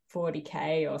was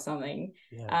 40K or something.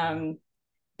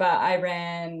 But I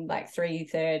ran like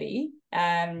 3:30,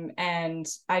 and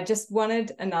I just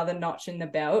wanted another notch in the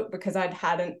belt, because I'd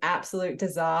had an absolute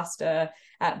disaster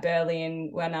at Berlin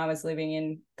when I was living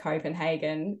in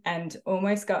Copenhagen, and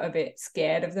almost got a bit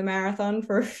scared of the marathon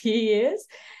for a few years,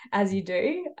 as you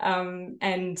do.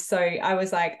 And so I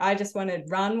was like, I just want to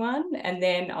run one, and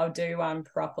then I'll do one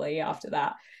properly after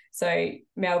that. So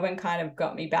Melbourne kind of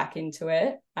got me back into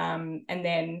it. And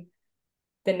then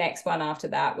the next one after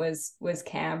that was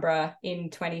Canberra in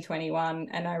 2021,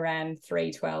 and I ran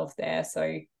 3:12 there.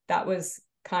 So that was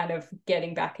kind of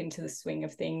getting back into the swing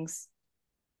of things.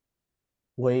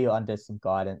 Were you under some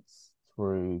guidance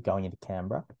through going into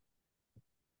Canberra?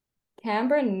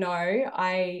 Canberra, no.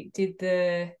 I did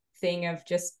the thing of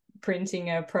just printing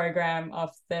a program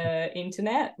off the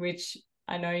internet, which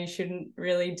I know you shouldn't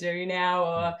really do now,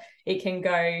 or it can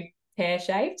go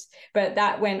pear-shaped, but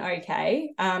that went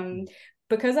okay.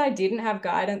 Because I didn't have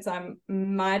guidance, I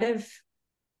might have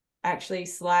actually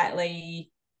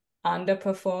slightly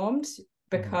underperformed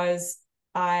because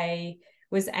I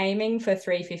was aiming for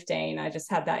 3:15. I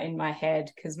just had that in my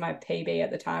head because my PB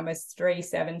at the time was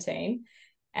 3:17.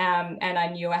 And I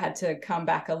knew I had to come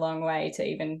back a long way to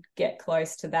even get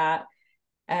close to that.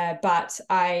 But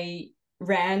I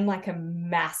ran like a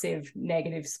massive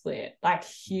negative split, like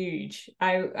huge.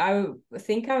 I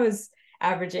think I was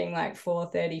averaging like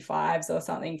 4:35s or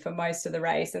something for most of the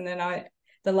race. And then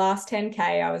the last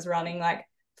 10K, I was running like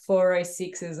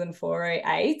 4:06s and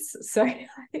 4:08s. So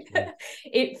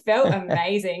it felt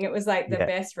amazing. It was like the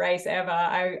best race ever.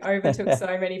 I overtook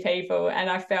so many people and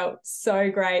I felt so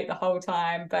great the whole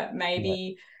time. But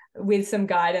maybe with some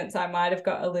guidance, I might have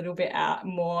got a little bit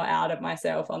more out of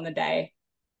myself on the day.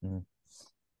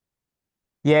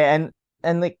 Yeah,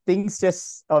 and like things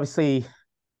just obviously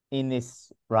in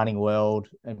this running world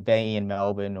and being in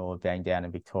Melbourne or being down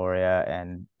in Victoria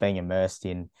and being immersed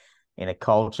in a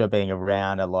culture, being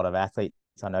around a lot of athletes.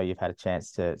 I know you've had a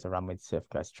chance to run with Surf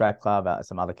Coast Track Club,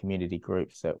 some other community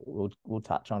groups that we'll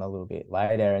touch on a little bit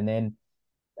later. And then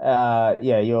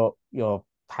your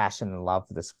passion and love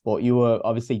for the sport. You were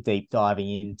obviously deep diving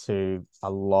into a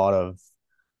lot of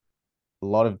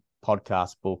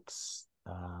podcast books,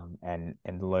 and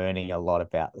learning a lot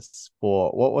about the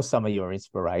sport. What were some of your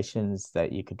inspirations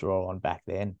that you could draw on back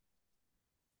then?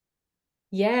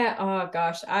 Yeah, oh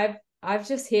gosh, I've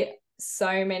just hit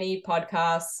so many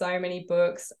podcasts, so many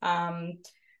books.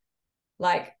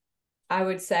 Like I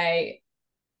would say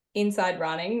Inside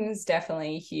Running is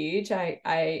definitely huge.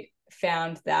 I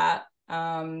found that.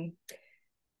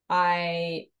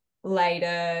 I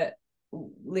later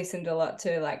listened a lot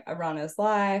to like A Runner's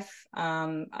Life.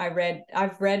 I've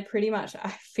read pretty much, I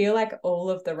feel like all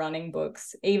of the running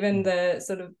books, even the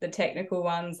sort of the technical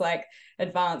ones like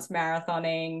Advanced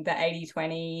Marathoning, the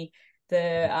 80-20,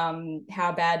 the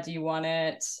How Bad Do You Want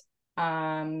It,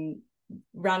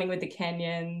 Running with the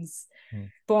Kenyans,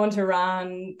 Born to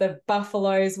Run, the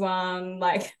Buffaloes one,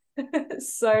 like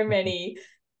so many.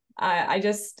 I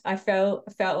felt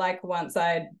like once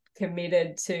I'd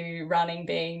committed to running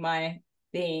being my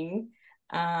thing,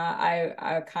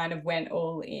 I kind of went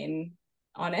all in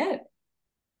on it.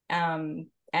 And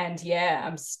yeah,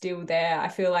 I'm still there. I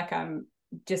feel like I'm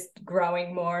just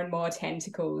growing more and more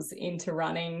tentacles into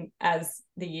running as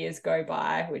the years go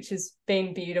by, which has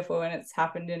been beautiful, and it's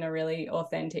happened in a really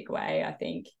authentic way, I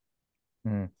think.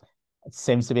 It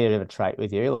seems to be a bit of a trait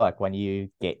with you. Like when you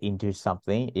get into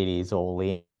something, it is all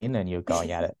in and you're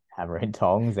going at it hammer and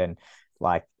tongs. And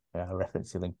like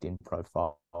reference your LinkedIn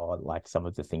profile, like some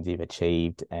of the things you've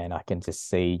achieved, and I can just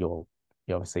see your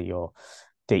obviously your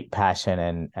deep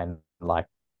passion and like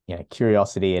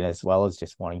curiosity, and as well as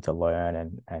just wanting to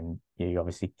learn, and you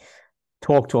obviously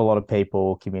talk to a lot of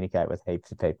people, communicate with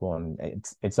heaps of people, and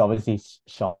it's obviously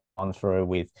shone through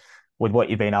with what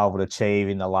you've been able to achieve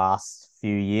in the last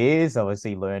few years.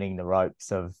 Obviously learning the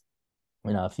ropes of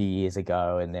a few years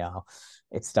ago, and now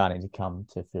it's starting to come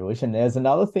to fruition. There's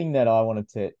another thing that I wanted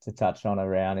to touch on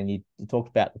around, and you talked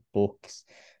about the books,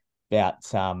 about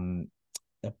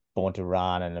Born to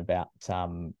Run, and about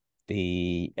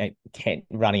the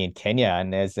running in Kenya.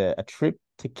 And there's a trip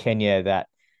to Kenya that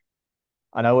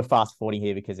I know we're fast forwarding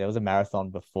here because there was a marathon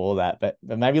before that, but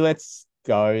maybe let's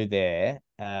go there.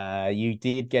 You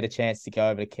did get a chance to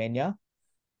go over to Kenya,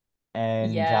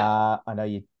 and I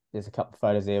know there's a couple of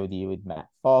photos there with you with Matt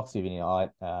Fox, with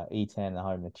E10, the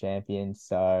home of the champions.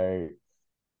 So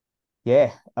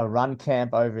yeah, a run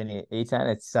camp over in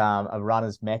E10. It's a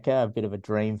runner's mecca, a bit of a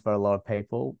dream for a lot of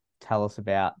people. Tell us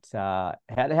about how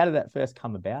did that first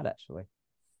come about, actually?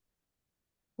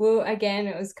 Well, again,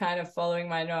 it was kind of following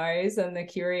my nose and the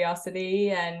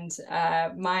curiosity. And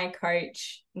my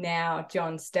coach now,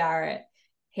 John Starrett,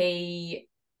 he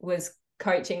was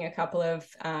coaching a couple of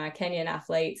Kenyan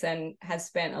athletes and has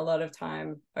spent a lot of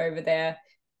time over there.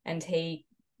 And he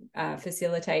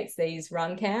facilitates these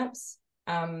run camps,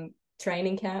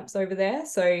 training camps over there.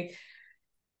 So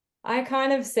I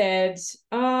kind of said,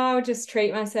 I'll just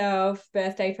treat myself,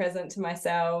 birthday present to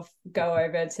myself, go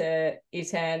over to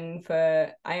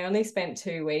Iten I only spent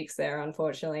 2 weeks there,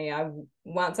 unfortunately.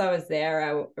 Once I was there,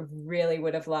 I really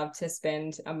would have loved to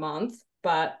spend a month,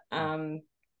 but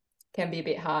can be a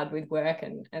bit hard with work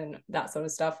and that sort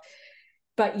of stuff.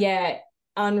 But yeah,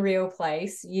 unreal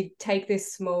place. You take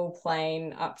this small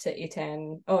plane up to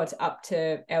Iten, or up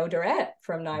to Eldoret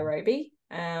from Nairobi.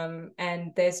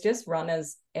 And there's just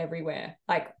runners everywhere,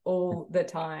 like all the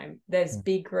time. There's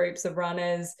big groups of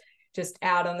runners just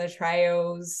out on the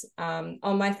trails. On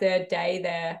my third day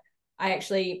there, I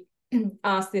actually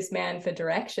asked this man for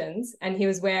directions, and he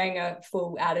was wearing a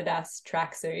full Adidas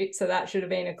tracksuit, so that should have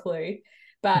been a clue.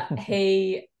 But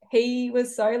he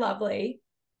was so lovely.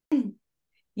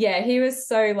 Yeah, he was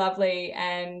so lovely,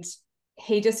 and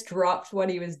he just dropped what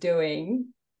he was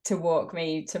doing to walk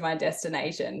me to my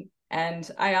destination. And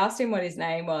I asked him what his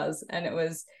name was, and it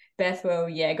was Bethwell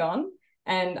Yegon.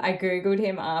 And I Googled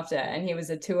him after, and he was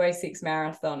a 2:06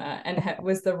 marathoner and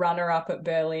was the runner-up at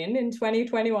Berlin in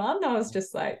 2021. I was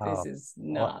just like, this is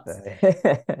nuts.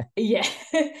 Yeah.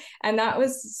 And that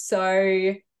was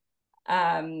so,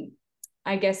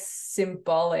 I guess,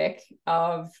 symbolic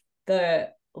of the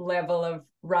level of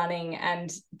running and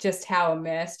just how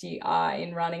immersed you are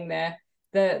in running there.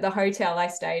 The hotel I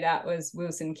stayed at was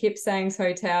Wilson Kipsang's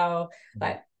hotel.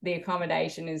 Like, the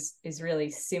accommodation is really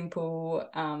simple.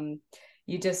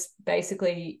 You just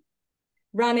basically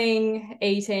running,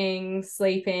 eating,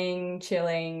 sleeping,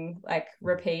 chilling, like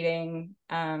repeating.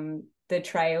 The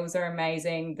trails are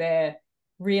amazing. They're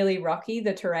really rocky.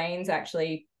 The terrain's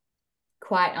actually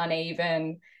quite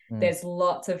uneven. There's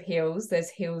lots of hills. There's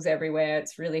hills everywhere.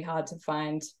 It's really hard to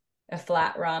find a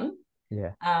flat run.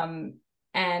 Yeah.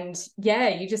 And yeah,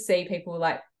 you just see people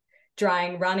like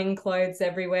drying running clothes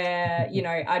everywhere. You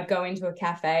know, I'd go into a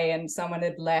cafe and someone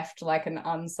had left like an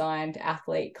unsigned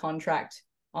athlete contract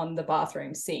on the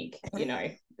bathroom sink, you know.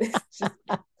 Just...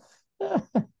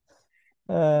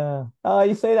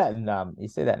 you see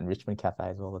that in Richmond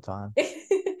cafes all the time.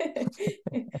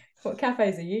 What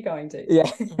cafes are you going to?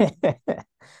 Yeah.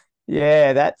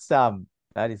 Yeah,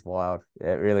 that is wild.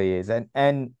 It really is.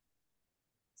 And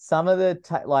some of the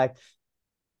like,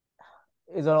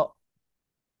 is it not,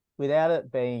 without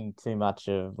it being too much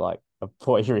of like a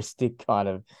voyeuristic kind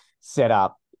of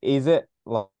setup, is it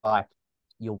like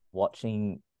you're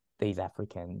watching these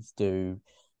Africans do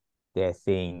their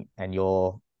thing and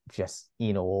you're just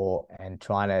in awe and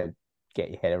trying to get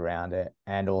your head around it,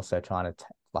 and also trying to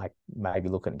like maybe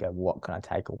look at it and go, what can I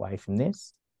take away from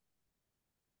this?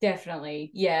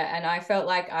 Definitely. Yeah. And I felt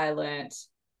like I learnt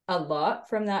a lot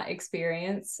from that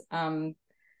experience.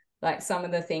 Like, some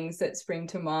of the things that spring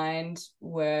to mind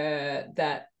were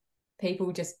that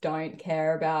people just don't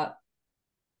care about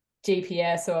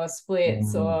GPS or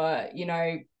splits, or, you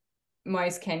know,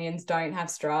 most Kenyans don't have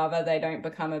Strava. They don't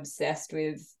become obsessed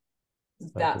with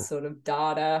that sort of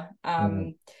data.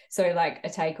 So like, a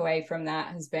takeaway from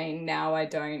that has been, now I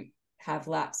don't have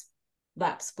lap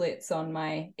splits on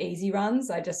my easy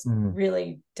runs. I just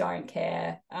really don't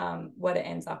care what it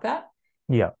ends up at.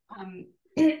 Yeah.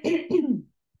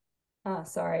 Oh,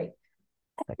 sorry.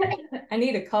 Okay. I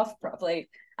need to cough properly.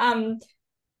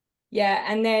 Yeah,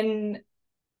 and then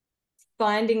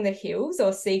finding the hills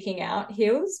or seeking out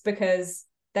hills, because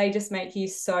they just make you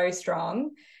so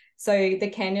strong. So the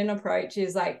Kenyan approach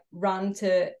is like run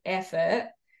to effort,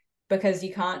 because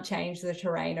you can't change the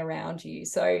terrain around you.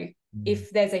 So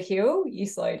if there's a hill, you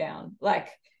slow down. Like,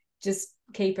 just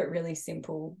keep it really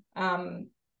simple. And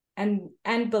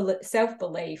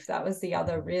self-belief, that was the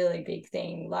other really big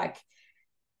thing. Like,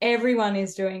 everyone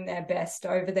is doing their best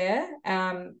over there.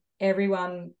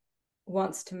 Everyone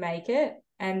wants to make it,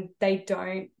 and they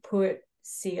don't put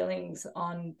ceilings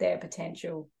on their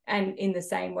potential, and in the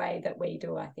same way that we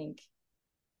do, I think.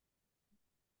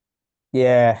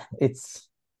 Yeah,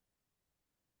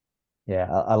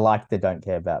 I like the don't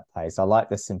care about pace. I like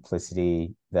the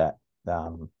simplicity that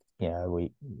you know,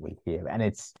 we hear, and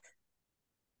it's,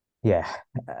 yeah,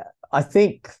 I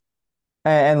think,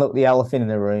 and look, the elephant in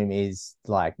the room is,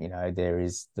 like, you know, there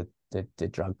is the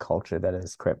drug culture that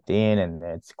has crept in, and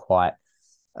it's quite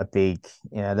a big,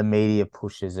 you know, the media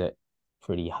pushes it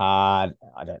pretty hard.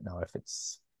 I don't know if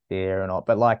it's fair or not,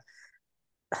 but like,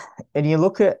 and you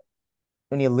look at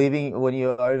when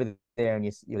you're over there and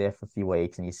you're there for a few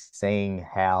weeks and you're seeing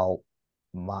how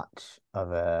much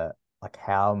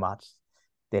how much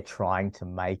they're trying to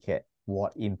make it,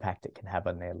 what impact it can have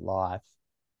on their life.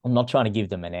 I'm not trying to give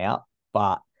them an out,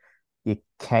 but you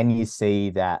see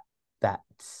that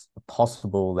that's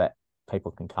possible, that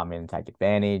people can come in and take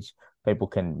advantage. People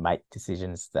can make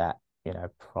decisions that, you know,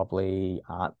 probably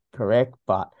aren't correct,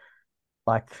 but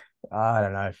like, I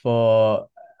don't know,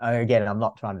 again, I'm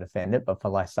not trying to defend it, but for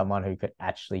like someone who could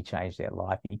actually change their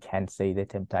life, you can see their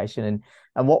temptation.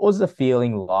 And what was the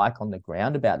feeling like on the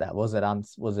ground about that? Was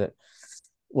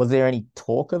there any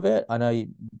talk of it? I know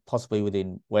possibly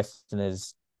within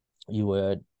Westerners, you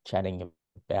were chatting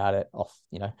about it off,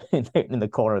 you know, in the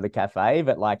corner of the cafe,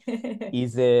 but like,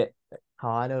 is it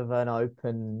kind of an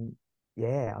open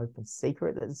open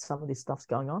secret that some of this stuff's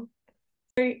going on?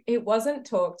 It wasn't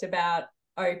talked about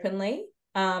openly.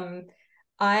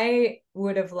 I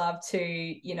would have loved to,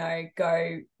 you know,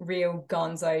 go real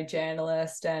gonzo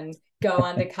journalist and go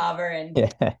undercover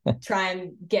and try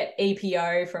and get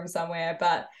EPO from somewhere,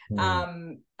 but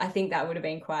I think that would have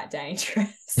been quite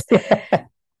dangerous.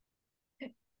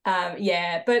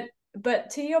 But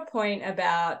to your point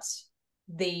about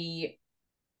the,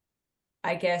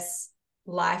 I guess,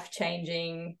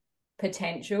 life-changing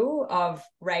potential of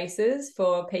races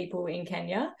for people in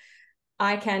Kenya,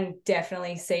 I can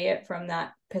definitely see it from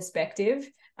that perspective.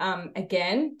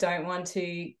 Again, don't want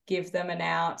to give them an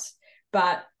out,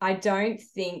 but I don't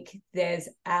think there's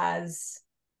as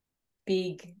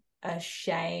big a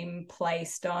shame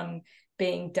placed on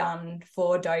being done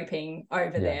for doping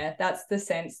over there. That's the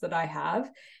sense that I have.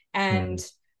 And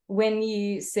when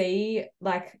you see,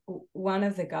 like, one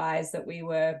of the guys that we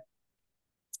were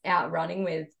out running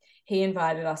with, he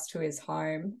invited us to his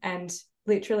home, and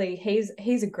literally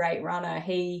he's a great runner.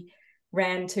 He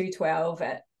ran 2:12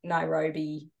 at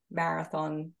Nairobi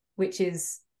Marathon, which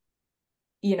is,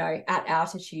 you know, at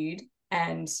altitude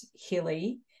and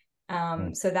hilly.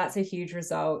 So that's a huge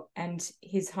result. And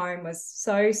his home was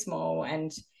so small,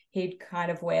 and he'd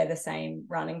kind of wear the same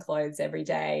running clothes every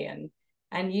day.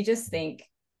 And you just think,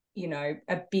 you know,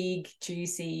 a big,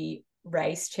 juicy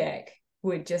race check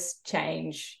would just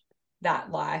change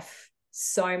that life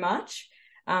so much.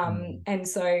 And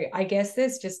so I guess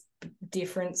there's just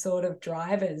different sort of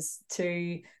drivers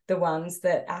to the ones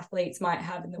that athletes might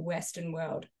have in the Western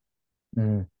world.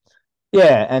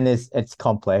 Yeah, and it's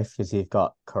complex because you've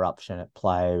got corruption at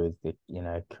play with the, you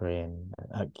know, Kenyan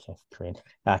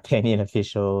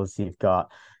officials. You've got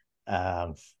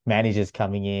managers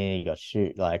coming in. You got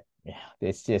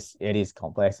it is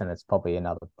complex, and it's probably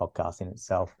another podcast in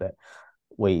itself that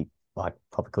we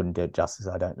probably couldn't do it justice.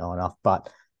 I don't know enough,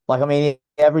 but I mean,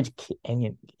 the average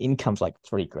Kenyan income's like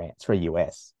 $3 grand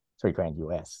US.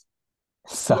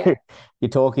 So you're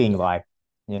talking like,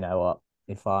 you know what,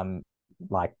 if I'm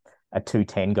like a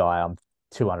 210 guy, I'm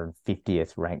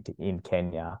 250th ranked in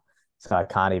Kenya. So I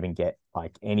can't even get I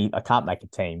can't make a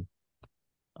team.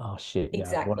 Oh shit.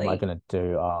 Exactly. What am I going to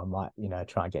do? I might,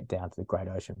 try and get down to the Great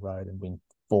Ocean Road and win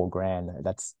 $4 grand.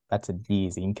 That's a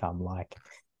year's income. Like,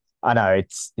 I know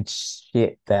it's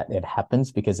shit that it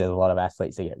happens because there's a lot of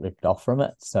athletes that get ripped off from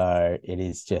it. So it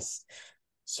is just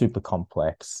super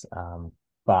complex.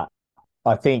 But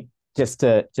I think just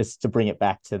to bring it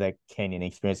back to the Kenyan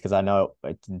experience, because I know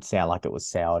it didn't sound like it was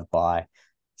soured by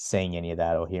seeing any of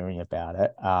that or hearing about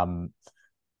it.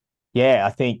 I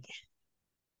think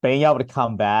being able to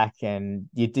come back, and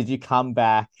did you come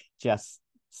back just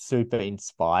super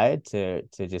inspired to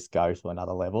just go to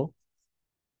another level?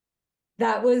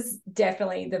 That was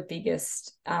definitely the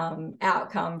biggest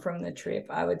outcome from the trip,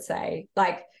 I would say.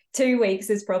 Like, 2 weeks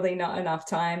is probably not enough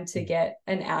time to get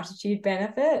an altitude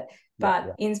benefit,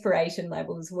 but inspiration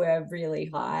levels were really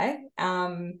high.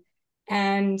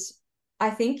 And I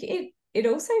think it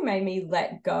also made me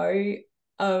let go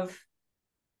of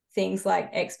things like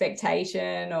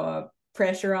expectation or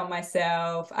pressure on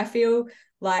myself. I feel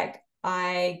like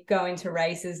I go into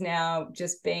races now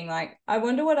just being like, I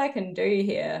wonder what I can do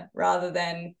here, rather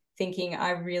than thinking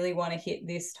I really want to hit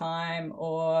this time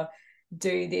or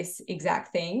do this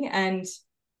exact thing. And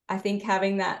I think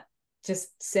having that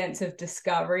just sense of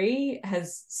discovery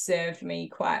has served me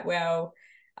quite well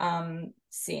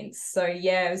since. So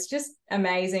yeah, it was just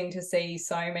amazing to see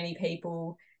so many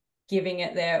people giving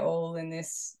it their all in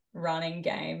this running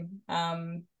game.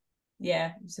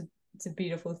 It's a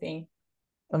beautiful thing.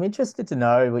 I'm interested to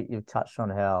know what you've touched on,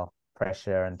 how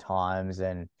pressure and times,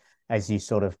 and as you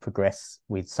sort of progress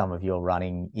with some of your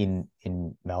running in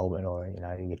Melbourne, or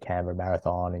your Canberra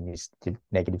Marathon, and you did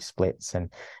negative splits, and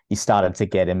you started to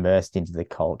get immersed into the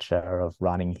culture of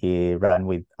running here, run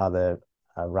with other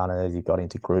runners, you got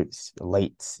into groups,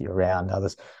 elites, you're around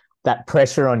others. That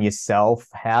pressure on yourself,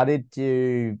 how did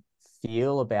you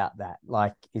feel about that?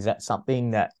 Like, is that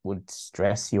something that would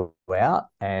stress you out?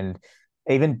 And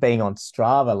even being on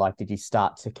Strava, like, did you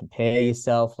start to compare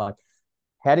yourself? Like,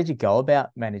 how did you go about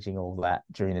managing all that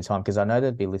during the time? Because I know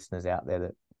there'd be listeners out there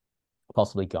that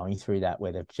possibly going through that,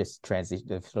 where they've just transitioned,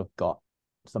 they've sort of got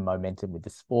some momentum with the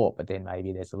sport, but then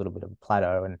maybe there's a little bit of a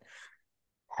plateau. And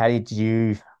how did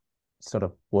you sort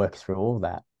of work through all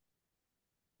that?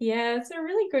 Yeah, it's a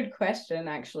really good question,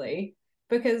 actually,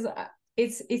 because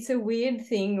it's a weird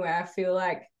thing where I feel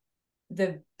like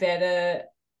the better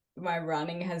my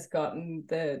running has gotten,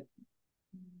 the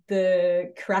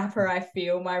crapper I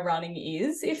feel my running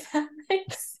is, if that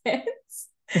makes sense.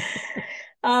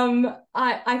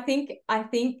 I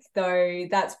think though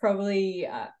that's probably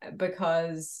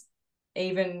because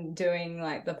even doing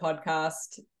like the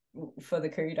podcast for the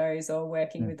kudos or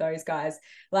working with those guys,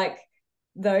 like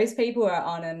those people are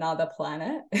on another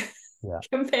planet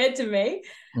compared to me.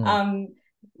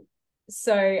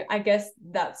 So I guess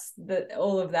that's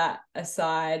all of that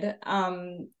aside.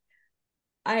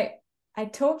 I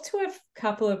talked to a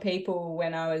couple of people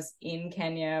when I was in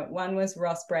Kenya. One was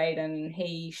Ross Braden.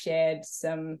 He shared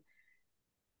some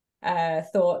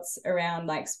thoughts around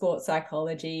like sports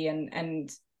psychology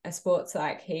and a sports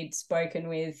psych he'd spoken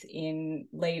with in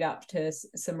lead up to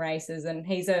some races, and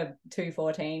he's a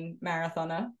 2:14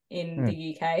 marathoner in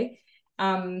the UK.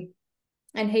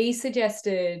 And he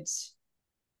suggested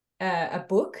a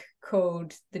book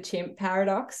called The Chimp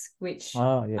Paradox, which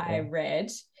I read.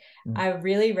 I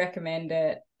really recommend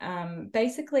it.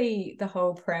 Basically, the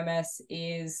whole premise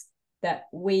is that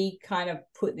we kind of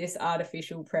put this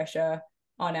artificial pressure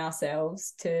on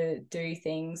ourselves to do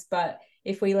things, but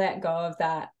if we let go of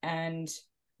that and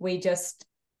we just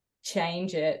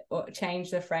change it or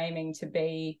change the framing to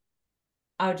be,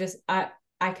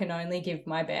 I can only give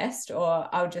my best, or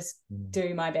I'll just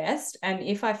do my best, and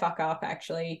if I fuck up,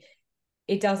 actually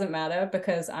it doesn't matter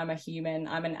because I'm a human,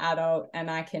 I'm an adult, and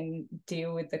I can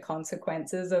deal with the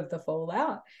consequences of the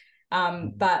fallout.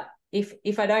 But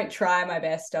if I don't try my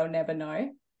best, I'll never know.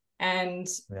 And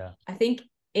I think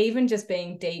even just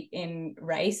being deep in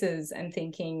races and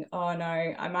thinking, oh no,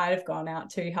 I might have gone out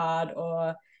too hard,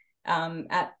 or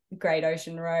at Great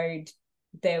Ocean Road,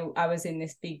 I was in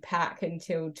this big pack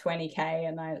until 20k,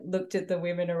 and I looked at the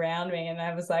women around me and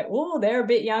I was like, oh, they're a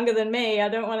bit younger than me, I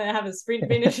don't want to have a sprint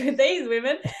finish with these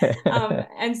women.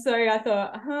 And so I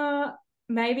thought,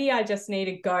 maybe I just need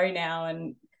to go now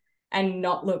and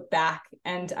not look back.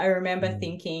 And I remember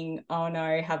thinking, oh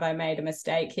no, have I made a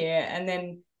mistake here? And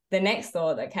then the next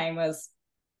thought that came was,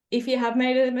 if you have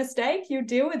made a mistake, you'll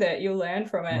deal with it, you'll learn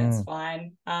from it, it's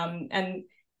fine.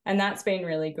 And that's been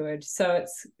really good. So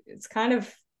it's kind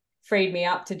of freed me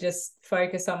up to just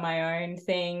focus on my own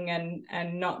thing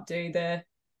and not do the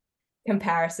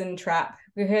comparison trap,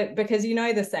 because you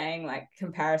know the saying, like,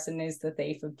 comparison is the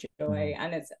thief of joy,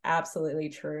 and it's absolutely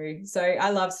true. So I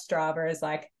love Strava as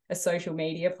like a social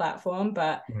media platform,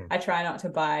 but I try not to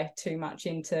buy too much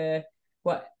into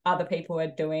what other people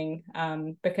are doing,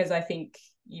 because I think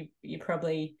you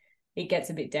probably, it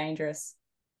gets a bit dangerous.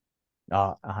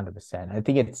 Oh,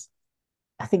 100%.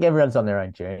 I think everyone's on their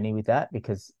own journey with that,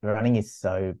 because running is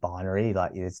so binary.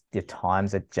 Like, your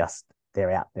times are just,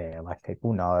 they're out there. Like,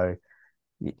 people know,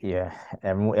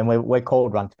 and we're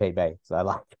called Run2PB. So,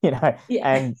 like,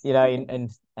 and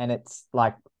and it's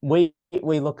like we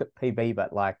look at PB,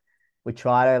 but like we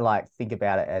try to like think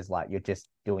about it as like you're just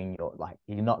doing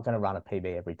you're not going to run a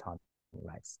PB every time you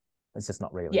race. It's just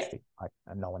not realistic. Like,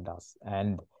 and no one does.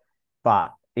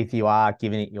 But if you are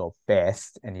giving it your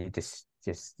best, and you just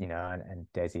and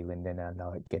Desi Linden, I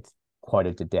know it gets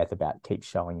quoted to death about keep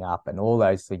showing up and all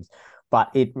those things, but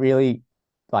it really,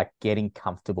 like, getting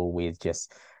comfortable with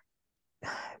just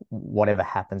whatever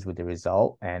happens with the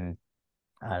result. And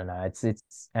I don't know,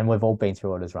 it's and we've all been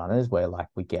through it as runners, where like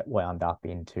we get wound up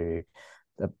into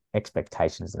the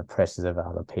expectations and the pressures of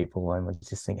other people, and we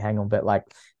just think, hang on, but like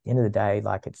at the end of the day,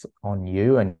 like, it's on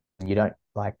you, and you don't,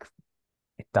 like,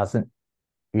 it doesn't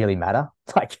really matter.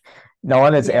 Like, no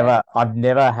one has ever, I've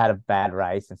never had a bad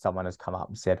race and someone has come up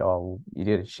and said, oh, you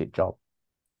did a shit job,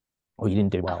 or you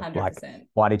didn't do well. 100%. Like,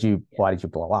 why did you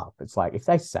blow up? It's like, if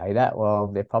they say that, well,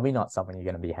 they're probably not someone you're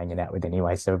going to be hanging out with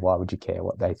anyway, so why would you care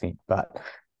what they think? But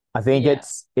I think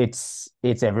it's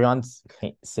everyone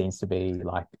seems to be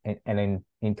like, and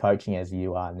in coaching as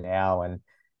you are now, and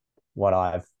what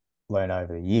I've learned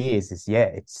over the years is,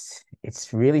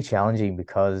 it's really challenging,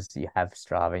 because you have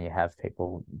Strava and you have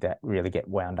people that really get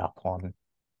wound up on,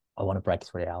 I want to break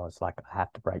 3 hours, like I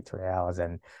have to break 3 hours,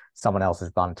 and someone else has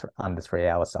done under 3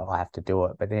 hours, so I have to do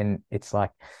it. But then it's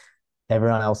like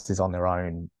everyone else is on their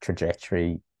own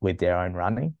trajectory with their own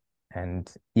running.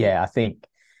 And I think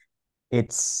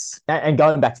it's, and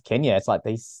going back to Kenya, it's like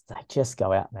they just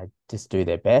go out and they just do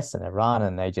their best and they run,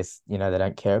 and they just, they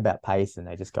don't care about pace, and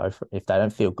they just go for it. If they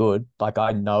don't feel good, like,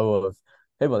 I know of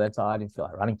people that's, I didn't feel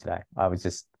like running today,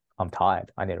 I'm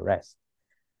tired, I need a rest.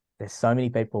 There's so many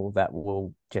people that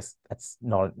will just, that's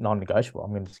not non-negotiable,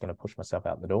 I'm just going to push myself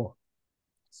out the door.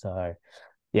 So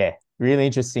really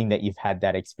interesting that you've had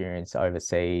that experience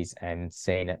overseas and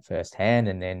seen it firsthand,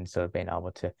 and then sort of been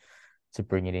able to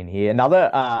bring it in here.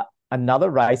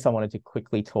 Another race I wanted to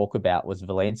quickly talk about was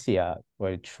Valencia,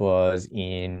 which was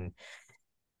in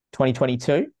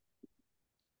 2022.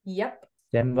 Yep.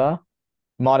 December.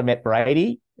 Might have met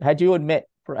Brady. Had met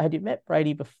had you met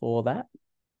Brady before that?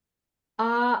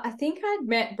 I think I'd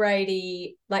met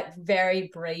Brady like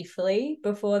very briefly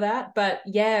before that, but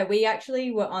yeah, we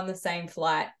actually were on the same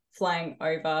flight flying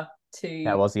over to.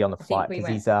 How was he on the I think flight? we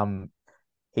Because went.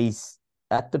 he's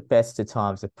at the best of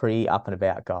times a pretty up and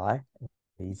about guy.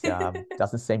 He's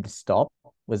doesn't seem to stop.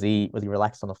 Was he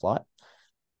relaxed on the flight?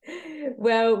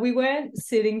 Well, we weren't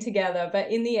sitting together,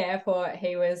 but in the airport,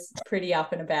 he was pretty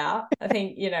up and about. I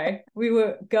think, we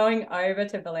were going over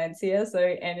to Valencia, so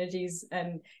energies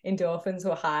and endorphins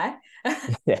were high.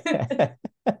 Yeah.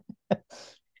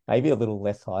 Maybe a little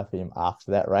less high for him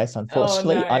after that race, Oh,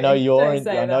 unfortunately. I know no, don't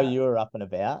say I know that. you were up and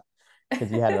about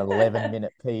because you had an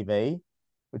 11-minute PB,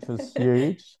 which was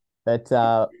huge. But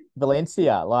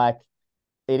Valencia, like,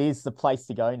 it is the place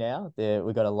to go now.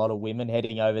 We've got a lot of women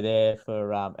heading over there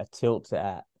for a tilt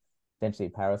at potentially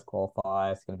Paris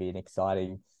qualifier. It's going to be an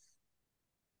exciting.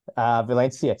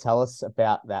 Valencia, tell us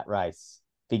about that race.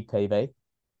 Big PB.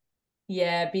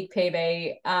 Yeah, big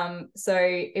PB. So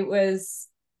it was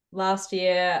last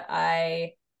year.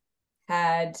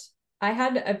 Had I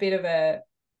had a bit of a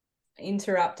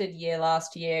interrupted year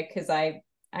last year because I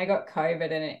got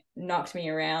COVID and it knocked me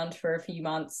around for a few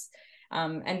months.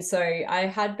 And so I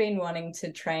had been wanting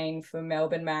to train for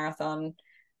Melbourne Marathon,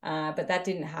 but that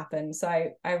didn't happen. So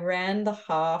I ran the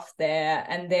half there,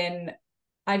 and then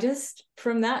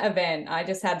from that event, I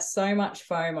just had so much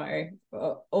FOMO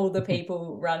for all the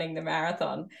people running the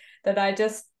marathon that I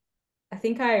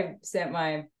think I sent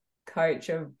my coach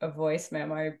a voice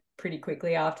memo pretty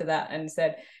quickly after that and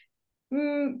said, do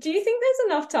you think there's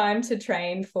enough time to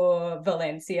train for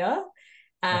Valencia?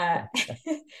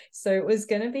 So it was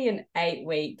going to be an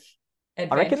 8-week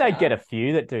adventure. I reckon they get a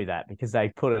few that do that because they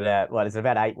put it out. What is it,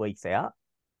 about 8 weeks out?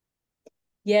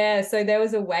 Yeah, so there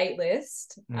was a wait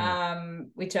list,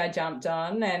 which I jumped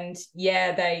on, and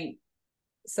yeah, the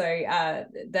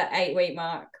 8-week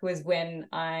mark was when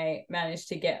I managed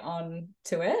to get on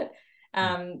to it.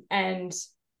 And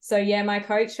so yeah, my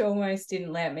coach almost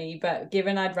didn't let me, but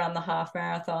given I'd run the half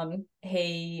marathon,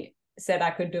 he said I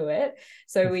could do it.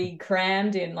 So we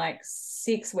crammed in like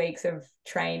 6 weeks of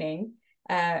training,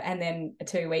 and then a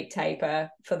 2-week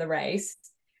taper for the race,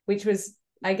 which was,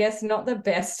 I guess, not the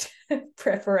best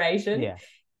preparation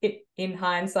in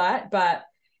hindsight, but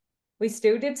we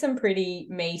still did some pretty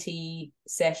meaty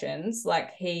sessions.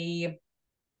 Like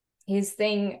his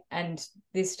thing, and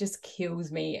this just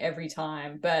kills me every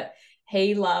time, but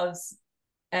he loves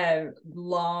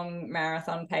long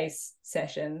marathon pace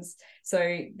sessions.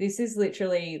 So this is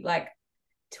literally like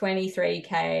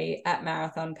 23K at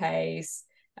marathon pace,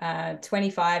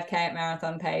 25K at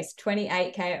marathon pace,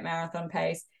 28K at marathon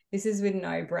pace. This is with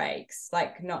no breaks,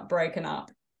 like not broken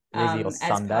up. As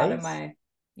part of my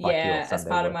as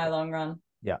part of my long run.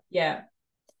 Yeah.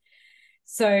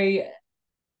 So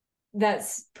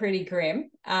that's pretty grim.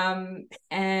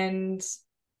 And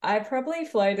I probably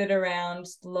floated around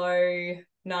low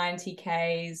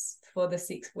 90Ks for the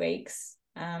 6 weeks,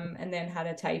 and then had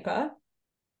a taper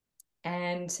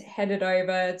and headed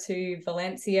over to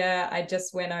Valencia. I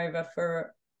just went over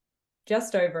for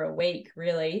just over a week,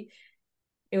 really.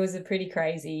 It was a pretty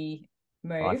crazy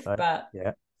move, but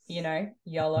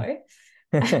YOLO.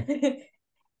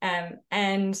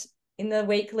 And in the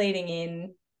week leading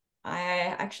in,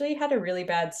 I actually had a really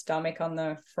bad stomach on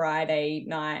the Friday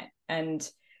night and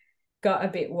got a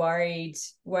bit worried.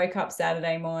 Woke up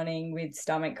Saturday morning with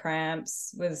stomach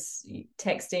cramps, was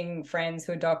texting friends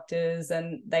who are doctors,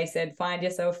 and they said, find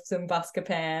yourself some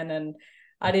Buscopan. And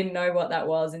I didn't know what that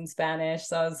was in Spanish.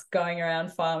 So I was going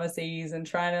around pharmacies and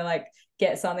trying to like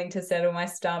get something to settle my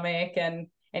stomach. And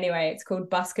anyway, it's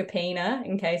called Buscapina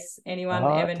in case anyone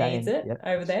ever needs it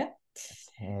over there. That's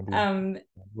handy.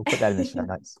 We'll put that in the show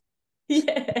notes.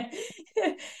 Yeah.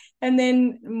 And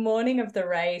then morning of the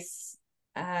race,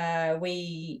 I'd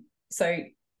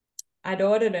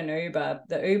ordered an Uber.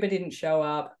 The Uber didn't show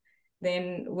up.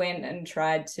 Then went and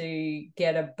tried to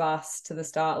get a bus to the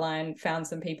start line, found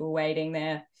some people waiting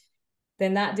there.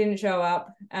 Then that didn't show up.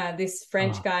 This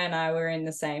French guy and I were in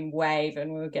the same wave,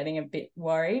 and we were getting a bit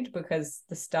worried because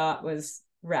the start was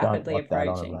rapidly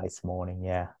approaching. That on a race morning,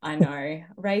 yeah. I know.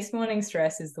 Race morning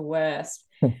stress is the worst.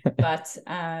 But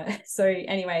so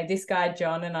anyway, this guy,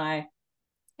 John, and I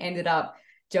ended up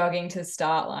jogging to the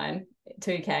start line,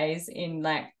 2Ks, in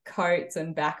like coats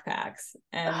and backpacks.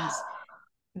 And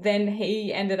then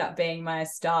he ended up being my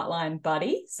start line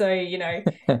buddy. So,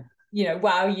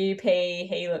 while you pee,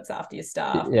 he looks after your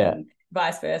staff and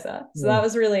vice versa. So that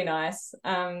was really nice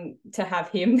to have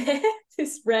him there,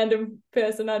 this random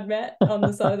person I'd met on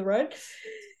the side of the road.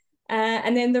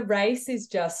 And then the race is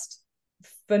just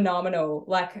phenomenal.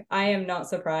 Like, I am not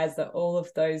surprised that all of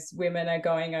those women are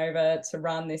going over to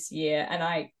run this year, and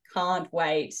I can't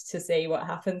wait to see what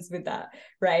happens with that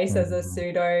race as a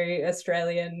pseudo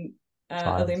Australian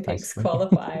Olympics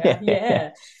qualifier.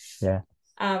 Yeah.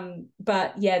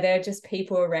 But yeah, there are just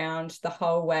people around the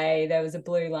whole way. There was a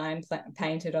blue line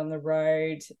painted on the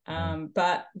road.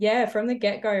 But yeah, from the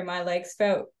get-go, my legs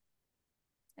felt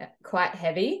quite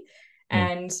heavy.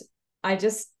 And I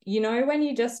just, when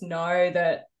you just know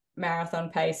that marathon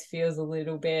pace feels a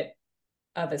little bit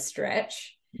of a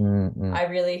stretch, I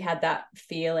really had that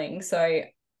feeling. So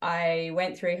I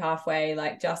went through halfway,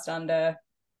 like just under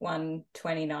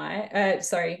 129,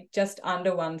 just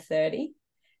under 130.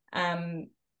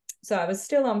 So I was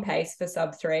still on pace for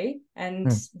sub 3.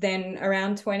 And then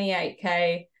around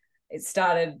 28K, it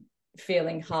started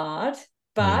feeling hard,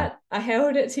 but I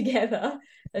held it together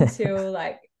until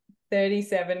like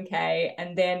 37K,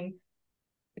 and then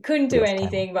couldn't do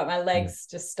anything, but my legs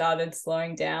just started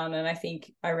slowing down, and I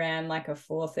think I ran like a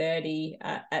 4:30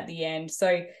 at the end.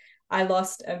 So I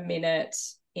lost a minute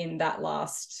in that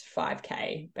last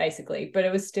 5K basically, but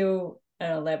it was still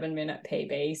an 11-minute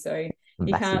PB, so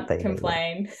you can't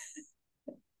complain.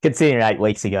 Considering 8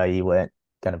 weeks ago you weren't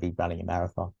going to be running a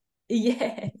marathon.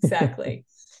 Yeah, exactly.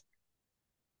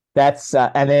 That's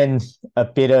and then a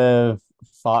bit of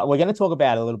fight. We're going to talk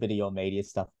about a little bit of your media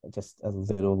stuff just a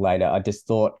little later. I just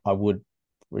thought I would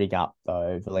ring up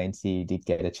though. Valencia did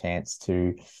get a chance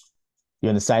to. You're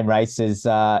in the same race as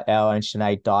our own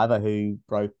Sinead Diver, who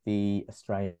broke the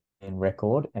Australian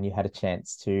record, and you had a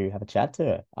chance to have a chat to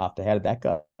her after. How did that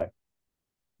go?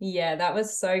 Yeah, that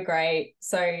was so great.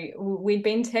 So we'd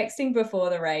been texting before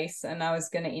the race, and I was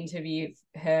going to interview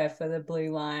her for the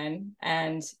blue line,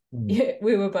 and we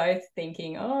were both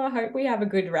thinking, I hope we have a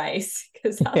good race,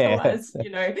 because otherwise,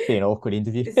 be an awkward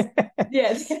interview.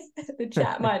 The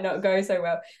chat might not go so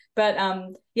well. But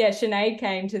Sinead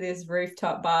came to this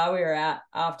rooftop bar we were at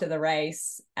after the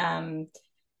race.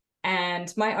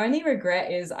 And my only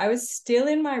regret is I was still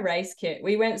in my race kit.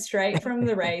 We went straight from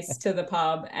the race to the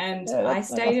pub, and I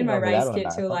stayed in my race kit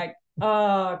till like,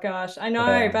 oh gosh, I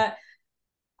know. But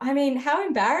I mean, how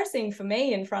embarrassing for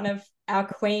me in front of our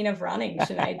queen of running,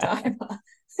 Sinead Diver.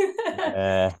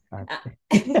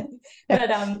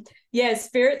 But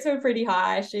spirits were pretty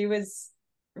high. She was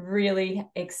really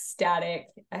ecstatic.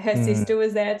 Her sister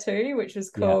was there too, which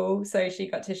was cool. So she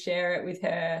got to share it with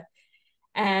her.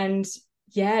 And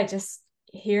just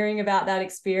hearing about that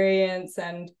experience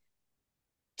and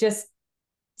just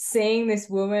seeing this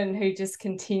woman who just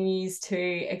continues to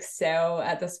excel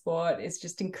at the sport is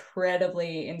just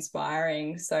incredibly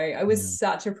inspiring. So it was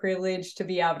such a privilege to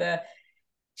be able to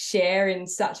share in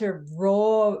such a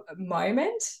raw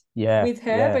moment with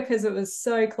her, because it was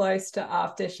so close to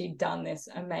after she'd done this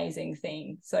amazing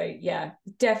thing. So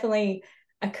definitely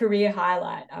a career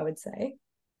highlight, I would say.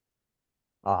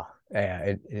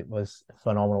 It was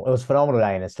phenomenal. It was a phenomenal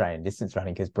day in Australian distance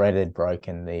running, because Brett had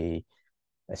broken the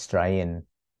Australian.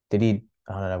 Did he?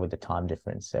 I don't know, with the time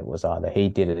difference. It was either he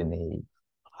did it in the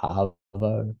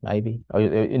Harvo, maybe, or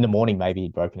in the morning, maybe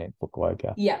he'd broken it.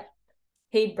 Fukuoka. Yeah,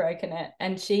 he'd broken it,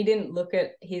 and she didn't look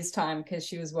at his time because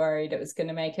she was worried it was going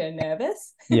to make her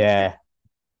nervous. Yeah.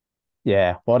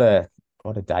 What a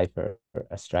day for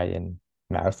Australian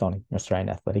marathoning, Australian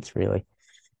athletics, really.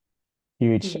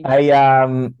 Huge.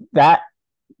 That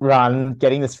run,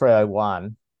 getting the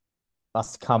 3:01,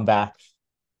 must come back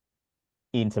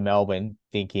into Melbourne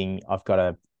thinking I've got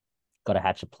to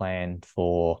hatch a plan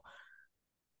for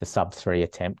the sub 3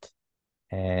 attempt,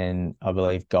 and I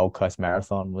believe Gold Coast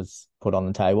Marathon was put on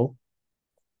the table.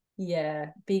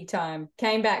 Yeah, big time.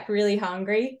 Came back really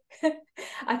hungry.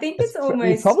 I think it's almost.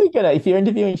 You're probably gonna, if you're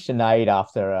interviewing Sinead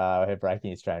after her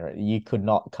breaking Australian, you could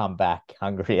not come back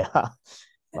hungrier.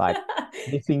 Like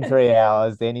missing 3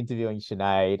 hours, then interviewing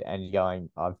Sinead and going,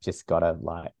 I've just got to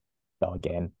go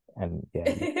again. And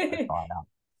find out.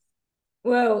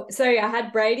 Well, so I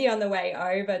had Brady on the way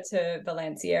over to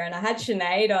Valencia, and I had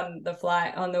Sinead on the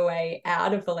flight on the way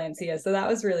out of Valencia. So that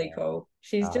was really cool.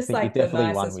 She's just like the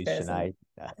nicest person.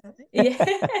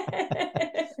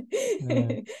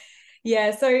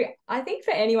 Yeah. So I think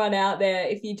for anyone out there,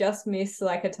 if you just miss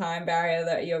like a time barrier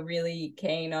that you're really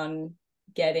keen on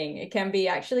getting, it can be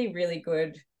actually really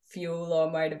good fuel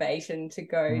or motivation to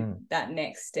go that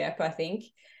next step, I think.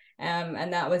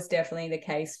 And that was definitely the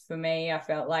case for me. I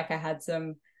felt like I had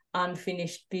some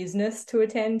unfinished business to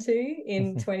attend to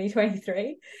in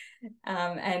 2023.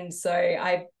 And so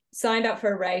I signed up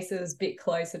for a race that was a bit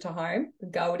closer to home,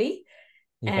 Goldie,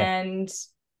 and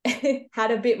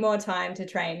had a bit more time to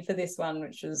train for this one,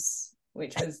 which was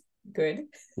good.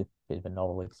 Bit of a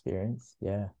novel experience.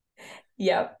 Yeah.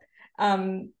 Yep.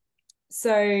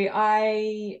 So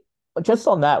I Just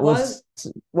on that was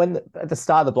was when at the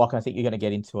start of the block, I think you're going to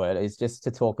get into it, is just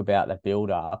to talk about the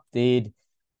build up. Did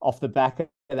off the back of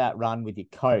that run with your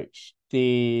coach,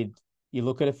 did you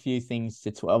look at a few things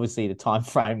to obviously the time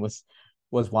frame was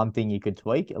one thing you could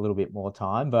tweak a little bit more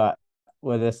time, but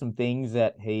were there some things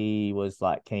that he was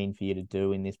like keen for you to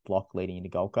do in this block leading into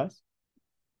Gold Coast?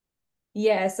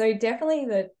 Yeah, so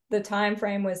definitely the time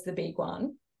frame was the big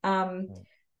one.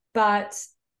 But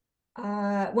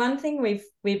one thing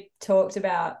we've talked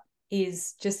about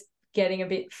is just getting a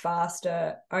bit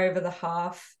faster over the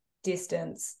half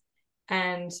distance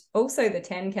and also the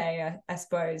 10K, I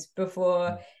suppose,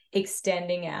 before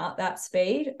extending out that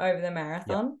speed over the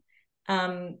marathon.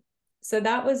 So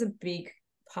that was a big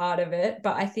part of it,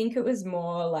 but I think it was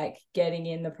more like getting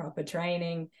in the proper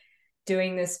training,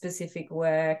 doing the specific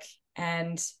work.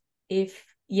 And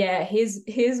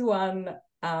here's one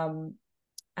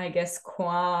I guess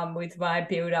qualm with my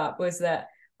build up was that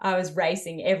I was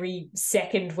racing every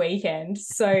second weekend.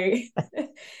 So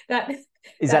that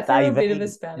Is that the threw a AV? bit of a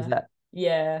Is spanner. that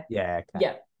Yeah. yeah, okay.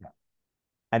 Yeah. Yeah.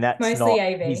 And that's Mostly not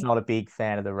AV. he's not a big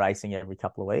fan of the racing every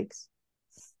couple of weeks.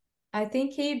 I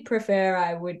think he'd prefer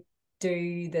I would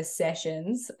do the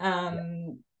sessions.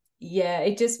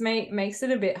 It just makes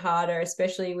it a bit harder,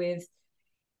 especially with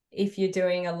if you're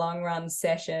doing a long run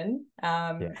session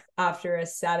after a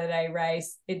Saturday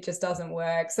race, it just doesn't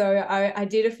work. So I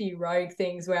did a few rogue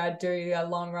things where I'd do a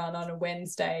long run on a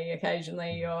Wednesday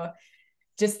occasionally, or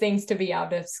just things to be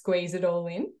able to squeeze it all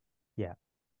in. Yeah.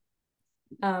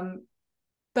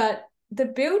 But the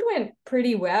build went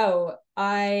pretty well.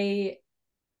 I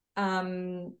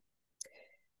did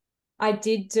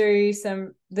do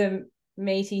the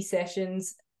meaty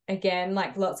sessions again,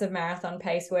 like lots of marathon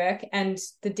pace work. And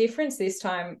the difference this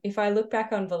time, if I look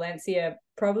back on Valencia,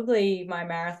 probably my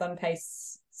marathon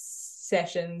pace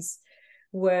sessions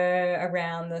were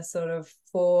around the sort of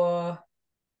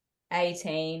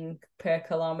 4:18 per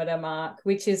kilometer mark,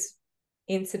 which is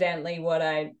incidentally what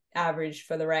I averaged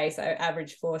for the race. I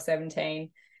averaged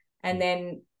 4:17. And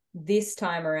then this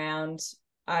time around,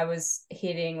 I was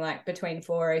hitting like between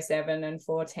 4:07 and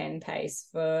 4:10 pace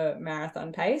for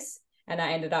marathon pace. And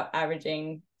I ended up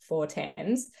averaging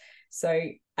 4:10s. So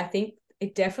I think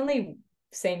it definitely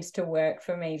seems to work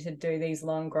for me to do these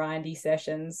long grindy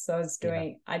sessions. So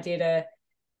I did a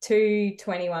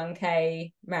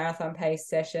 2:21K marathon pace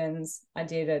sessions. I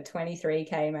did a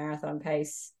 23K marathon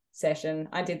pace session.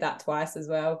 I did that twice as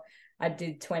well. I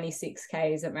did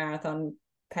 26Ks at marathon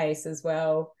pace as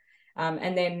well.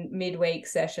 And then midweek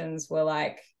sessions were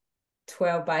like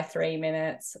 12 by 3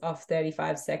 minutes off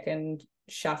 35-second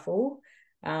shuffle.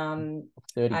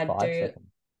 35 seconds.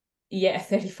 Yeah,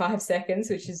 35 seconds,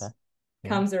 which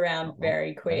comes around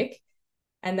very quick.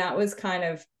 And that was kind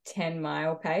of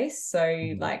 10-mile pace.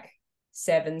 So like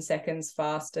 7 seconds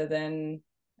faster than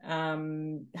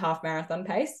half marathon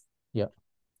pace. Yep.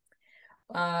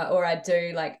 Or I'd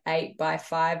do like 8 by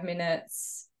 5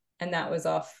 minutes, and that was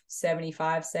off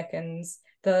 75 seconds.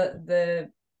 The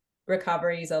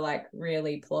recoveries are like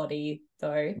really ploddy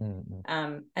though.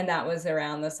 And that was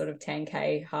around the sort of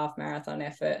 10K half marathon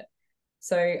effort.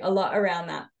 So a lot around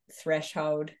that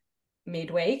threshold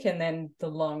midweek, and then the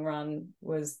long run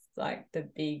was like the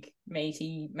big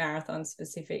meaty marathon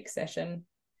specific session.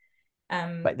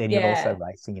 But then you're also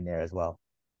racing in there as well.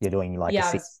 You're doing like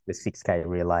the 6K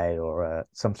relay or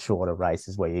some shorter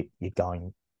races where you're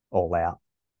going all out.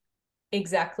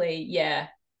 Exactly, yeah.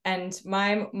 And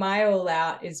my all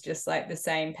out is just like the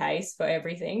same pace for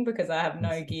everything because I have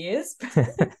no gears.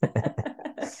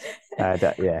 We're on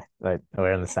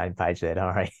the same page there,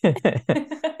 don't worry.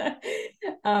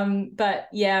 But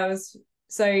yeah,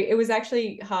 it was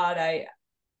actually hard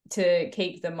to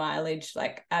keep the mileage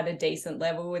like at a decent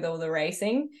level with all the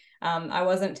racing. I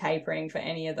wasn't tapering for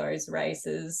any of those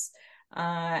races,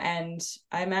 and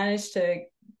I managed to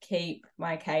keep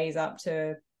my Ks up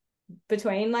to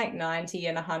between like 90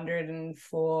 and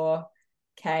 104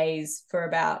 Ks for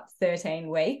about 13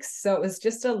 weeks. So it was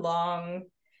just a long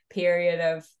period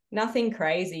of nothing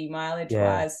crazy mileage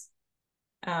wise,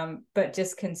 but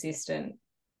just consistent.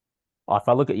 If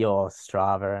I look at your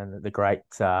Strava and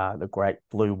the great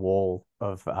blue wall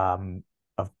of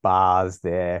bars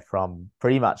there from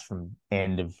pretty much from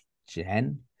end of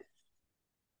Jan,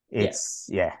 it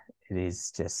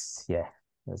is just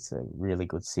it's a really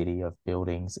good city of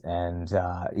buildings, and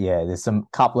there's some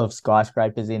couple of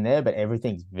skyscrapers in there, but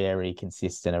everything's very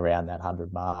consistent around that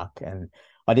 100 mark. And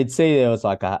I did see there was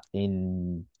like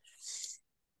in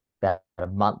about a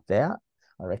month out,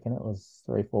 I reckon it was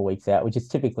 3 or 4 weeks out, which is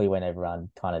typically when everyone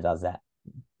kind of does that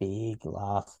big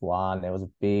last one. There was a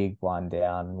big one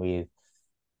down with,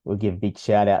 we'll give a big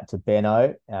shout out to Ben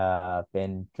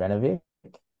Drenovic,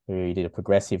 who did a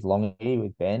progressive longie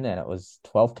with Ben, and it was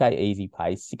 12K easy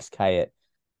pace, 6K at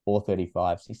 4:35,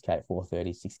 6K at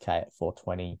 4:30, 6K at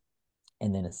 4:20,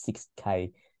 and then a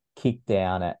 6K kick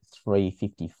down at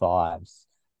 3:55s.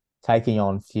 Taking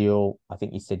on fuel, I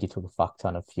think you said you took a fuck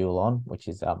ton of fuel on, which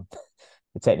is the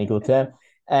technical term.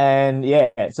 And yeah,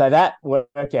 so that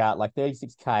workout, like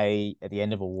 36K at the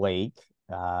end of a week,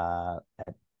 at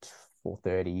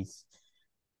 4:30s,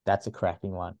 that's a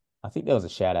cracking one. I think there was a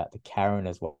shout out to Karen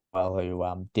as well,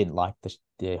 who didn't like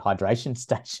the hydration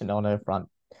station on her front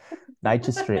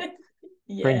nature strip.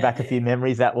 Yeah. Bring back a few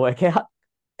memories, that workout.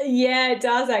 Yeah, it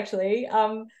does actually.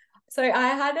 So I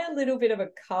had a little bit of a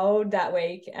cold that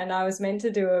week, and I was meant to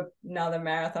do another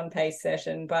marathon pace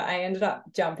session, but I ended up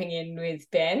jumping in with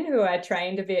Ben, who I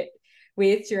trained a bit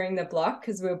with during the block,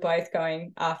 because we were both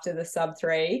going after the sub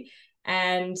 3.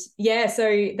 And yeah,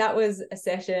 so that was a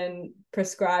session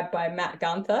prescribed by Matt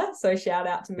Gunther. So shout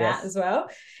out to Matt as well.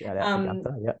 Shout out to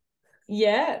Gunther, yep.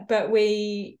 Yeah, but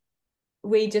we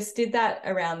just did that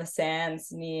around the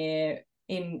sands in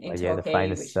Torquay, the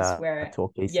famous, which is where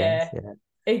Torquay sands, yeah.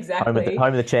 Exactly. Home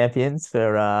of the champions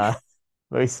for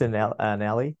Moose and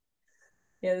Ellie.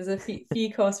 Yeah, there's a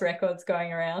few course records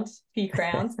going around, few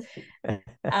crowns.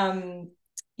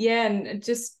 Yeah, and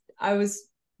just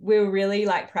we were really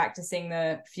like practicing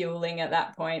the fueling at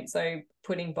that point. So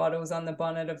putting bottles on the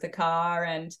bonnet of the car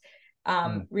and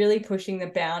really pushing the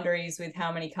boundaries with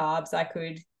how many carbs I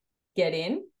could get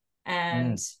in,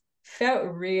 and felt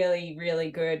really,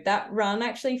 really good. That run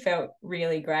actually felt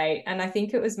really great. And I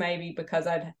think it was maybe because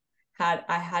I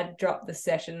had dropped the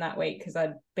session that week because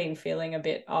I'd been feeling a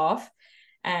bit off,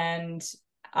 and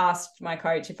asked my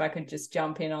coach if I could just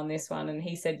jump in on this one. And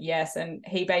he said yes. And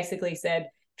he basically said,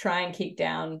 try and kick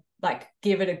down, like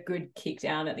give it a good kick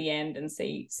down at the end and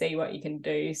see what you can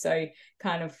do. So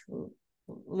kind of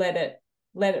let it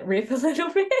rip a little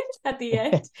bit at the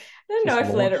end. I don't know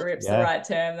if let it rip's the right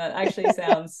term. That actually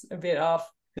sounds a bit off.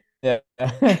 Yeah.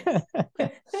 Cut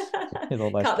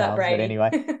that, Brady.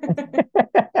 But anyway.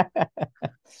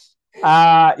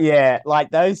 Yeah, like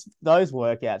those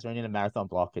workouts when you're in a marathon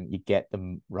block and you get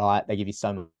them right, they give you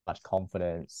so much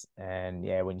confidence. And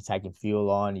yeah, when you're taking fuel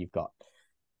on, you've got,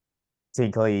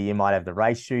 particularly you might have the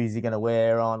race shoes you're going to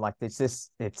wear on. Like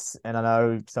and I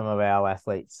know some of our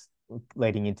athletes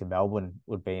leading into Melbourne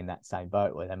would be in that same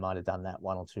boat, where they might have done that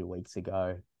 1 or 2 weeks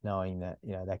ago, knowing that,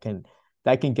 you know,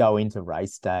 they can go into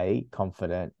race day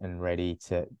confident and ready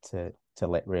to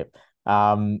let rip.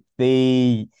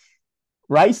 The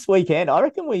race weekend, I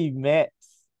reckon we met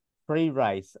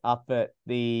pre-race up at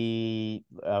the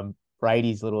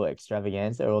Brady's little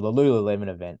extravaganza, or the Lululemon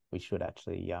event. We should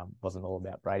actually, wasn't all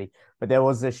about Brady, but there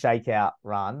was a shakeout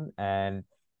run, and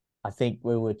I think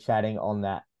we were chatting on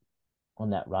that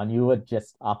run. You were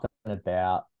just up and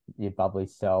about, your bubbly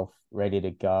self, ready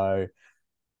to go.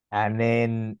 And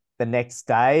then the next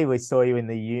day we saw you in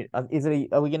the are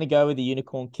we going to go with the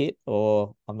unicorn kit,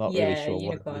 or I'm not really sure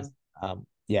unicorn. What it is.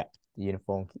 Yeah, the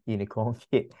unicorn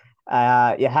kit.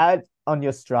 You had on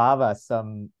your Strava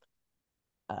some,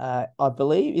 I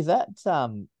believe, is that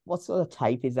what sort of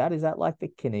tape is that? Is that like the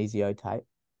Kinesio tape?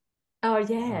 Oh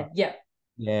yeah, yeah.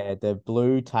 Yeah, the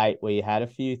blue tape where you had a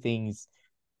few things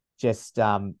just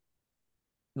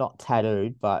not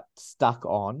tattooed but stuck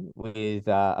on with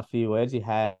a few words. You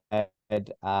had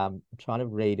I'm trying to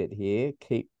read it here.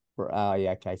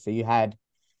 Yeah, okay. So you had,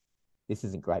 this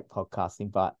isn't great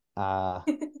podcasting, but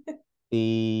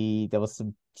there was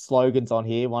some slogans on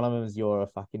here. One of them is, "You're a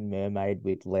fucking mermaid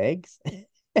with legs."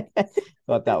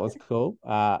 Thought that was cool.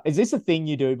 Is this a thing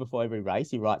you do before every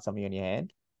race? You write something on your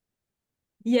hand?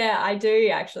 Yeah, I do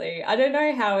actually. I don't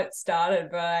know how it started,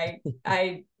 but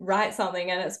I write something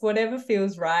and it's whatever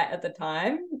feels right at the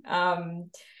time.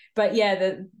 But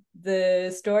yeah,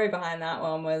 the story behind that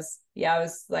one was, I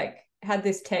was like, had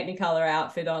this Technicolor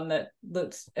outfit on that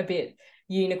looked a bit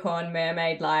unicorn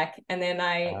mermaid like, and then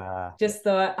I just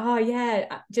thought, oh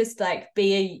yeah, just like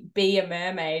be a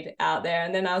mermaid out there.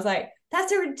 And then I was like,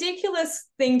 that's a ridiculous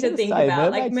thing to think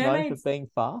about. Like mermaids known for being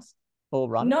fast or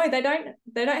running. No, they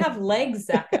don't have legs,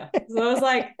 Zaka. So I was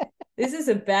like, this is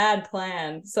a bad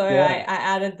plan. So I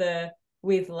added the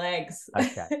with legs.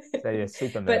 Okay, so you're a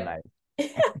super mermaid.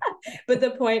 But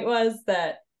the point was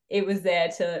that it was there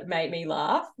to make me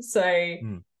laugh. So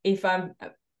if I'm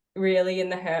really in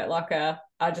the hurt locker,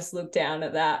 I just look down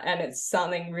at that and it's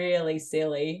something really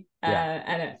silly.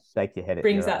 And it shake your head,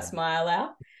 brings that smile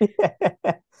out.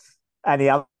 And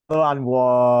the other one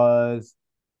was,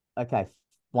 okay,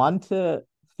 1 to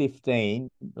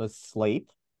 15 was sleep.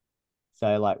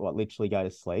 So like what, literally go to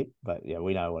sleep. But yeah,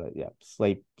 we know what it, yeah,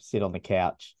 sleep, sit on the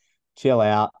couch, chill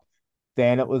out.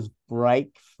 Then it was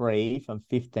break free from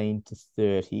 15 to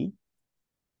 30.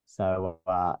 So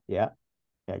yeah,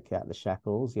 take out the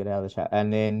shackles, get out of the shackles.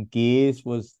 And then gears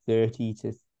was 30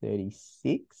 to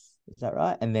 36. Is that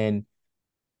right? And then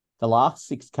the last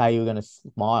 6K, you were going to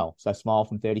smile. So smile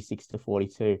from 36 to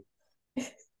 42. Did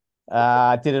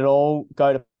it all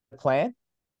go to plan?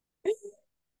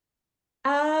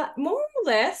 More or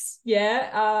less,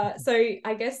 yeah. So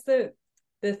I guess the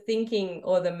thinking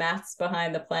or the maths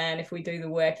behind the plan, if we do the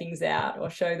workings out or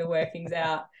show the workings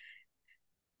out,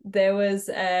 there was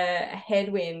a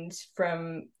headwind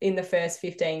in the first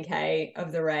 15K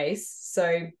of the race.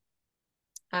 So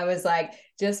I was like,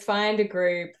 just find a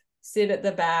group, sit at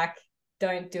the back,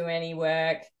 don't do any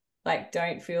work, like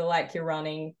don't feel like you're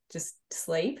running, just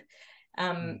sleep.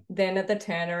 Then at the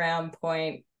turnaround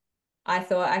point, I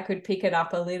thought I could pick it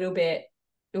up a little bit,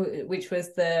 which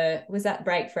was that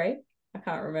break free? I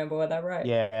can't remember what I wrote.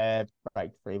 Yeah,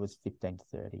 break free was 15 to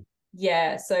 30.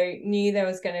 Yeah, so knew there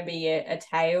was going to be a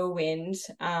tailwind.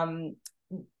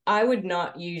 I would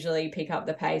not usually pick up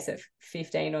the pace at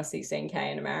 15 or 16K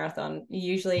in a marathon.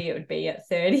 Usually it would be at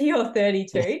 30 or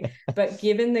 32. But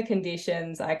given the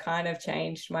conditions, I kind of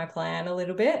changed my plan a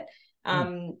little bit.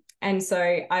 And so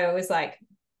I was like,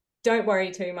 don't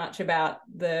worry too much about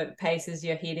the paces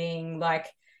you're hitting, like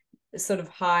sort of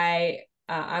high.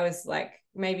 I was like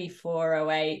maybe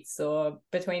 408s or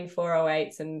between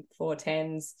 408s and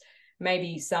 410s,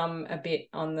 maybe some a bit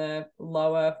on the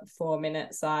lower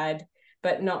 4-minute side,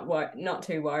 but not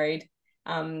too worried.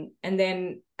 And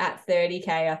then at 30K,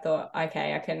 I thought,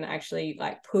 okay, I can actually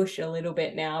like push a little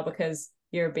bit now because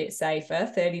you're a bit safer,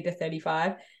 30 to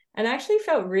 35. And I actually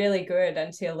felt really good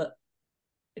until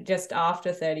just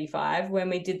after 35 when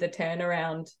we did the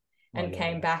turnaround and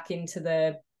came back into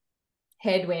the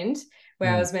headwind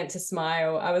where I was meant to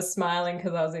smile. I was smiling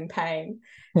because I was in pain.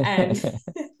 And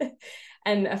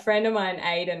and a friend of mine,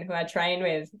 Aiden, who I train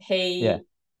with, he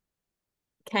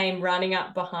came running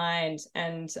up behind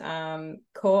and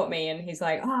caught me, and he's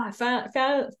like, oh, I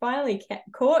finally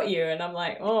caught you. And I'm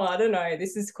like, oh, I don't know,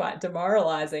 this is quite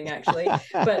demoralizing actually.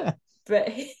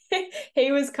 but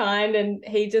he was kind, and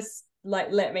he just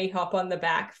like let me hop on the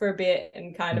back for a bit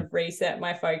and kind of reset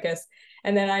my focus.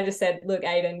 And then I just said, look,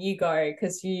 Aiden, you go,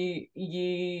 because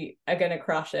you are going to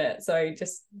crush it. So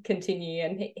just continue.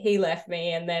 And he left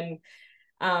me. And then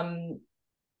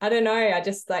I don't know, I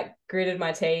just like gritted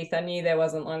my teeth. I knew there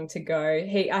wasn't long to go.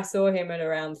 I saw him at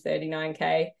around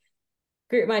 39K,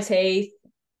 grit my teeth,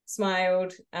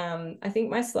 smiled. I think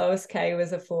my slowest K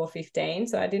was a 4:15.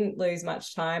 So I didn't lose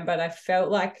much time, but I felt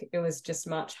like it was just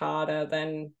much harder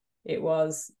than it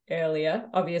was earlier,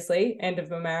 obviously, end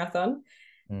of a marathon.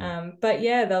 But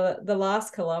yeah, the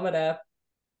last kilometer,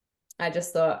 I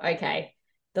just thought, okay,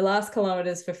 the last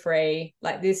kilometer's for free.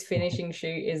 Like this finishing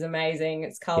shoot is amazing.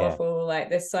 It's colorful. Like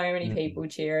there's so many people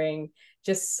cheering.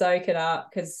 Just soak it up,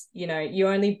 because, you know, you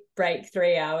only break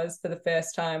 3 hours for the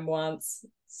first time once.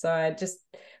 So I just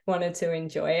wanted to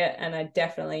enjoy it, and I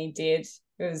definitely did.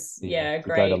 It was, a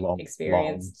great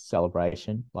experience. Long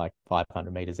celebration, like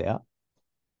 500 meters out.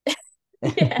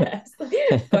 Yes,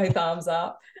 both arms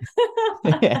up.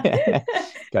 Go the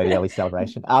early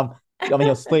celebration. I mean,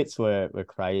 your splits were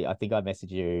crazy. I think I messaged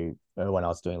you when I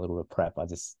was doing a little bit of prep. I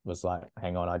just was like,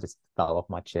 hang on, I just fell off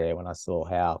my chair when I saw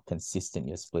how consistent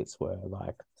your splits were.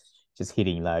 Like just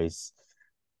hitting those,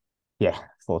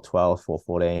 412,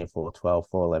 414, 412,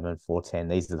 411, 410.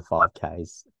 These are the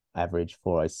 5Ks. Average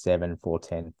 407,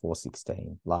 410,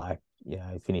 416. Like,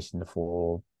 finished in the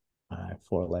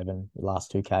 411, the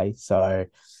last 2K. So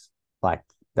like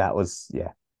that was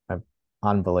an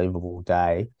unbelievable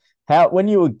day. When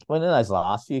in those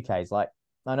last few Ks, like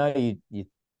I know you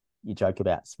joke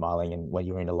about smiling and when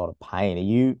you're in a lot of pain,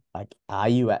 are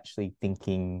you actually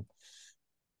thinking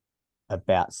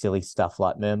about silly stuff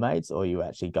like mermaids, or are you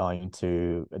actually going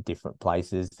to different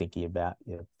places thinking about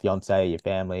your fiance, your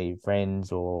family, your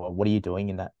friends, or what are you doing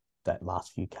in that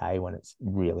last few K when it's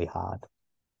really hard?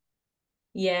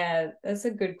 Yeah, that's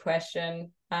a good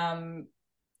question. I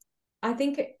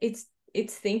think it's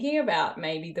thinking about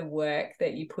maybe the work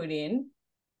that you put in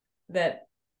that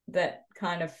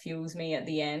kind of fuels me at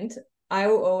the end. I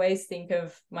will always think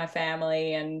of my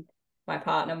family and my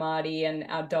partner Marty and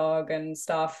our dog and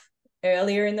stuff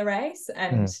earlier in the race,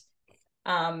 and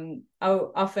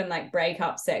I'll often like break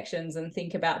up sections and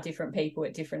think about different people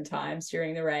at different times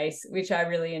during the race, which I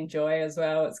really enjoy as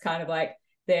well. It's kind of like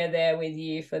they're there with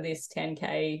you for this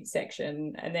 10K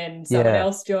section, and then someone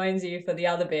else joins you for the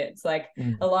other bits, like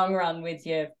a long run with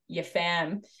your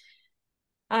fam.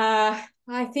 I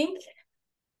think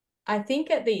at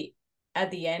the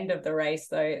end of the race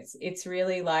though, it's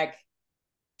really like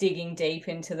digging deep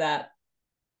into that.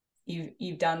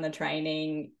 You've done the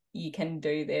training, you can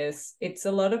do this. It's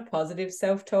a lot of positive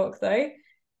self-talk though.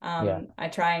 I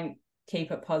try and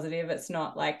keep it positive. It's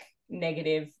not like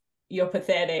negative, you're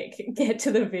pathetic, get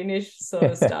to the finish sort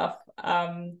of stuff.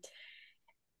 And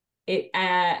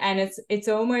it's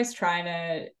almost trying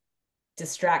to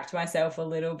distract myself a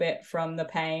little bit from the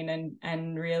pain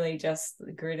and really just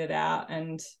grit it out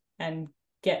and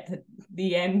get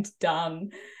the end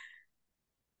done.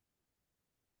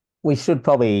 We should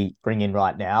probably bring in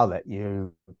right now that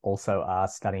you also are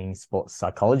studying sports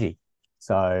psychology.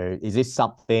 So is this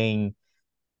something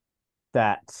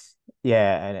that,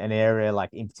 an area like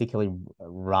in particularly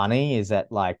running, is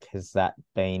that like, has that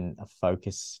been a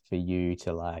focus for you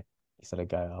to like sort of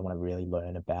go, I want to really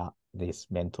learn about this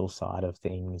mental side of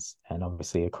things, and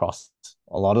obviously across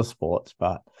a lot of sports,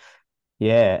 but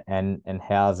and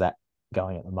how's that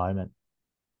going at the moment?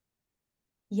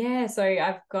 Yeah, so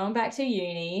I've gone back to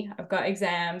uni. I've got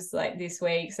exams like this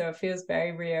week, so it feels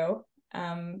very real.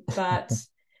 But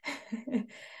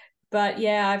but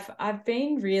yeah, I've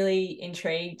been really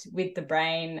intrigued with the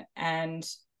brain and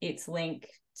its link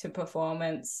to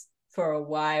performance for a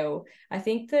while. I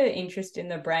think the interest in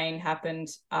the brain happened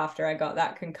after I got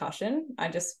that concussion. I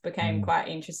just became quite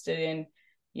interested in,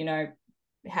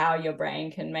 how your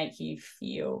brain can make you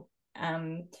feel.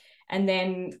 And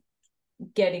then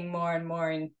getting more and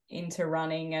more into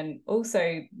running, and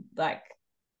also like,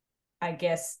 I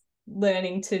guess,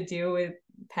 learning to deal with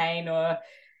pain or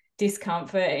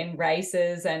discomfort in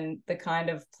races and the kind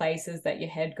of places that your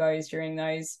head goes during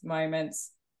those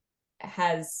moments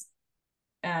has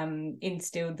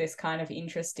instilled this kind of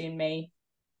interest in me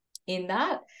in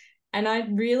that. And I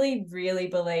really, really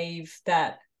believe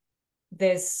that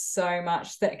there's so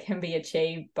much that can be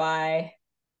achieved by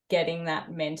getting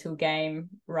that mental game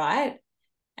right.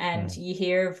 And you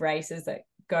hear of races that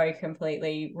go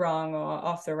completely wrong or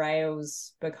off the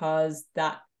rails because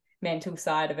that mental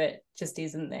side of it just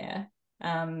isn't there.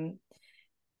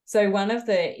 So one of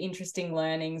the interesting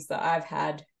learnings that I've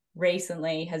had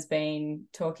recently has been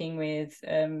talking with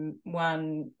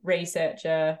one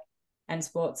researcher and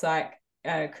sports psych,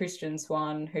 Christian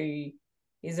Swan, who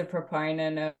is a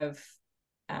proponent of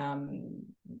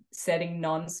setting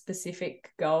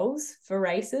non-specific goals for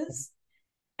races.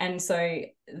 And so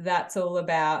that's all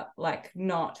about like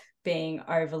not being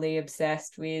overly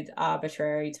obsessed with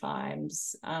arbitrary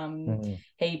times.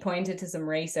 He pointed to some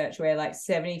research where like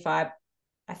 75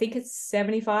 or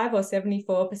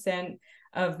 74%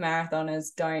 of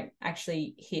marathoners don't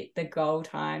actually hit the goal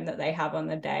time that they have on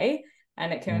the day.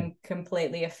 And it can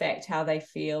completely affect how they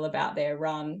feel about their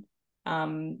run.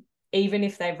 Even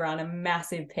if they've run a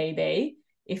massive PB,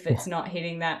 if it's not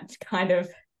hitting that kind of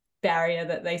barrier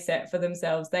that they set for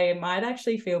themselves, they might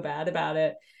actually feel bad about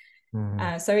it.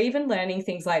 So even learning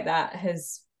things like that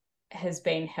has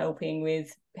been helping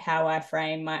with how I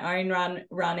frame my own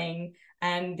running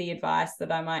and the advice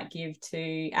that I might give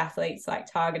to athletes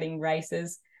like targeting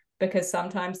races, because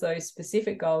sometimes those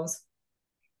specific goals,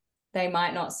 they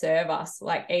might not serve us.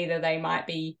 Like either they might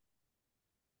be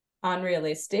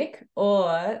unrealistic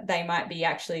or they might be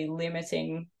actually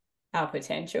limiting our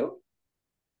potential.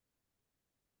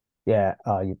 Yeah,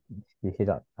 you hit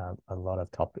up a lot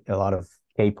of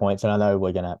key points, and I know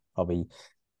we're gonna probably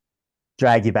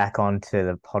drag you back onto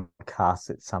the podcast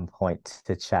at some point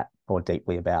to chat more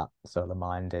deeply about sort of the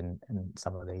mind and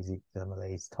some of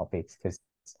these topics, because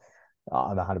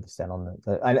I'm 100% on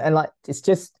and like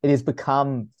it has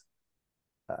become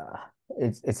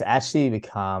it's actually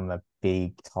become a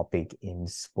big topic in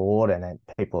sport, and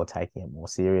people are taking it more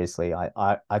seriously.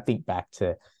 I think back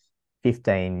to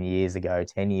 15 years ago,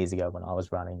 10 years ago, when I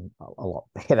was running a lot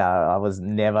better, I was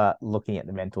never looking at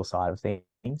the mental side of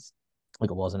things. Like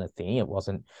it wasn't a thing. It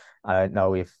wasn't, I don't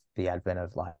know if the advent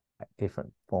of like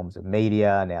different forms of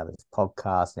media, now there's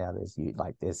podcasts, now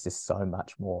there's just so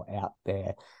much more out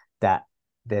there that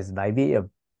there's maybe a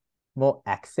more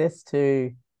access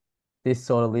to this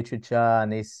sort of literature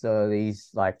and these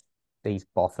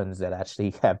boffins that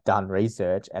actually have done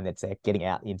research, and it's getting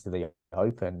out into the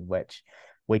open, which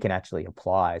we can actually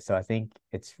apply. So I think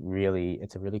it's a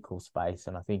really cool space,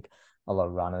 and I think a lot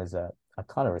of runners are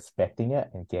kind of respecting it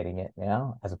and getting it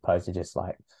now, as opposed to just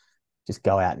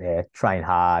go out there, train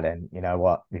hard, and you know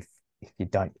what, if you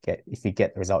get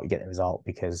the result, you get the result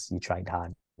because you trained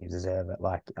hard, you deserve it.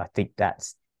 Like I think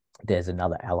that's there's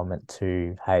another element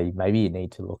to, hey, maybe you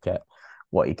need to look at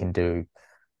what you can do,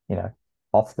 you know,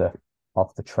 off the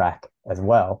track as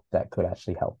well that could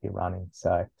actually help you running.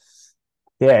 So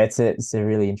yeah, it's a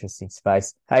really interesting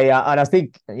space. Hey, and I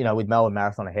think, you know, with Melbourne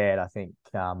Marathon ahead, I think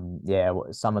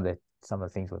some of the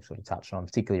things we've sort of touched on,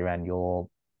 particularly around your,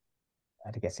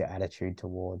 I guess, your attitude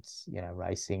towards, you know,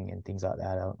 racing and things like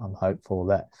that. I'm hopeful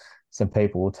that some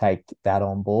people will take that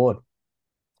on board.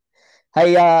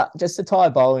 Hey, just to tie a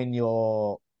bow in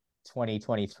your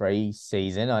 2023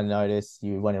 season, I noticed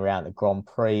you went around the Grand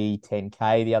Prix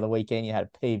 10K the other weekend. You had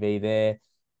a PB there.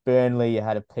 Burnley, you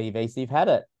had a PB. So you've had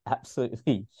an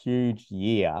absolutely huge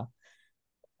year.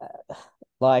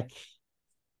 Like,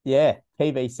 yeah,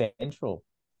 PB Central.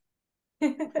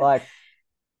 Like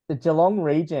the Geelong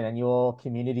region and your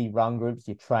community run groups,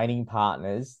 your training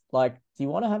partners, like, do you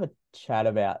want to have a chat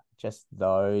about just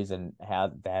those and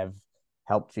how they've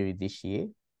helped you this year?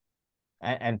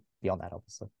 And beyond that,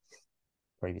 obviously,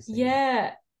 previously.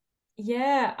 Yeah.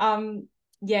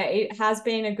 Yeah, it has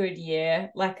been a good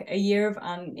year, like a year of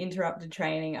uninterrupted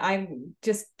training. I'm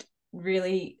just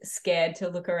really scared to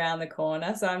look around the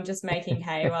corner, so I'm just making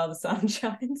hay while the sun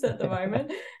shines at the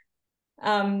moment.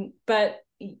 But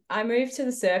I moved to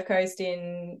the Surf Coast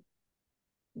at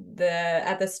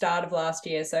the start of last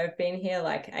year, so I've been here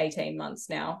like 18 months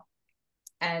now,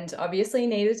 and obviously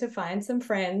needed to find some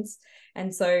friends,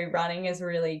 and so running is a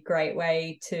really great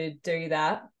way to do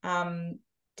that.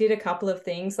 Did a couple of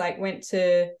things, like went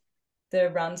to the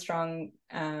Run Strong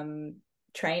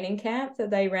training camp that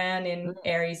they ran in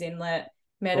Aireys Inlet,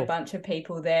 met a bunch of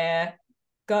people there,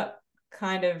 got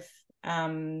kind of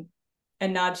a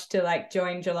nudge to like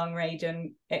join Geelong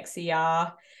Region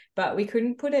XCR, but we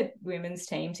couldn't put a women's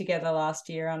team together last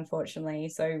year, unfortunately.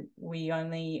 So we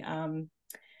only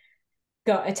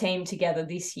got a team together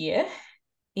this year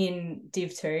in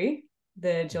Div 2,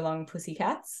 the Geelong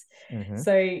Pussycats. Mm-hmm.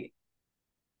 So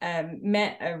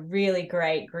met a really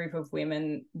great group of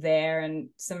women there and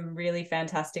some really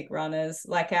fantastic runners.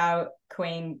 Like our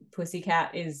queen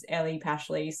pussycat is Ellie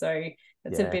Pashley, so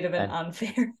it's a bit of an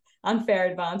unfair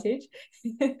advantage.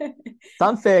 It's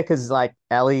unfair because like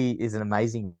Ellie is an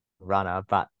amazing runner,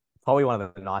 but probably one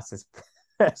of the nicest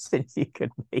persons you could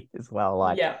meet as well.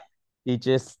 Like, yeah, you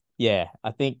just,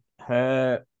 I think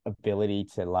her ability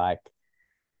to like,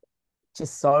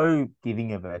 just so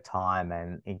giving of her time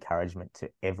and encouragement to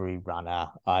every runner.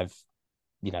 I've,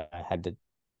 you know, had the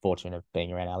fortune of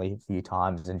being around Ali a few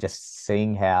times and just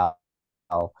seeing how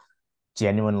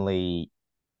genuinely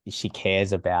she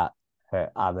cares about her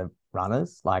other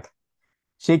runners. Like,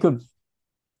 she could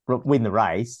win the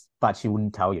race, but she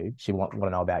wouldn't tell you. She want to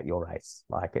know about your race.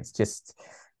 Like, it's just,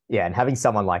 and having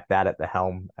someone like that at the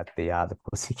helm at the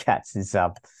Pussycats is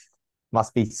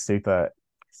must be super.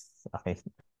 I think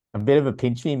a bit of a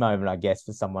pinch me moment, I guess,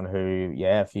 for someone who,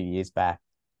 a few years back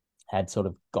had sort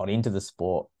of got into the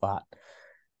sport, but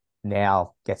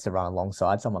now gets to run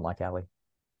alongside someone like Ali.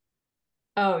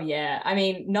 Oh yeah, I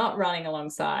mean, not running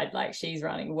alongside, like she's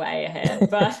running way ahead,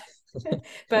 but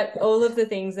but all of the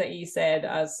things that you said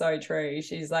are so true.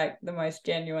 She's like the most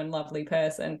genuine, lovely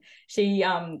person. She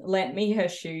lent me her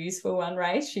shoes for one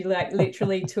race. She like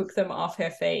literally took them off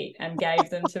her feet and gave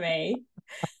them to me,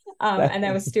 and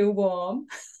they were still warm.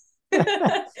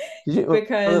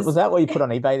 Because was that what you put on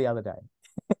eBay the other day?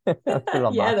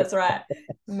 Yeah, that's right.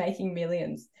 Making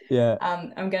millions. Yeah.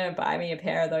 I'm gonna buy me a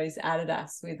pair of those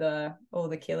Adidas with all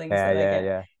the killings that I get.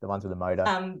 Yeah, the ones with the motor.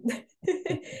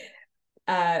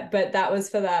 But that was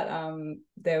for that.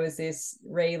 There was this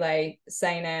relay,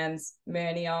 St. Anne's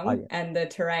Murniong, and the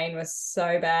terrain was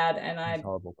so bad, and I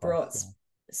brought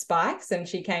spikes, and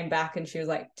she came back and she was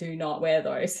like, "Do not wear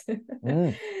those."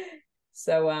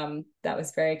 So that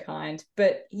was very kind.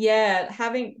 But yeah,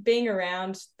 being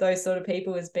around those sort of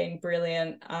people has been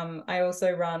brilliant. I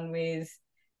also run with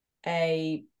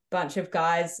a bunch of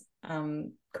guys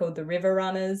called the River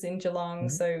Runners in Geelong.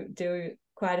 So do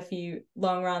quite a few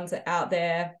long runs out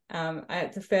there.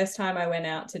 The first time I went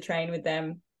out to train with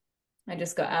them, I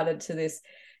just got added to this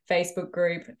Facebook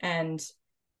group and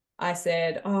I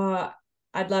said, "Oh,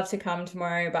 I'd love to come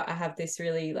tomorrow, but I have this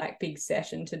really like big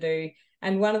session to do."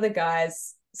 And one of the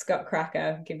guys, Scott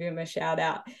Cracker, give him a shout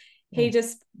out, he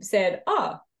just said,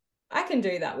 "Oh, I can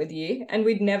do that with you." And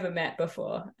we'd never met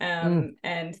before. And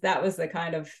that was the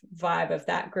kind of vibe of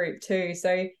that group too.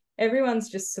 So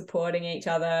everyone's just supporting each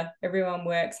other. Everyone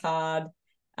works hard.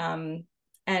 And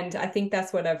I think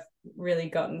that's what I've really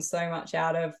gotten so much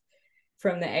out of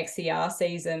from the XCR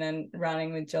season and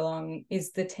running with Geelong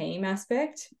is the team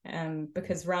aspect,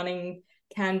 because running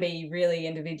can be really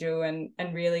individual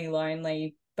and really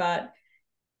lonely, but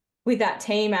with that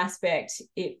team aspect,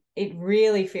 it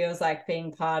really feels like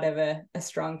being part of a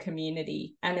strong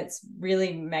community, and it's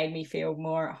really made me feel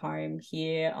more at home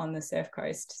here on the Surf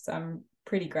Coast. So I'm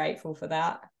pretty grateful for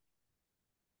that.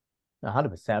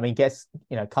 100%. I mean, guess,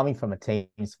 coming from a team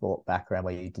sport background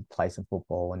where you did play some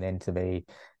football and then to be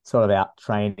sort of out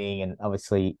training, and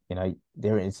obviously,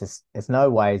 there's no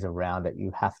ways around it.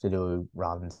 You have to do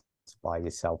runs by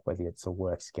yourself, whether it's a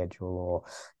work schedule or,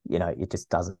 it just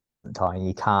doesn't tie.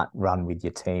 You can't run with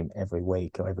your team every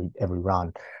week or every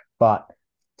run. But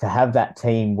to have that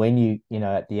team when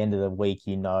at the end of the week,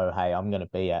 hey, I'm going to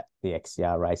be at the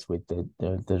XCR race with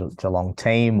the Geelong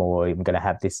team, or I'm going to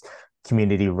have this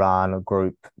community run or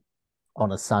group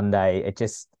on a Sunday.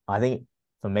 I think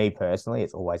for me personally,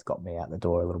 it's always got me out the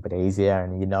door a little bit easier.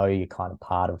 And you're kind of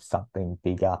part of something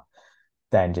bigger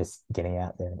than just getting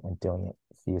out there and doing it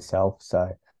for yourself. So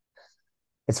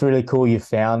it's really cool you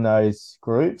found those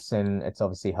groups, and it's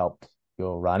obviously helped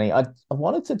your running. I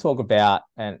wanted to talk about,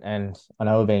 and I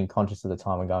know we've been conscious of the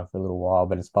time we're going for a little while,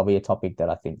 but it's probably a topic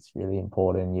that I think is really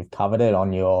important. You've covered it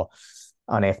on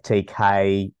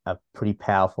FTK, a pretty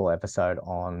powerful episode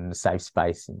on safe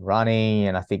space in running.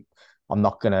 And I think I'm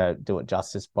not going to do it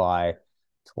justice by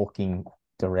talking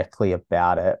directly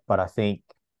about it, but I think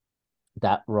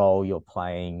that role you're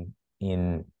playing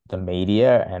in the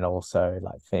media and also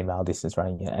like female distance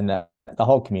running and the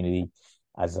whole community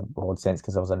as a broad sense,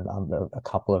 because there was a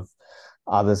couple of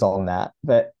others on that.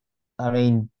 But I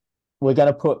mean, we're going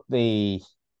to put the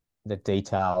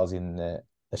details in the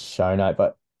show note,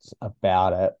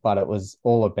 about it, but it was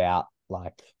all about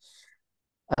like,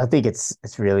 I think it's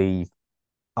really,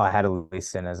 I had to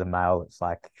listen as a male. It's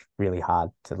like really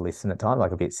hard to listen at times,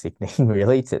 like a bit sickening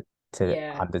really to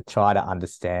try to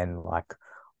understand like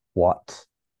what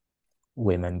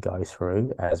women go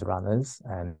through as runners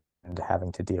and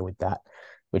having to deal with that,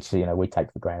 which, we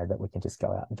take for granted that we can just go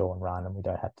out the door and run and we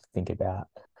don't have to think about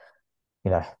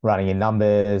running in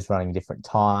numbers, running different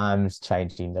times,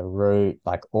 changing the route,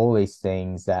 like all these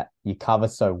things that you cover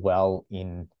so well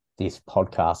in this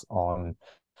podcast on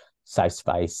safe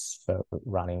space for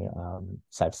running,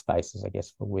 safe spaces, I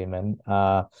guess, for women.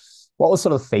 What was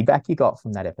sort of feedback you got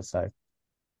from that episode?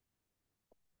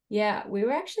 Yeah, we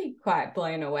were actually quite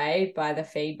blown away by the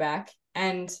feedback.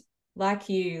 And like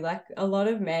a lot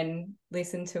of men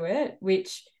listened to it,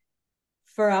 which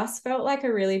for us felt like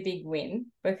a really big win,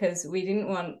 because we didn't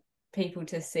want people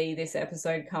to see this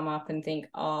episode come up and think,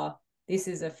 oh, this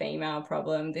is a female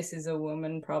problem, this is a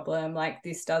woman problem, like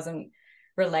this doesn't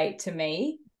relate to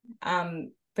me,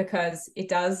 because it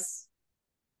does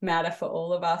matter for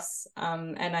all of us.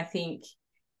 And I think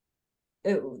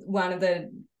one of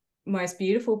the most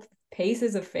beautiful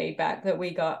pieces of feedback that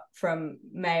we got from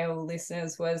male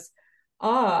listeners was,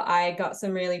 oh, I got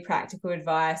some really practical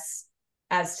advice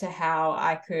as to how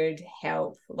I could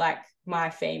help like my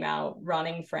female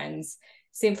running friends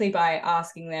simply by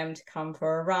asking them to come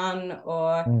for a run,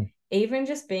 or even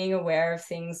just being aware of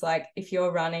things like if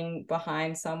you're running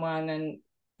behind someone and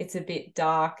it's a bit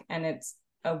dark and it's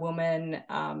a woman,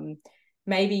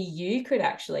 maybe you could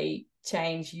actually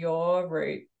change your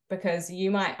route because you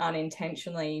might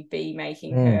unintentionally be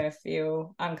making her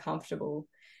feel uncomfortable.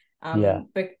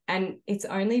 And it's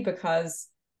only because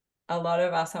a lot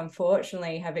of us,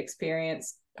 unfortunately, have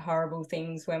experienced horrible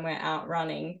things when we're out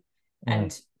running,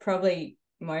 and probably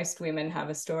most women have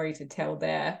a story to tell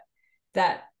there,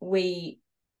 that we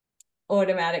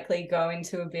automatically go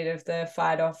into a bit of the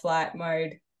fight or flight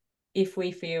mode if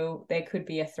we feel there could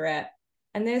be a threat.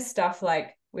 And there's stuff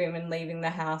like women leaving the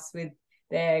house with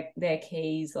their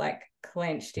keys like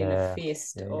clenched in a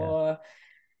fist, or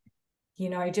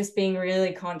just being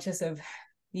really conscious of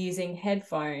using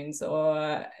headphones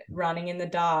or running in the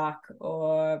dark,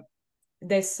 or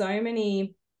there's so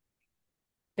many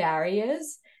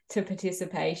barriers to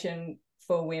participation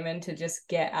for women to just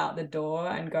get out the door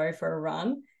and go for a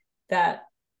run that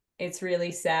it's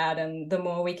really sad. And the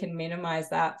more we can minimize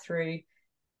that through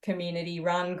community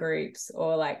run groups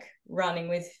or like running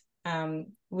with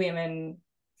women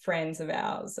friends of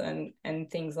ours and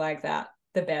things like that,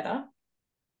 the better.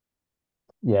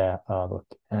 Yeah. Look,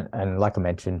 and like I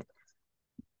mentioned,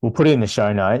 we'll put it in the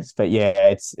show notes, but yeah,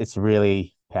 it's a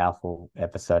really powerful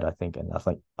episode, I think. And I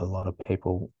think a lot of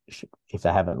people should, if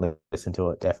they haven't listened to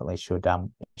it, definitely should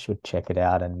check it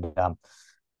out. And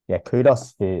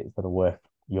kudos for the work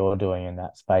you're doing in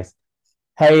that space.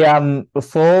 Hey,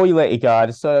 before we let you go, I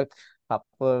just saw a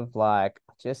couple of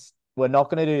we're not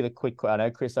going to do the quick. I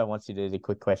know Chris wants you to do the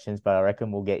quick questions, but I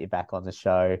reckon we'll get you back on the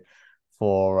show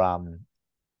for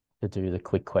to do the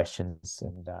quick questions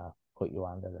and put you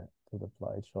under the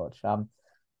blow torch.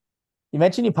 You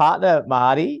mentioned your partner,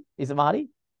 Marty. Is it Marty?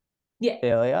 Yeah.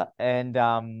 Earlier. And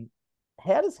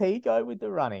how does he go with the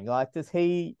running? Like, does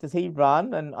he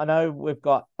run? And I know we've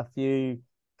got a few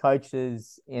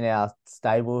coaches in our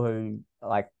stable who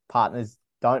like partners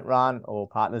don't run or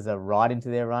partners are right into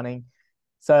their running.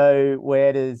 So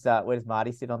where does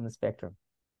Marty sit on the spectrum?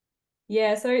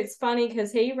 Yeah, so it's funny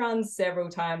because he runs several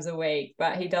times a week,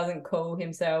 but he doesn't call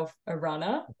himself a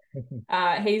runner.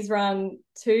 He's run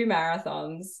 2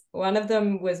 marathons. One of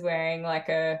them was wearing like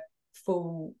a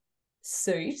full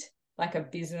suit, like a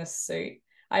business suit.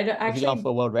 I don't Is he going for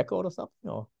a world record or something?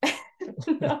 Or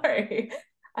no,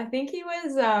 I think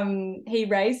he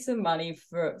raised some money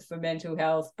for mental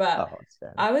health, but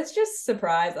I was just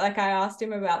surprised. Like I asked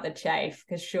him about the chafe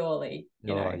because surely,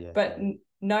 yeah, but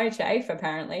no chafe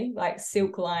apparently, like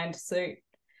silk lined suit.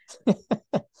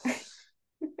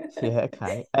 Yeah,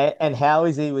 okay. And how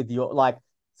is he with your like?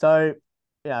 So,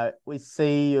 we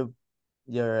see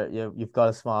you've got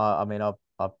a smile. I mean,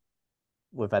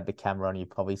 we've had the camera on. You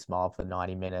probably smile for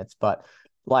 90 minutes, but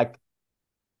like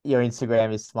your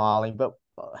Instagram is smiling. But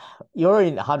you're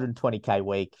in 120K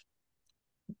week.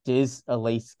 Does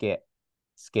Elise get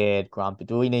scared, grumpy?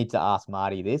 Do we need to ask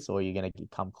Marty this, or are you going to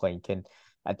come clean? Can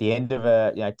at the end of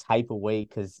a taper week,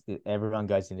 because everyone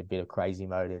goes in a bit of crazy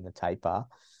mode in the taper.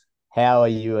 How are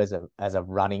you as a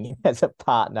running as a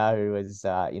partner who is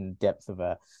in depth of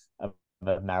a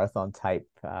marathon tape?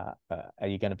 Are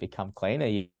you going to become clean? Are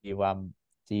you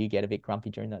do you get a bit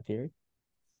grumpy during that period?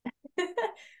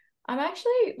 I'm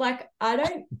actually like I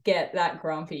don't get that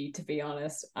grumpy, to be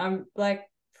honest. I'm like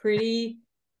pretty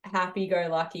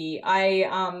happy-go-lucky.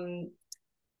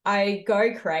 I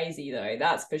go crazy though,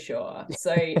 that's for sure.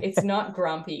 So it's not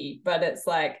grumpy, but it's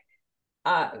like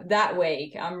that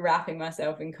week I'm wrapping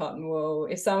myself in cotton wool.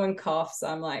 If someone coughs,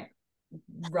 I'm like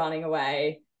running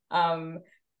away. And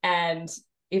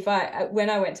when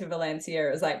I went to Valencia,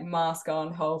 it was like mask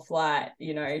on whole flight,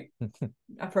 I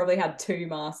probably had 2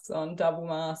 masks on, double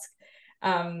mask.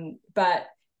 But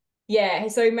yeah,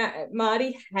 so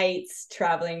Marty hates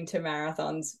traveling to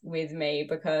marathons with me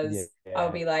because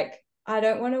I'll be like, I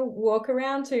don't want to walk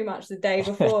around too much the day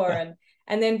before.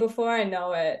 And then before I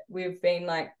know it, we've been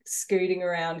like scooting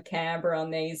around Canberra on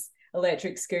these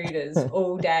electric scooters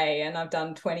all day, and I've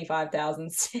done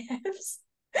 25,000 steps.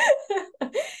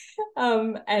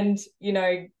 And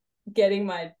getting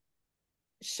my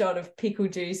shot of pickle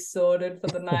juice sorted for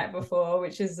the night before,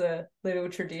 which is a little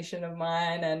tradition of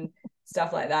mine, and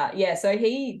stuff like that. Yeah, so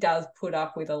he does put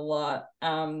up with a lot.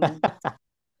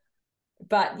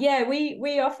 But yeah,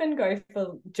 we often go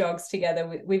for jogs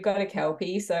together. We've got a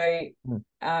Kelpie, so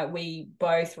we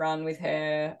both run with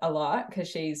her a lot because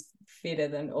she's fitter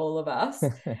than all of us.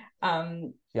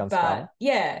 But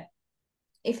yeah,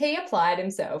 if he applied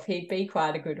himself, he'd be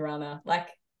quite a good runner. Like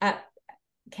at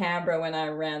Canberra, when I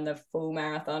ran the full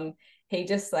marathon, he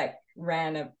just like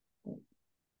ran a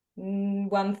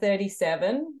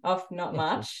 137 off not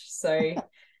much. So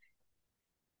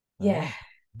yeah,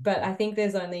 but I think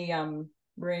there's only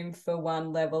room for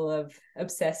one level of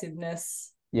obsessiveness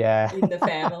in the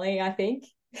family, I think.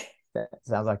 That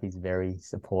sounds like he's very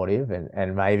supportive,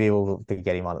 and maybe we'll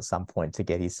get him on at some point to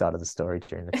get his side of the story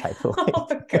during the taper week.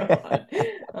 Oh God.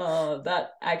 Oh,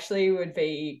 that actually would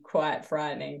be quite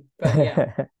frightening. But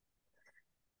yeah.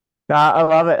 No, I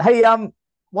love it. Hey,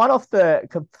 one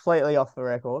completely off the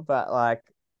record, but like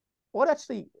what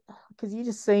actually, because you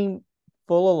just seem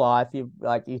full of life,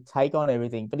 you take on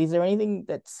everything, but is there anything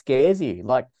that scares you?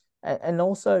 Like, and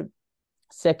also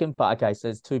second part, okay, so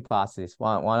there's 2 parts to this.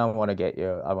 One, I want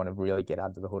to really get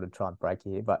under the hood and try and break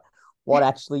you here, but what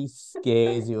actually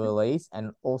scares you, Elise?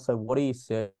 And also, what are you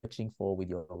searching for with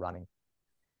your running?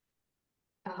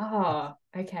 Oh,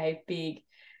 okay, big.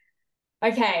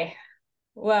 Okay,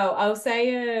 well, I'll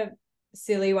say a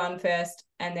silly one first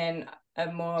and then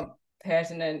a more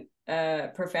pertinent,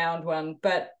 profound one.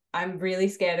 But I'm really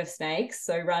scared of snakes,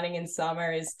 so running in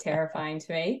summer is terrifying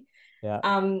to me. Yeah.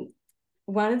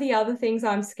 One of the other things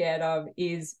I'm scared of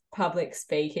is public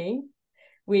speaking,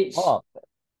 which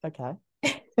okay.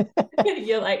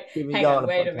 You're like, hang on,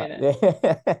 wait a minute.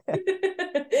 Yeah.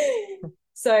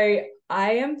 So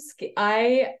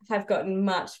I have gotten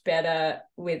much better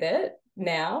with it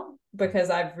now because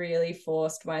I've really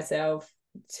forced myself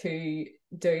to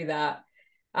do that.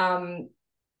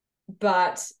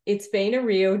 But it's been a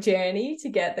real journey to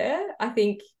get there. I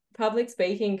think public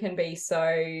speaking can be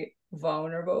so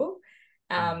vulnerable,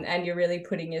 and you're really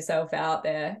putting yourself out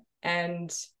there.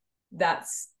 And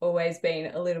that's always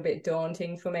been a little bit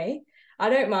daunting for me. I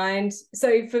don't mind.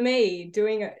 So for me,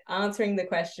 answering the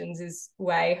questions is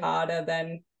way harder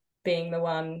than being the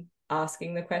one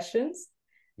asking the questions.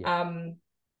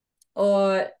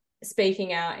 Or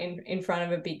speaking out in front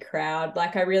of a big crowd.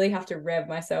 Like, I really have to rev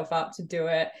myself up to do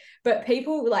it. But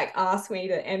people like ask me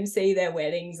to MC their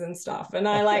weddings and stuff, and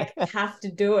I like have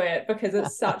to do it because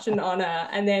it's such an honor.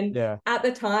 And then at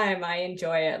the time I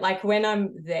enjoy it. Like, when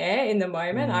I'm there in the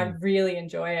moment, I really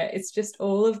enjoy it. It's just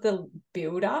all of the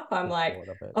build up. I'm like,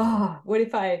 what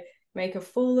if I make a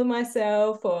fool of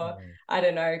myself? Or I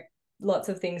don't know, lots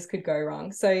of things could go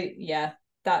wrong. So yeah,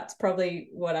 that's probably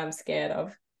what I'm scared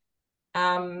of.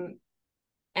 And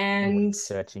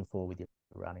searching for with your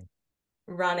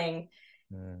running.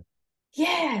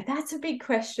 Yeah, that's a big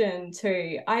question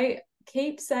too. I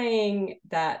keep saying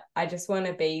that I just want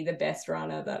to be the best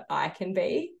runner that I can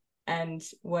be, and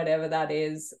whatever that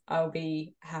is, I'll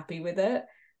be happy with it.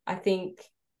 I think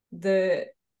the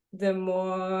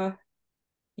more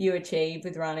you achieve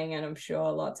with running, and I'm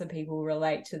sure lots of people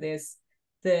relate to this,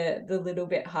 the little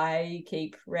bit higher you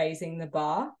keep raising the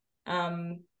bar.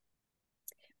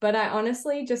 But I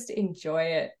honestly just enjoy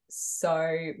it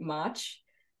so much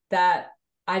that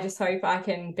I just hope I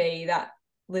can be that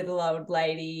little old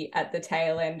lady at the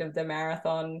tail end of the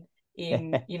marathon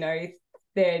in,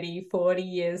 30, 40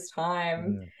 years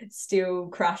time, still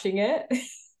crushing it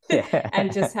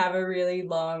and just have a really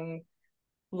long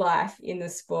life in the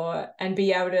sport, and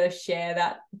be able to share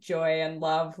that joy and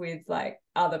love with like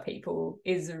other people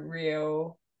is a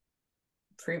real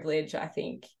privilege, I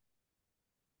think.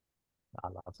 I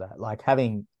love that. Like,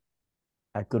 having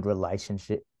a good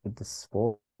relationship with the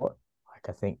sport. Like,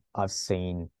 I think I've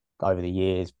seen over the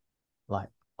years, like,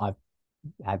 I've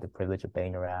had the privilege of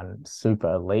being around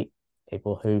super elite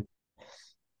people who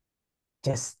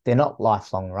they're not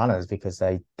lifelong runners because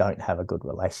they don't have a good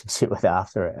relationship with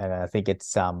after it. And I think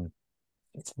it's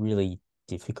really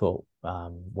difficult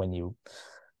when you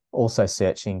also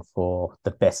searching for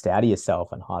the best out of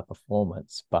yourself and high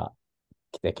performance, but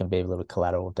there can be a little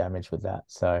collateral damage with that.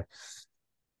 So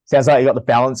sounds like you got the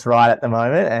balance right at the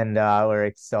moment, and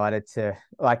we're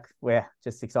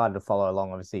just excited to follow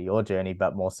along, obviously, your journey,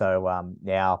 but more so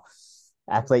now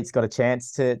athletes got a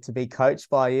chance to be coached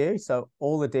by you. So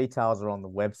all the details are on the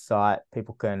website.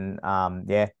 People can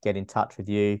get in touch with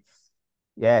you.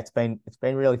 Yeah, it's been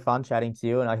really fun chatting to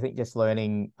you, and I think just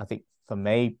learning, I think for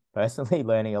me personally,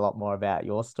 learning a lot more about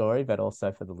your story, but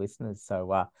also for the listeners.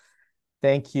 So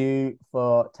thank you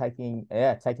for taking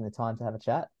the time to have a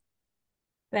chat.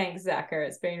 Thanks, Zachar.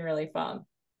 It's been really fun.